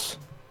radios.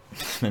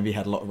 Maybe he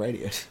had a lot of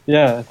radios.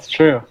 Yeah, it's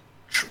true.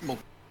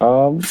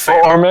 Um,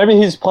 Or maybe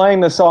he's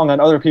playing the song on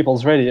other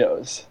people's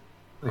radios.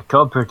 The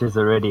culprit is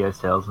a radio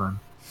salesman.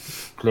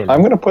 Clearly.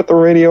 I'm gonna put the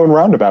radio in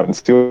roundabout and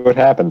see what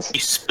happens. He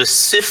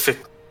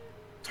specifically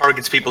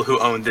targets people who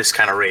own this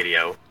kind of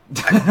radio.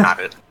 I got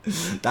it.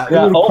 That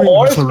Yeah, would-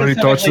 or It's already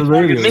touched the specifically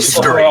radio. targets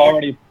people who Mystery. are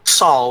already,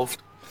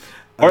 Solved.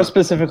 or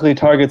specifically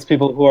targets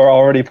people who are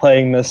already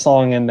playing this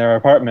song in their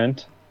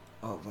apartment.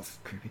 Oh, that's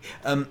creepy.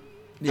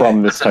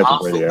 from this type of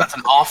awful, radio. that's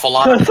an awful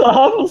lot. That's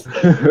awful.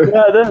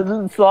 Yeah, that's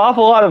an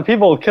awful lot of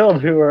people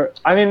killed who were.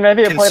 I mean,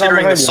 maybe it played on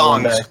the Considering radio the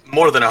one song's day.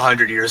 more than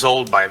 100 years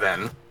old by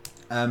then.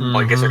 Well,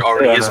 I guess it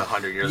already is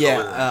 100 years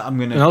old. I'm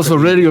gonna. And also,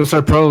 quickly- radios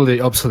are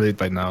probably obsolete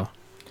by now.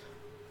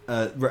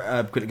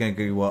 Quickly going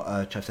to go what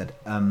Chav said.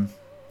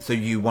 So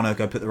you want to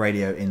go put the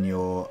radio in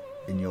your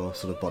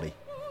sort of body?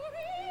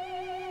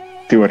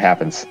 See what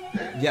happens.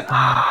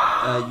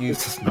 Yeah. You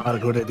This is not a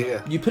good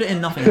idea. you put it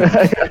in nothing.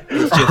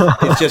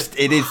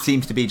 It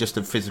seems to be just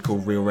a physical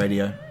real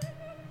radio.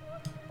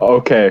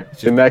 Okay,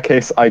 in that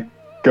case, I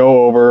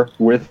go over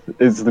with.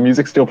 Is the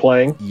music still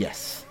playing?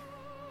 Yes.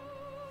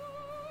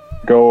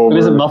 Go over.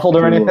 Is it muffled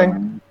or to,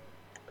 anything?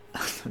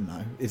 I don't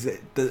know. Is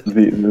it the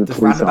The does police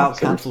roundabout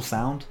officers. cancel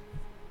sound?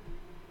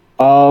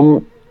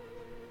 I'm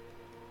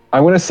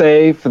gonna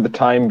say for the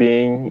time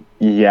being,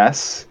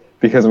 yes,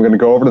 because I'm gonna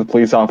go over to the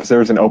police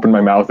officers and open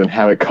my mouth and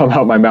have it come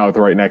out my mouth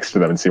right next to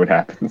them and see what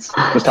happens.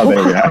 Just how they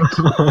react.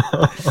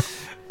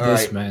 All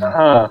Yes, right. man.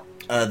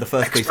 The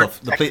first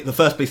the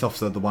first police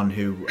officer, the one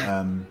who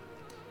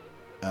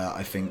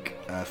I think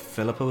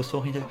Philippa was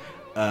talking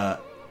to,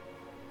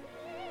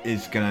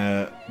 is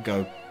gonna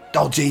go.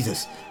 Oh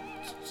Jesus!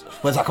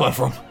 Where's that coming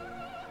from?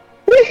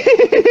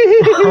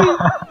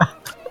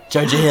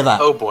 Joe, did you hear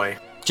that? Oh boy.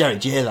 Jerry,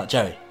 did you hear that,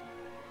 Jerry?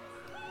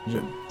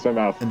 It's my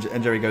mouth.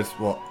 And Jerry goes,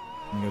 what?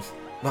 And he goes,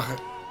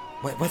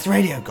 where's the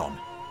radio gone?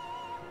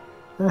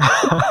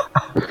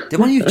 Did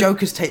one of you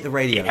jokers take the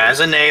radio? It has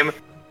a name.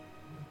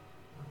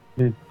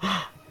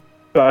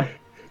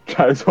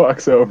 Giles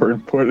walks over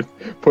and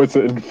puts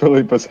it in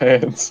Philippa's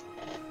hands.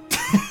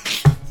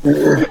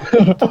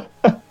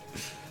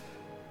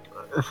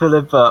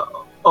 Philippa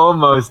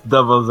almost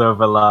doubles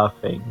over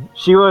laughing.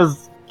 She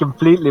was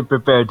completely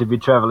prepared to be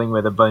traveling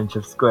with a bunch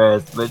of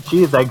squares, but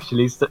she's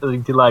actually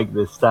starting to like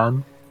this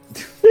stand.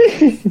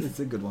 It's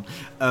a good one.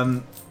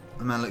 The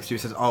man looks at you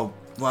and says, oh,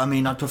 well, I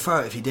mean, I'd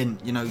prefer it if you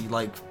didn't,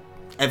 like,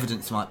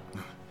 evidence might...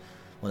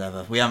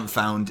 Whatever. We haven't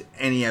found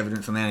any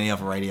evidence on any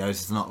other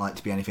radios. It's not like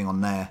to be anything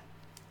on there.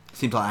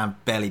 Seems like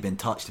I've barely been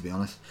touched, to be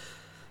honest.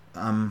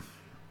 You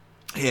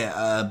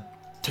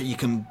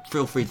can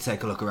feel free to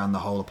take a look around the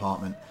whole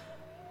apartment.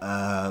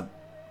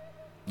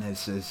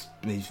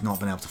 He's not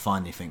been able to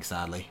find anything,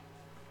 sadly.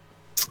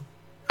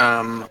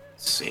 Let's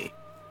see.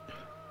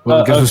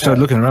 Well, I guess okay. we start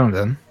looking around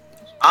then.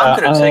 I'm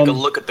gonna take a um,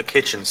 look at the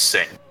kitchen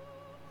sink.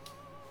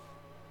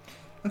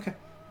 Okay.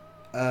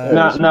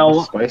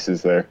 Now,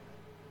 Spices there.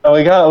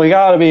 we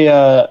gotta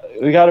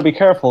be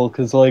careful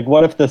because like,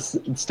 what if this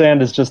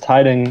stand is just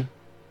hiding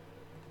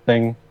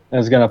thing and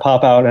is gonna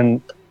pop out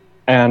and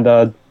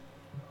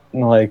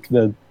like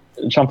the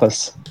jump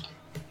us?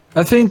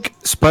 I think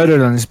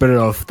Spider-Man is better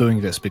off doing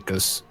this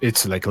because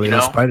it's like a little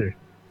know? spider.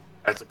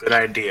 That's a good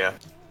idea.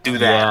 Do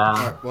that. Yeah.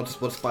 Alright,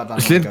 what's Spider-Man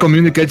Slint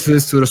communicates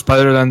this to the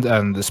Spider-Land,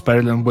 and the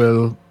Spider-Land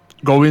will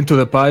go into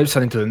the pipes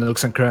and into the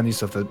nooks and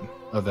crannies of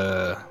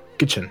the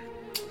kitchen.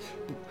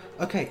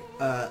 Okay,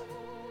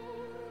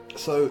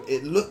 so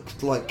it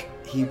looked like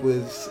he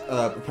was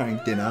preparing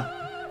dinner.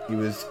 He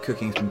was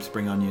cooking some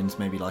spring onions,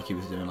 maybe like he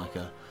was doing like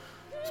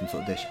some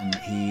sort of dish. And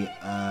he,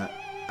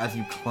 as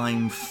you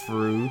climb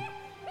through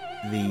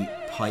the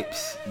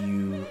pipes,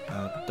 you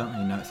don't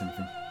really notice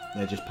anything.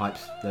 They're just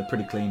pipes. They're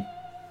pretty clean.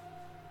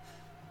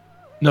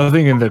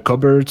 Nothing in the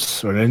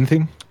cupboards or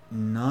anything.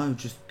 No,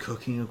 just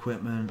cooking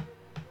equipment.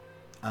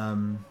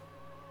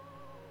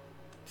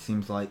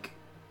 Seems like,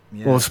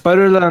 yeah. Well,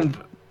 Spider-Land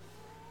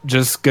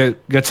just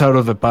gets out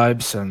of the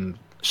pipes and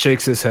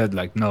shakes his head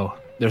like, no,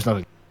 there's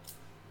nothing.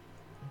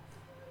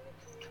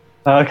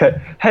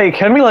 Okay. Hey,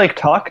 can we like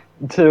talk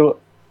to?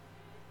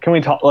 Can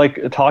we talk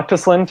to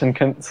Slint, and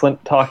can Slint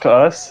talk to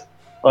us?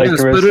 Like Yeah,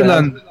 through his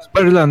stand?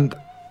 Spider-Land.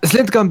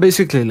 Slint can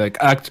basically like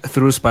act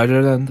through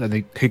Spider-Land, and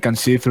he can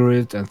see through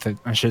it and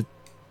shit.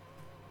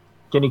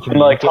 Can you And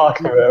like talk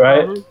through it,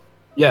 right?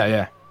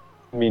 Yeah.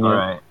 Convenient.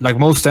 Alright. Like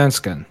most stands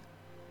can.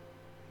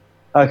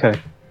 Okay.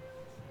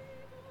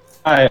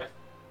 Alright.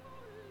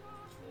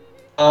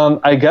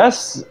 I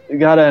guess you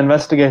gotta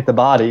investigate the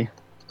body.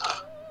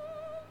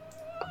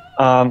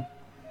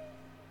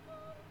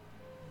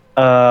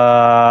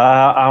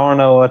 I don't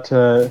know what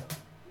to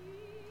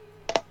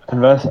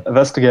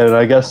investigate it.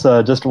 I guess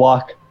just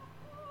walk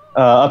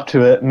up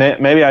to it.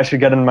 Maybe I should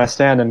get in my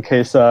stand in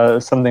case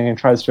something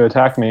tries to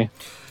attack me.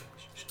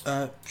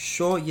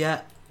 Sure,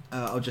 yeah.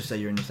 I'll just say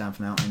you're in your stand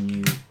for now, and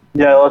you.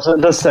 Yeah, let's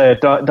just say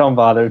it. Don't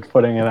bother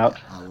putting it out.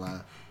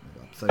 I'll.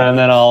 So And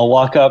then I'll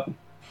walk up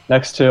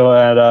next to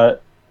it.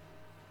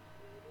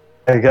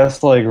 I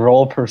guess like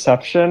roll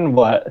perception.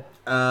 What?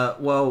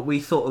 well, we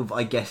sort of,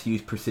 I guess,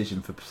 use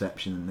precision for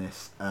perception in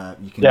this.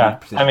 You can. Yeah, use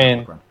precision I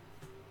mean- for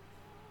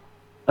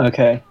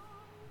background.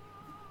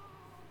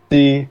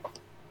 Okay.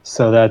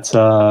 So that's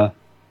oh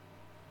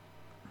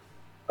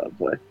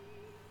boy.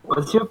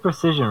 What's your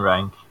precision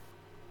rank?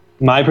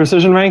 My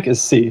precision rank is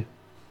C.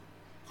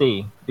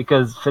 C,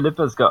 because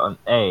Philippa's got an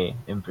A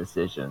in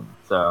precision,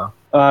 so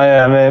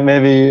Yeah,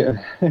 maybe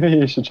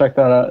you should check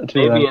that out too.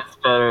 maybe then. it's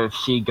better if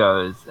she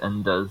goes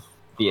and does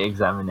the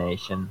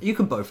examination. You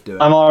can both do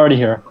it. I'm already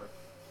here.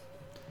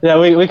 Yeah,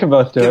 we can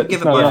both do it. Give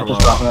It's it not both enough a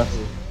just roll. dropping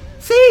us.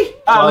 See?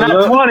 Oh,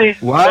 not 20!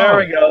 Wow. There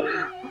we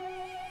go.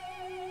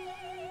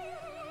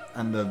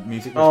 And the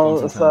music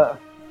Oh, response. what's in that?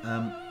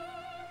 turn.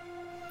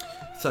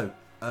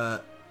 So,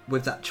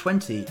 with that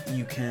 20,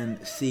 you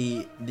can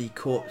see the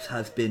corpse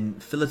has been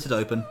filleted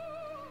open,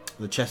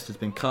 the chest has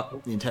been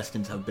cut, the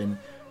intestines have been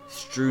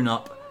strewn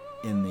up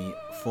in the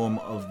form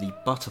of the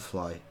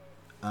butterfly.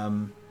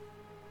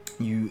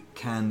 You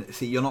can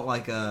see, you're not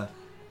like a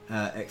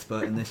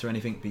expert in this or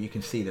anything, but you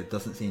can see there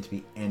doesn't seem to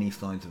be any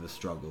signs of a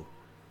struggle.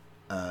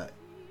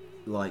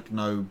 Like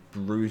no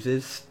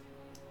bruises,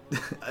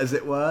 as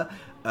it were,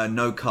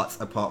 no cuts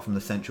apart from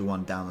the central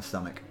one down the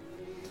stomach.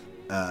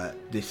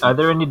 Are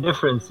there any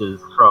differences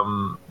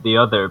from the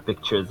other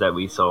pictures that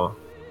we saw?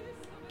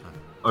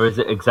 Or is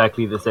it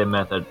exactly the same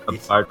method,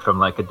 apart from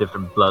like a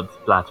different blood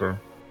splatter?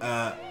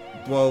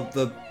 Well,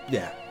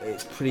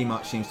 it's pretty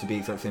much seems to be the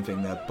exact same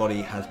thing. The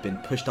body has been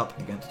pushed up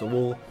against the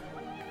wall,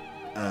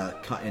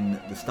 cut in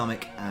the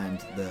stomach, and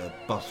the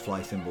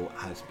butterfly symbol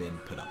has been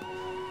put up.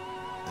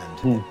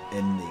 And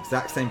in the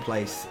exact same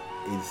place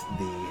is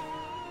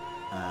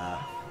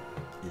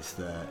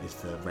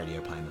the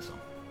radio playing the song.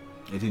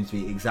 It seems to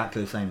be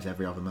exactly the same as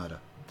every other murder,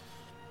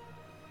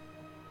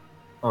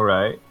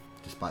 Alright.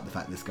 despite the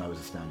fact this guy was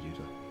a stand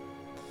user.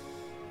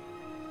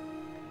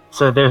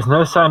 So there's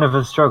no sign of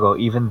a struggle,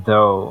 even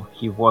though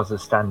he was a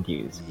stand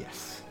user.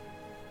 Yes.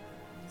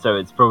 So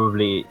it's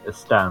probably a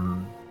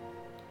stand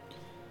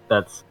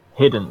that's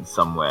hidden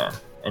somewhere,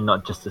 and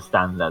not just a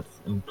stand that's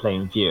in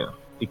plain view.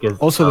 Because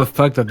Also, the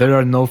fact that there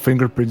are no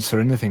fingerprints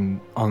or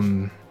anything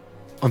on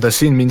the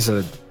scene means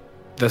that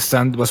the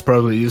stand was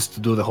probably used to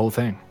do the whole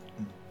thing.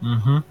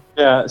 Mm-hmm.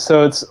 Yeah,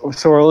 so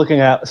we're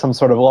looking at some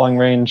sort of long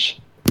range,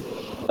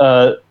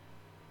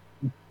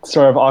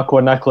 sort of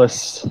aqua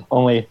necklace,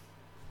 only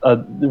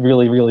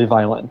really, really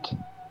violent.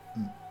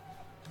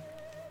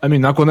 I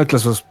mean, Aqua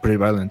Necklace was pretty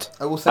violent.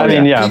 I will say. I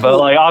mean, yeah, people- but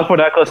like aqua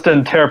necklace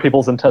didn't tear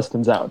people's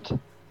intestines out.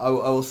 I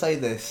will say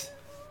this.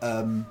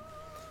 No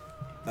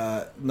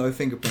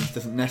fingerprints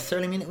doesn't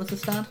necessarily mean it was a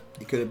stand.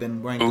 It could have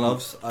been wearing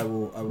gloves. I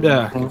will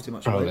Yeah, not give too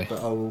much away, probably.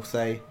 but I will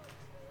say,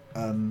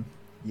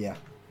 yeah,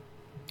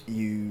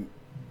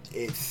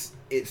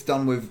 it's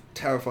done with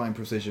terrifying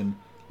precision.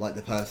 Like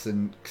the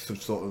person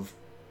sort of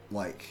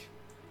like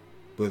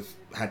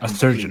had A complete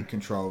surgeon.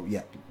 control.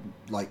 Yeah,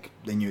 like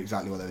they knew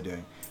exactly what they were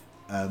doing.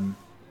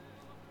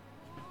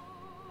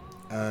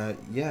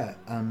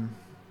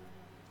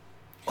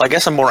 Well, I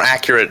guess a more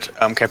accurate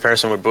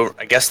comparison would be,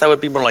 I guess that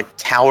would be more like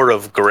Tower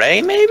of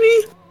Grey,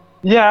 maybe?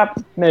 Yeah,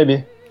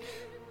 maybe.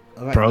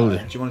 All right, Probably.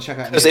 do you want to check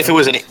out? Because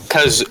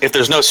if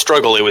there's no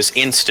struggle, it was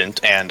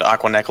instant, and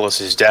Aqua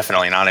Necklace is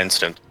definitely not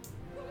instant.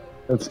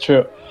 That's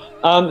true.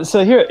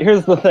 So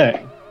here's the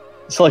thing.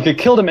 So like it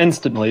killed him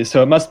instantly,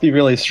 so it must be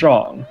really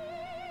strong.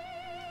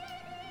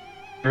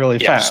 Really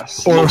Yes.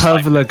 fast. Or Most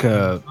have like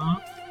a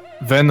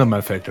venom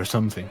effect or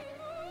something.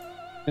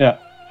 Yeah.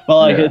 Well,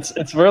 like Yeah.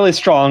 it's really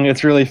strong,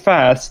 it's really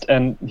fast,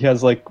 and he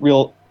has like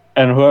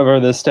and whoever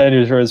the stand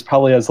user is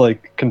probably has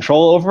like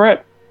control over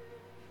it.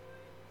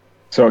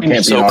 So it can't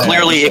be. So automatic,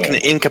 clearly it so- can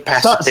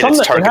incapacitate Some- its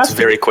it has targets to-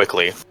 very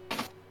quickly.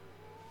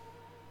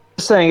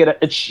 Saying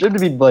it should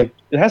be like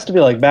it has to be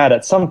like bad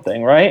at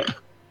something, right?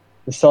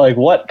 So like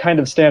what kind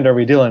of stand are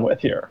we dealing with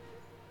here?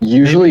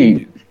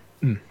 Usually,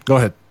 Go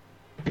ahead.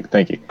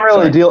 thank you. We're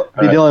really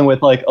Sorry. dealing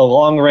with like a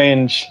long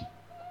range,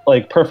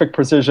 like perfect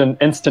precision,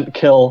 instant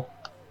kill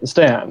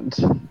stand.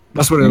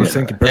 That's what I was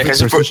thinking. Yeah, Perfect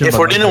because precision, if but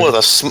we're not dealing with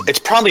very- it's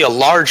probably a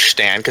large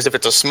stand, because if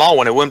it's a small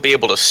one, it wouldn't be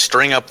able to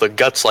string up the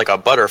guts like a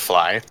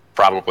butterfly,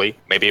 probably.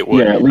 Maybe it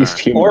would. Yeah, at least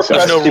human Or size.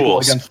 press no people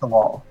rules. against the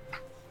wall.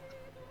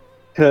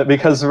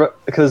 Because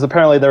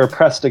apparently they were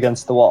pressed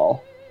against the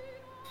wall.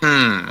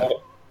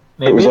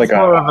 Maybe was it's like a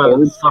more of a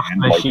horde soft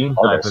and, like, machine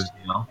type of artist.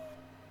 deal.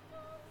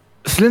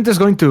 Slint is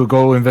going to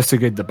go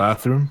investigate the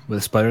bathroom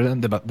with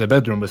Spiderland, the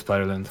bedroom with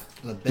Spiderland,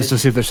 just to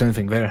see if there's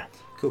anything there.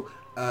 Cool.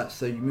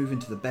 So you move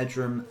into the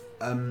bedroom.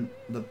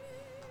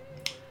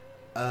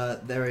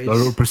 There is.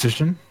 Low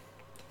precision.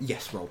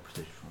 Yes, roll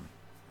precision for me.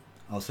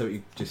 Also, what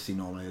you just see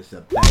normally is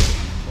a bed and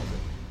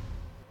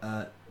a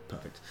closet.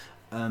 Perfect.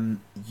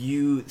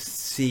 You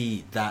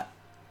see that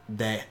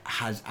there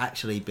has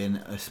actually been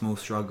a small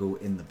struggle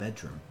in the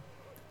bedroom.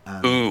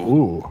 Ooh.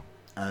 Ooh.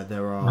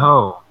 There are.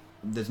 No.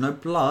 There's no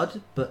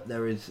blood, but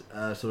there is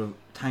sort of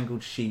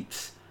tangled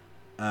sheets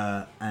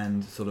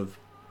and sort of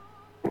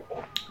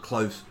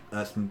clothes,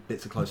 some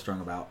bits of clothes strung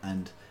about,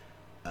 and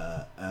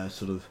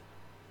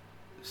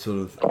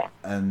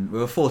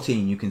with a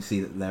 14, you can see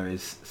that there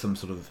is some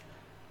sort of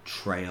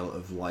trail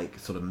of like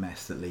sort of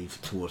mess that leads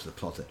towards the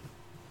closet.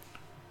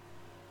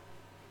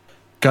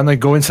 Can I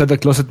go inside the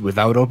closet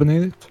without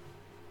opening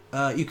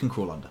it? You can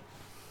crawl under.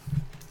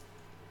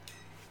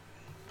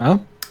 Huh?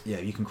 Yeah,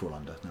 you can crawl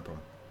under, no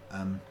problem.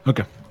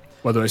 Okay.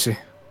 What do I see?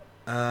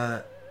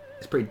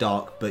 It's pretty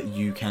dark, but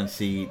you can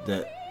see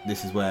that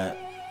this is where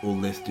all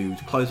this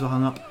dude's clothes were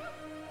hung up.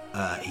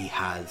 He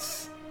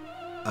has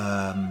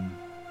a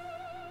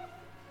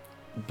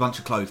bunch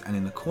of clothes, and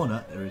in the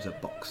corner there is a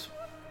box.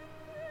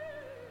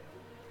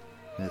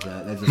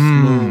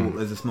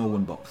 There's a small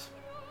wooden box.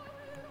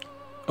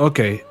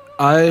 Okay,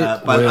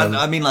 But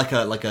I mean like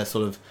a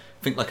sort of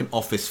think like an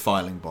office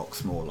filing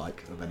box more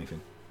like of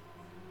anything.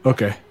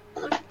 Okay.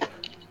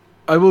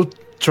 I will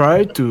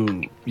try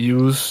to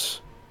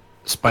use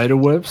spider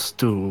webs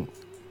to,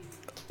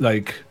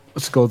 like,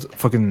 what's it called?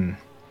 Fucking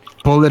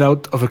pull it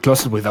out of a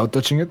closet without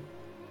touching it.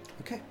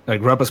 Okay.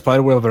 Like, wrap a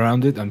spider web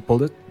around it and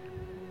pull it.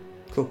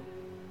 Cool.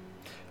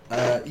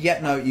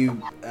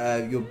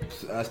 Your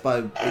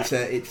spider.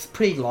 It's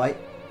pretty light.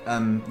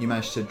 You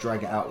managed to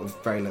drag it out with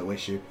very little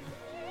issue.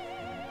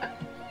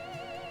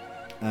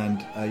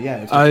 And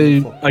it's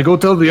I go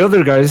tell the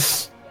other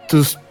guys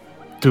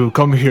to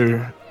come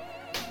here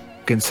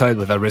inside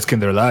without risking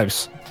their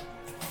lives.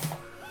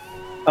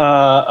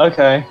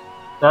 Okay.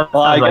 That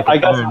Well, sounds like I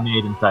an guess- Iron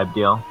Maiden type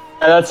deal.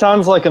 That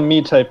sounds like a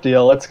me type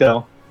deal. Let's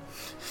go.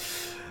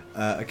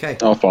 Okay.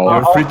 I'll follow.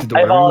 You're free to do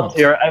I whatever you want.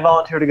 volunteer. I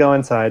volunteer to go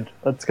inside.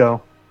 Let's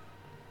go.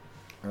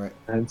 All right.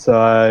 And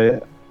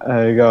so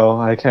I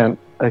go. I can't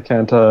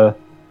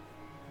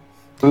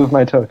move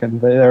my token.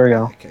 But there we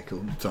go. Okay.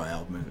 Cool. Sorry,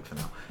 I'll move it for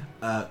now.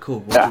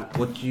 Cool. Yeah.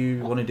 What do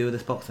you want to do with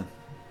this box then?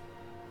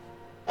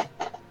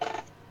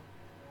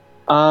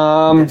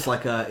 It's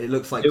like it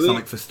looks like Do we-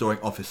 something for storing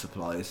office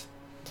supplies.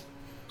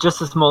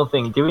 Just a small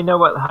thing. Do we know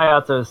what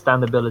Hayato's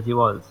stand ability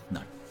was?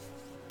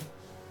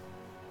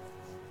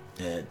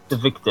 The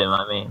victim,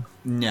 I mean.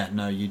 Yeah.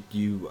 No. You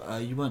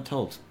weren't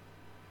told.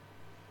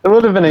 It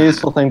would have been a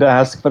useful thing to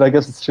ask, but I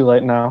guess it's too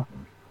late now.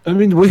 I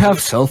mean, we have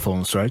cell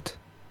phones, right?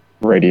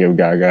 Radio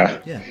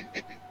Gaga. Yeah.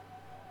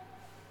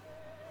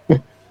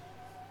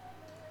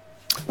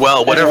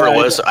 Well, whatever it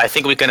was, I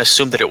think we can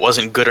assume that it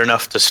wasn't good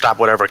enough to stop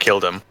whatever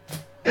killed him.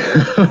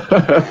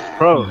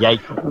 Bro.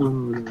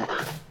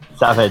 Yikes.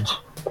 Savage.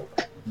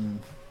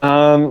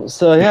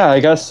 So yeah, I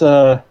guess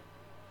I'll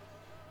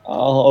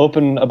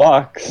open a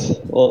box.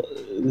 We'll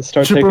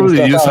start Should taking probably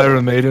stuff use out.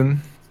 Iron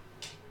Maiden.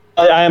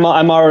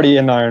 I'm already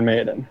in Iron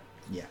Maiden.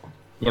 Yeah.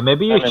 Yeah,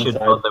 maybe you I'm should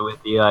inside. bother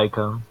with the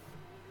icon.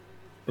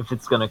 If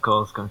it's gonna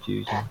cause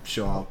confusion.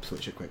 Sure, I'll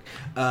switch it quick.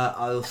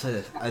 I'll say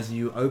this: as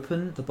you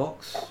open the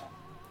box,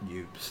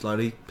 you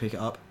slowly pick it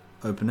up,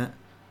 open it.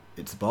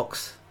 It's a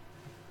box.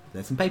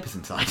 There's some papers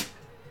inside.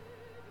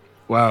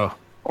 Wow.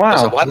 Wow.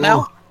 So what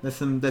now? There's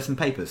some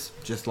papers,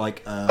 just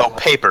like Oh,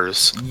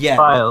 papers. yeah,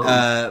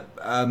 Files.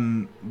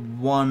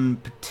 one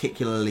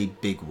particularly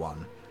big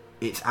one.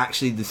 It's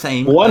actually the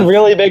same. One as-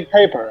 really big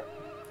paper.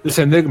 It's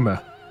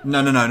Enigma. No.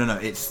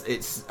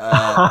 It's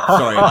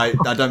sorry, I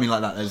don't mean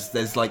like that.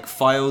 There's like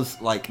files,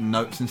 like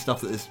notes and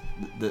stuff that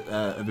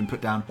have been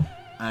put down,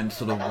 and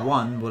sort of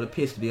one what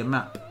appears to be a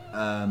map,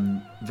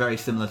 very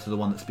similar to the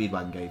one that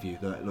Speedwagon gave you,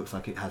 though it looks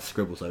like it has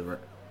scribbles over it.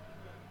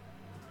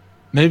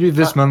 Maybe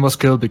this man was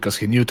killed because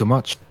he knew too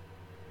much.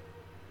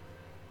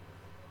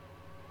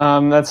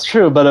 That's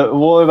true, but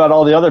what about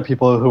all the other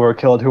people who were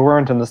killed who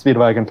weren't in the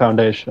Speedwagon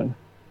Foundation?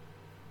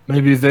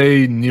 Maybe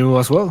they knew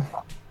as well.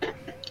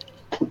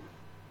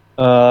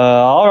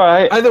 All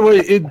right. Either way,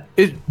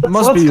 it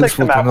must be let's take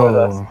useful the to map with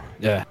know. us.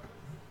 Yeah.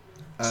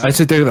 I'd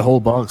say take the whole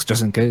box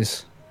just in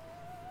case.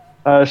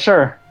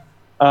 Sure.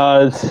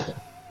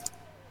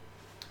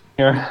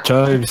 Here.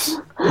 Chives.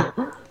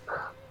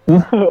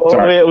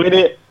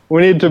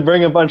 we need to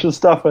bring a bunch of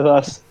stuff with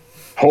us.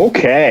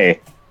 Okay.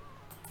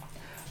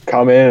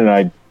 Come in and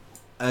I.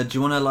 Do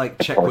you want to like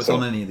check what's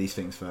on any of these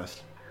things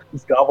first?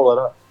 Just gobble it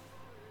up.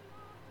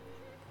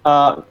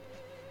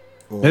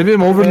 Or- Maybe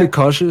I'm overly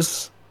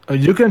cautious.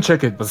 You can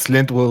check it, but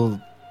Slint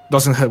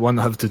doesn't want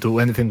to have to do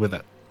anything with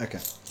that. Okay,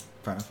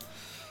 fair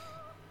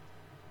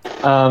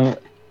enough.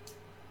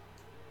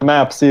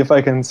 Map. See if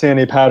I can see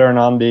any pattern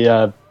on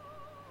the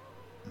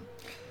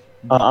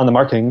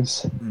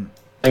markings.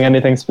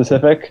 Anything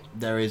specific?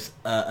 There is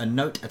a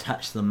note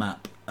attached to the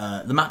map.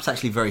 The map's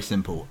actually very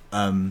simple,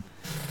 but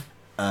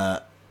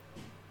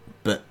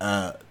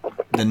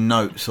the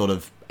note sort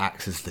of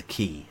acts as the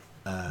key.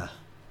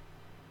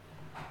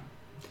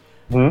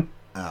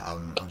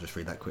 I'll just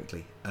read that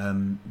quickly.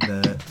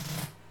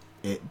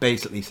 It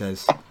basically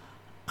says,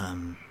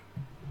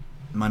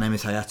 "My name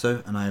is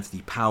Hayato, and I have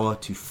the power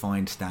to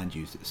find stand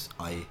users.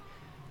 I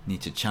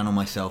need to channel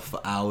myself for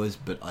hours,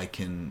 but I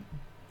can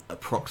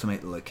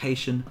approximate the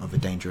location of a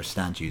dangerous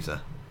stand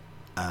user.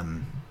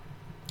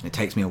 It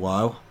takes me a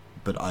while,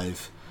 but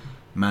I've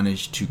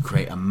managed to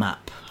create a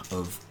map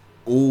of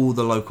all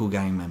the local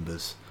gang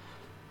members.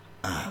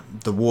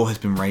 The war has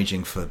been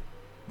raging for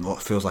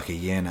what feels like a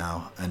year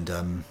now, and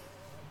I'm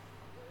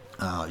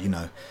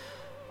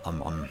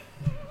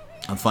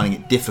finding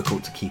it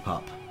difficult to keep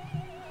up.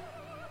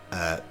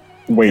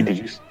 Wait, did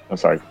you? I'm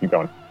sorry. Keep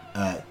going.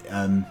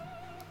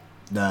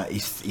 He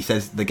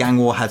says the gang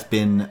war has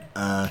been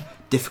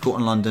difficult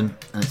in London,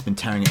 and it's been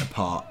tearing it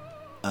apart.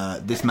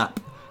 This map,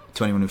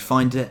 to anyone who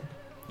finds it,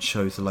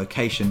 shows the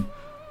location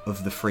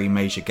of the 3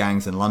 major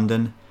gangs in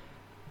London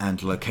and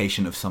the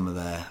location of some of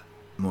their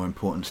more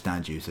important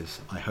stand users.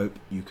 I hope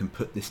you can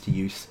put this to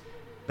use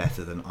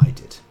better than I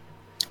did."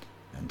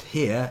 And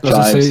here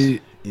Does it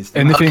say is the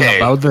anything Okay.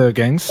 about the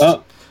gangs?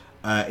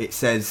 It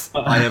says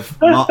I have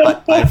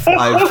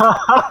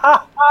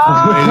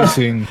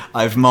Amazing.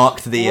 I've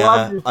marked the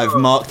Wonderful. I've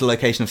marked the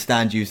location of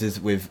stand users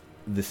with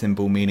the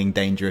symbol meaning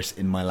dangerous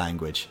in my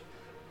language.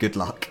 Good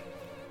luck.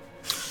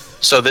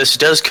 So this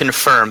does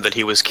confirm that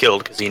he was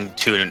killed because he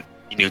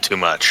knew too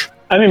much.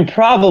 I mean,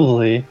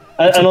 probably,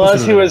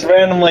 unless he was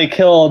randomly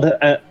killed.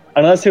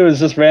 Unless he was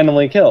just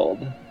randomly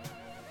killed,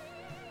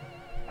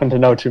 and to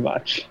know too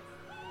much.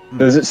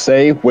 Does it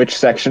say which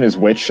section is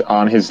which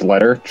on his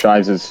letter?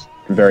 Chives is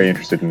very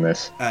interested in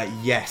this.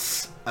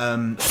 Yes.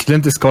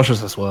 Slint is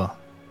cautious as well.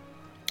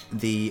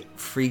 The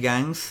three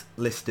gangs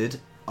listed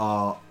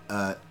are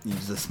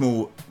there's a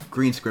small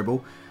green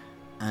scribble,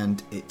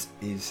 and it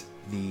is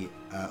the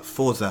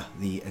Forza,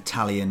 the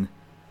Italian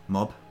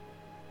mob.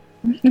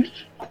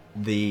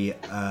 The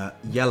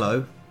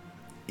yellow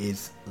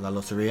is La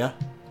Lotteria,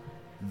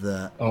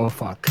 Oh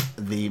fuck.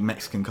 the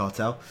Mexican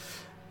cartel,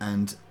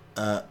 and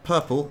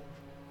purple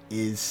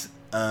is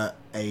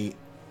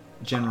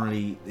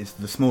generally is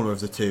the smaller of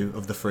the two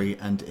of the three,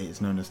 and it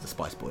is known as the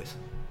Spice Boys.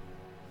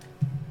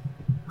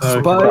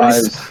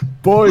 Spice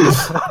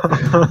boys. Yep,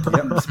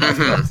 Spice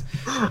Boys.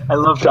 I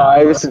love that.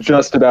 Chives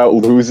just about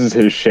loses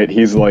his shit.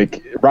 He's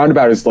like,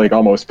 Roundabout is like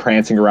almost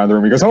prancing around the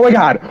room. He goes, oh my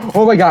god,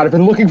 I've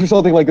been looking for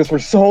something like this for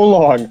so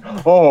long.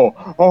 Oh,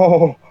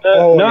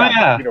 no, God.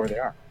 yeah. You know where they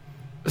are.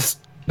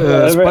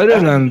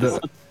 Spider-Man,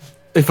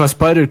 if a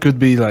spider could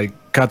be like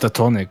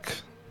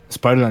catatonic,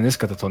 Spider-Man is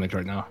catatonic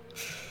right now.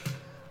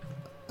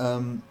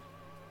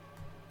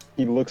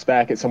 He looks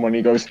back at someone and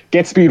he goes,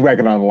 get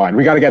Speedwagon on the line.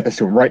 We gotta get this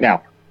to him right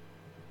now.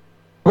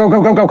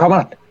 Go, come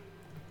on.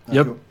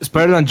 Yep. Cool.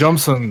 Spider-Man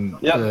jumps on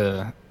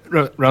Yep.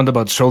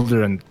 Roundabout's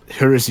shoulder and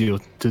hurries you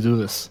to do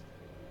this.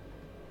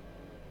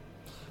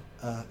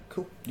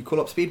 Cool. You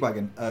call up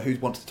Speedwagon. Who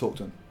wants to talk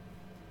to him?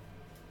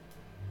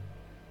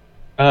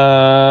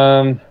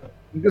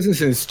 Because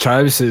since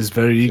Chives is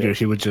very eager,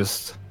 he would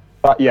just...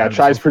 Yeah,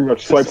 Chives pretty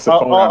much swipes the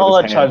phone I'll out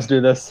let of his Chives hand. do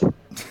this.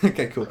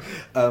 Okay, cool.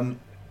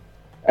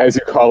 As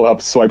you call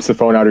up, swipes the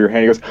phone out of your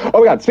hand. He goes,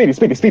 oh my god, Speedy.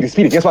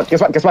 Guess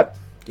what?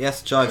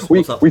 Yes, Chives. We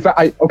What's up?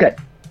 found, okay.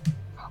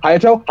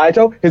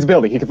 Hayato, his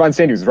ability, he can find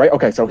stand users, right?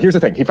 Okay, so here's the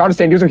thing. He found a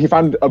stand user, he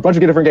found a bunch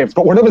of different games,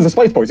 but one of them is the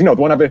Spice Boys, you know,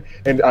 the one I've been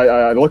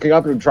looking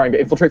up and trying to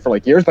infiltrate for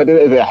like years, but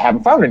they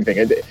haven't found anything.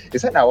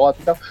 Is that now? Well,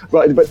 no.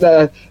 But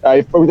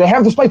they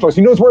have the Spice Boys,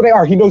 he knows where they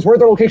are, he knows where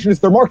their location is,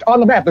 they're marked on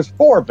the map, there's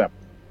 4 of them.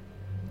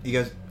 He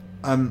goes,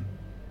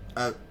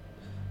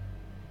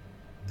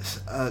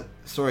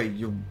 sorry,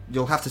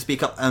 you'll have to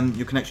speak up.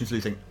 Your connection's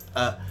losing.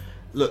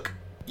 Look,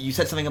 you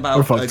said something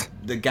about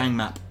the gang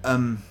map.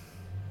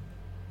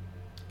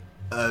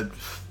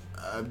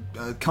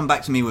 Come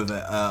back to me with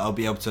it. I'll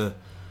be able to.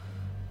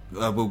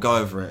 We'll go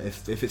over it.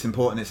 If it's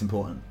important, it's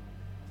important.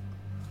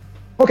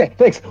 Okay,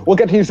 thanks, we'll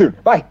get to you soon,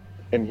 bye.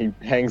 And he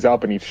hangs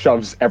up and he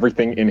shoves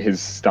everything in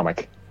his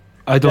stomach.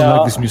 I don't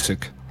like this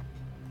music.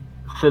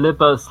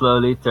 Filippo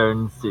slowly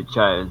turns to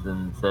Chives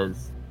and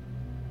says,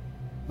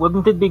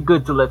 wouldn't it be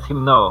good to let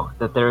him know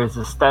that there is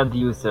a stand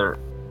user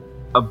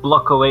a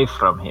block away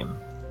from him,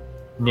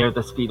 near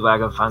the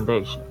Speedwagon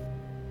Foundation?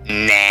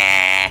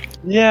 Nah.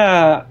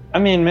 Yeah, I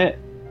mean,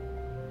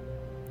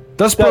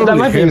 That's that probably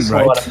might be him, useful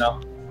to right? let him know.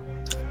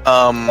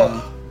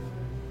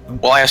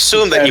 Well, I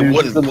assume that he Yeah,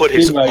 wouldn't just put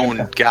his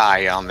Speedwagon. own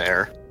guy on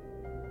there.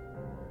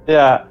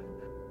 Yeah.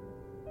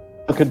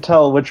 You could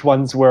tell which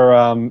ones were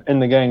in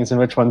the gangs and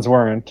which ones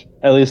weren't.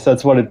 At least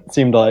that's what it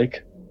seemed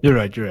like. You're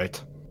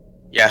right.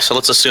 Yeah, so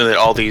let's assume that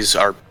all these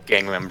are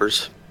gang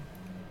members.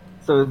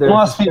 So there's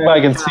Unless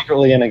Speedwagon's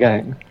secretly in a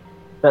gang.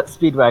 that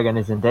Speedwagon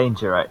is in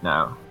danger right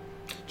now.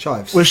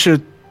 Chives. We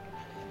should...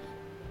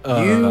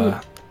 You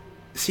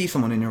see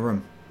someone in your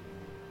room.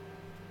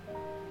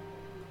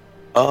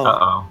 Oh.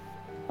 Uh-oh.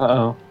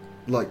 Uh-oh.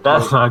 Like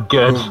That's not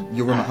good.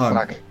 Your room at home.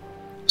 Fuck.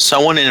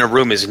 Someone in a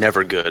room is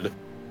never good.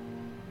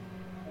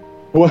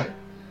 What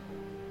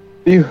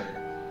are you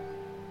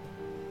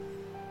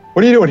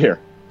doing here?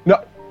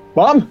 No,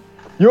 Mom?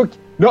 No.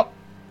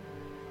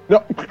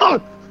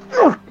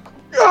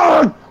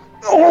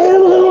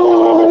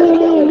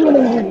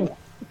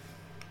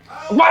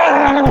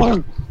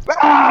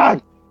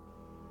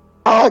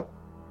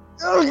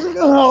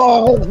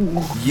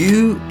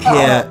 You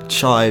hear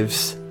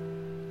Chives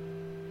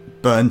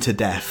burn to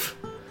death.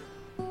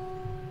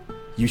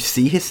 You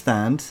see his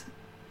stand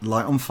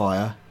light on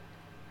fire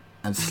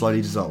and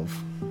slowly dissolve.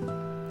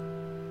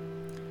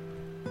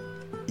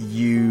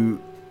 You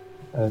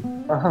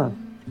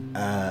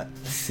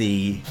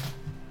see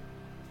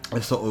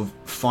a sort of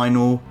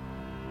final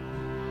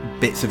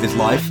bits of his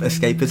life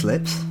escape his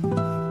lips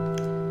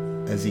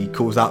as he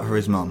calls out for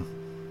his mum.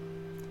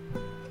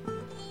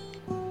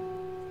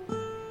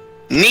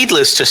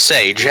 Needless to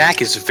say,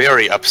 Jack is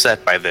very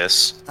upset by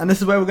this. And this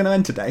is where we're going to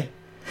end today.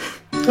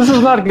 This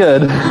is not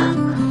good.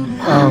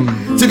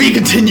 To be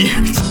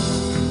continued.